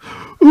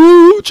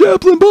 Ooh,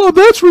 Chaplain Bob,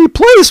 that's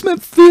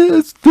replacement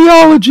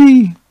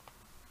theology.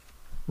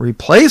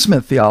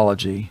 Replacement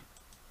theology?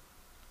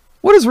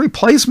 What is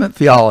replacement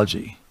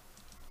theology?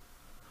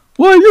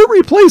 Well, you're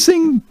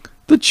replacing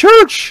the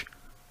church.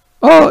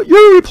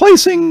 You're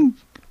replacing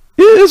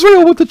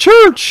Israel with the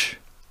church.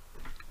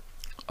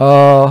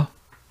 How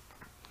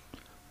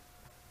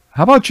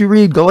about you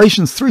read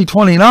Galatians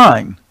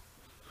 3:29?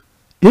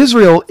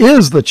 Israel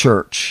is the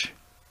church.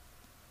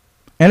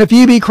 And if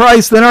ye be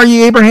Christ, then are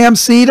ye Abraham's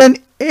seed and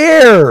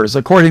heirs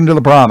according to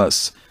the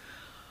promise.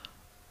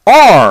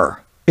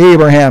 Are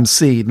Abraham's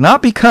seed,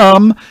 not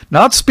become,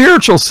 not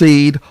spiritual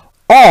seed,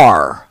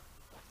 are.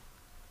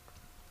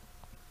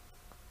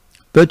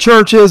 The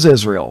church is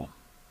Israel.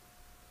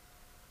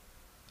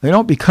 They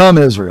don't become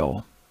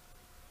Israel.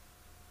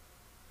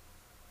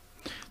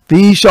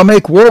 These shall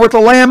make war with the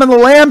Lamb, and the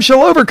Lamb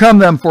shall overcome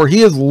them, for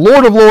he is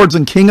Lord of lords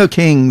and King of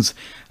kings,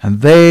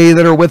 and they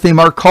that are with him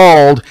are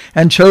called,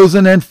 and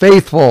chosen, and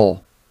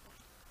faithful.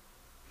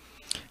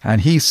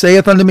 And he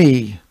saith unto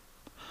me,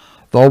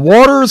 the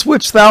waters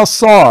which thou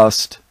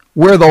sawest,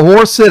 where the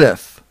horse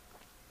sitteth.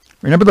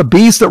 Remember the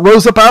beast that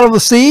rose up out of the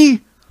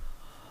sea?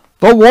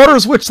 The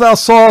waters which thou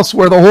sawest,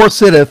 where the horse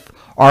sitteth,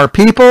 are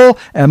people,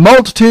 and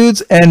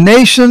multitudes, and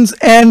nations,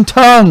 and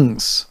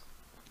tongues.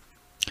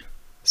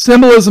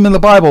 Symbolism in the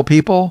Bible,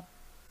 people.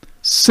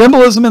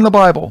 Symbolism in the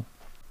Bible.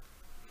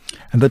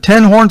 And the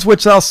 10 horns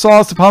which thou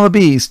sawest upon the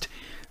beast,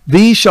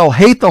 these shall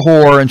hate the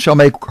whore, and shall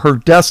make her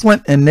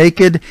desolate and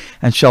naked,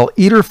 and shall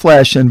eat her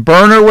flesh, and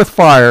burn her with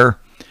fire.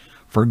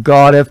 For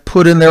God hath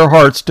put in their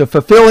hearts to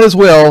fulfill his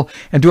will,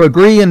 and to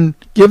agree and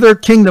give their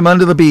kingdom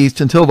unto the beast,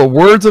 until the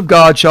words of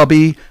God shall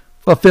be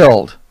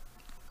fulfilled.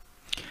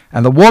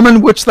 And the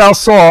woman which thou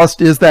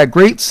sawest is that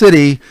great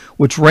city,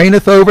 which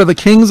reigneth over the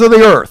kings of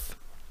the earth.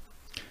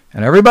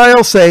 And everybody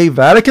will say,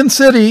 Vatican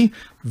City,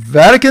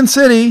 Vatican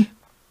City.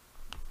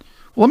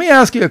 Well, let me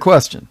ask you a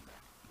question.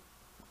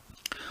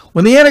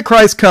 When the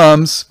Antichrist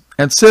comes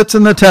and sits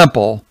in the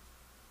temple,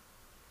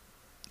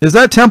 is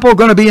that temple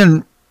going to be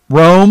in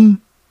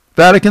Rome,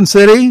 Vatican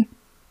City?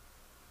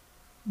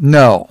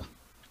 No.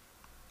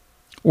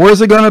 Where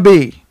is it going to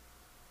be?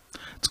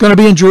 It's going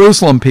to be in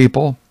Jerusalem,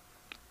 people.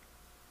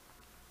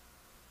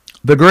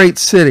 The great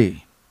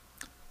city.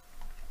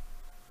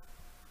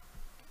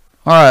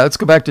 All right, let's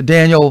go back to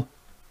Daniel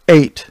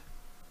 8.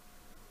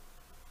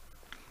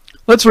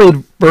 Let's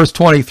read verse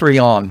 23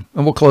 on,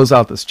 and we'll close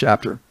out this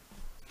chapter.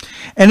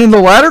 And in the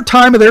latter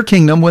time of their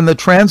kingdom, when the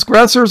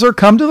transgressors are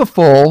come to the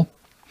full,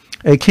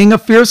 a king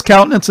of fierce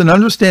countenance and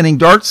understanding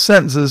dark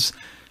sentences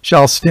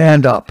shall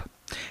stand up,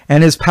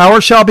 and his power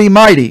shall be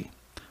mighty,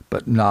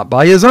 but not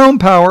by his own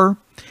power.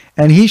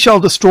 And he shall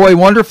destroy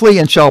wonderfully,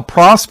 and shall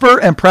prosper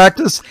and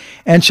practice,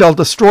 and shall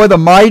destroy the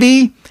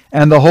mighty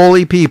and the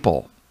holy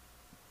people.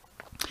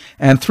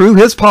 And through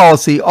his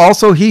policy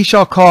also he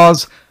shall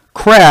cause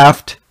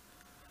craft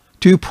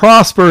to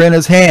prosper in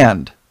his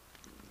hand.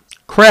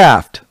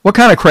 Craft. What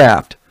kind of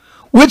craft?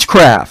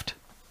 Witchcraft.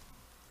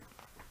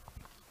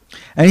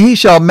 And he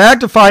shall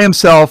magnify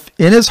himself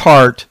in his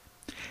heart,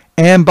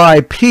 and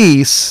by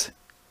peace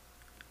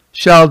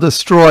shall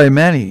destroy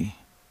many.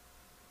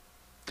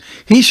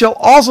 He shall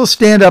also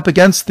stand up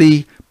against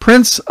the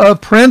Prince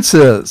of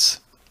Princes.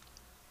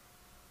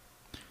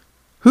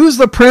 Who's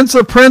the Prince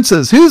of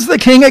Princes? Who's the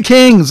King of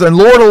Kings and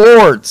Lord of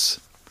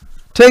Lords?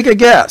 Take a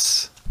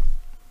guess.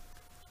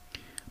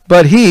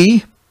 But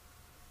he,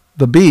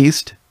 the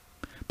beast,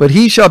 but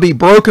he shall be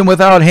broken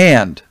without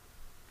hand.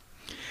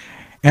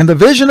 And the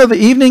vision of the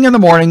evening and the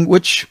morning,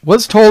 which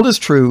was told, is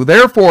true.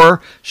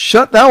 Therefore,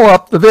 shut thou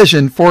up the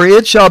vision, for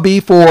it shall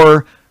be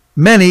for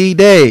many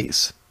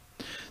days.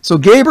 So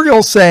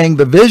Gabriel's saying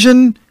the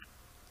vision,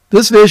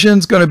 this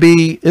vision's going to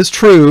be, is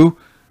true.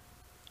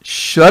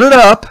 Shut it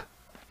up,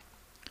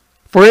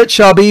 for it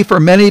shall be for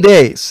many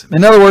days.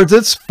 In other words,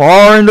 it's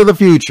far into the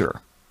future.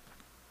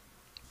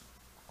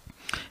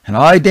 And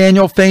I,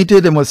 Daniel,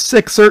 fainted and was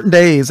sick certain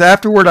days.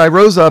 Afterward I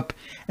rose up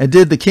and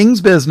did the king's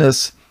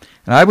business,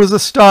 and I was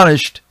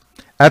astonished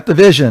at the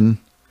vision,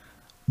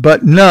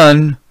 but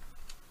none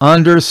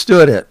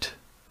understood it.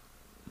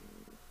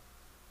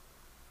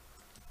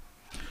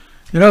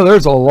 You know,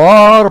 there's a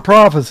lot of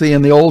prophecy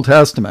in the Old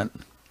Testament.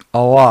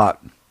 A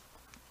lot.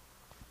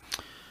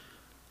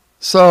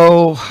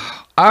 So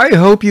I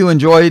hope you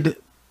enjoyed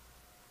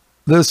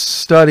this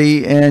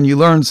study and you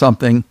learned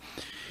something.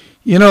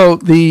 You know,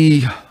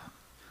 the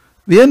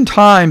end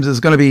times is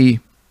going to be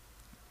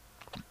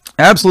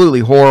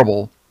absolutely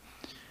horrible.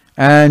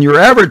 And your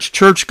average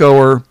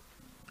churchgoer,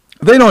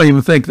 they don't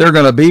even think they're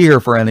going to be here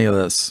for any of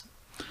this.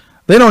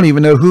 They don't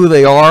even know who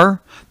they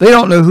are. They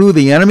don't know who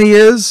the enemy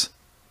is.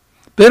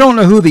 They don't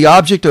know who the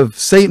object of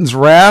Satan's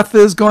wrath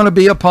is going to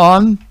be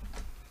upon.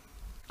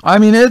 I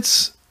mean,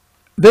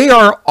 they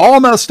are all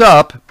messed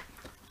up,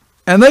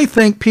 and they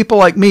think people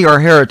like me are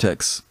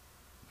heretics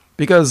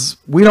because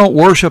we don't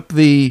worship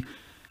the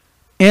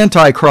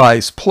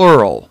Antichrist,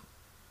 plural.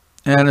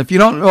 And if you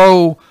don't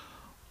know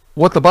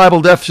what the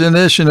Bible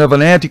definition of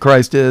an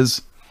Antichrist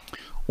is,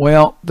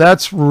 well,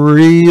 that's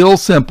real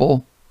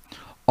simple.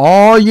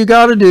 All you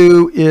got to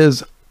do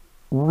is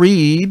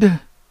read.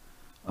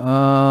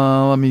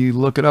 Let me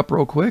look it up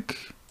real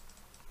quick.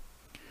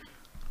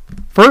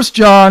 1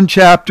 John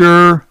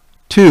chapter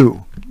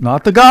 2.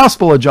 Not the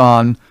Gospel of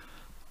John,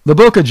 the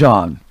book of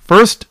John.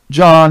 1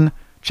 John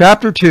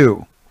chapter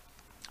 2.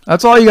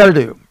 That's all you got to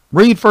do.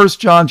 Read 1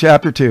 John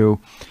chapter 2.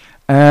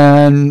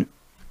 And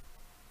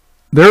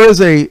there is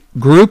a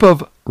group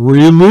of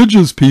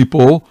religious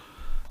people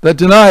that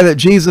deny that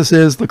Jesus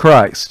is the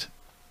Christ.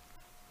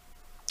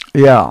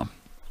 Yeah.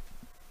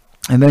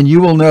 And then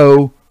you will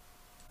know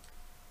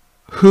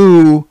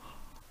who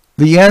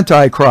the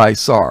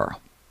Antichrists are.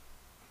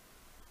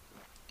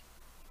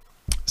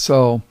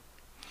 So,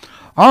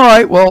 all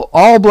right, well,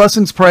 all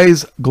blessings,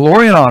 praise,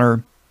 glory, and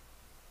honor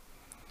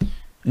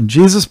in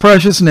Jesus'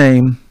 precious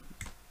name.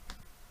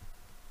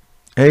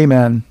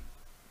 Amen.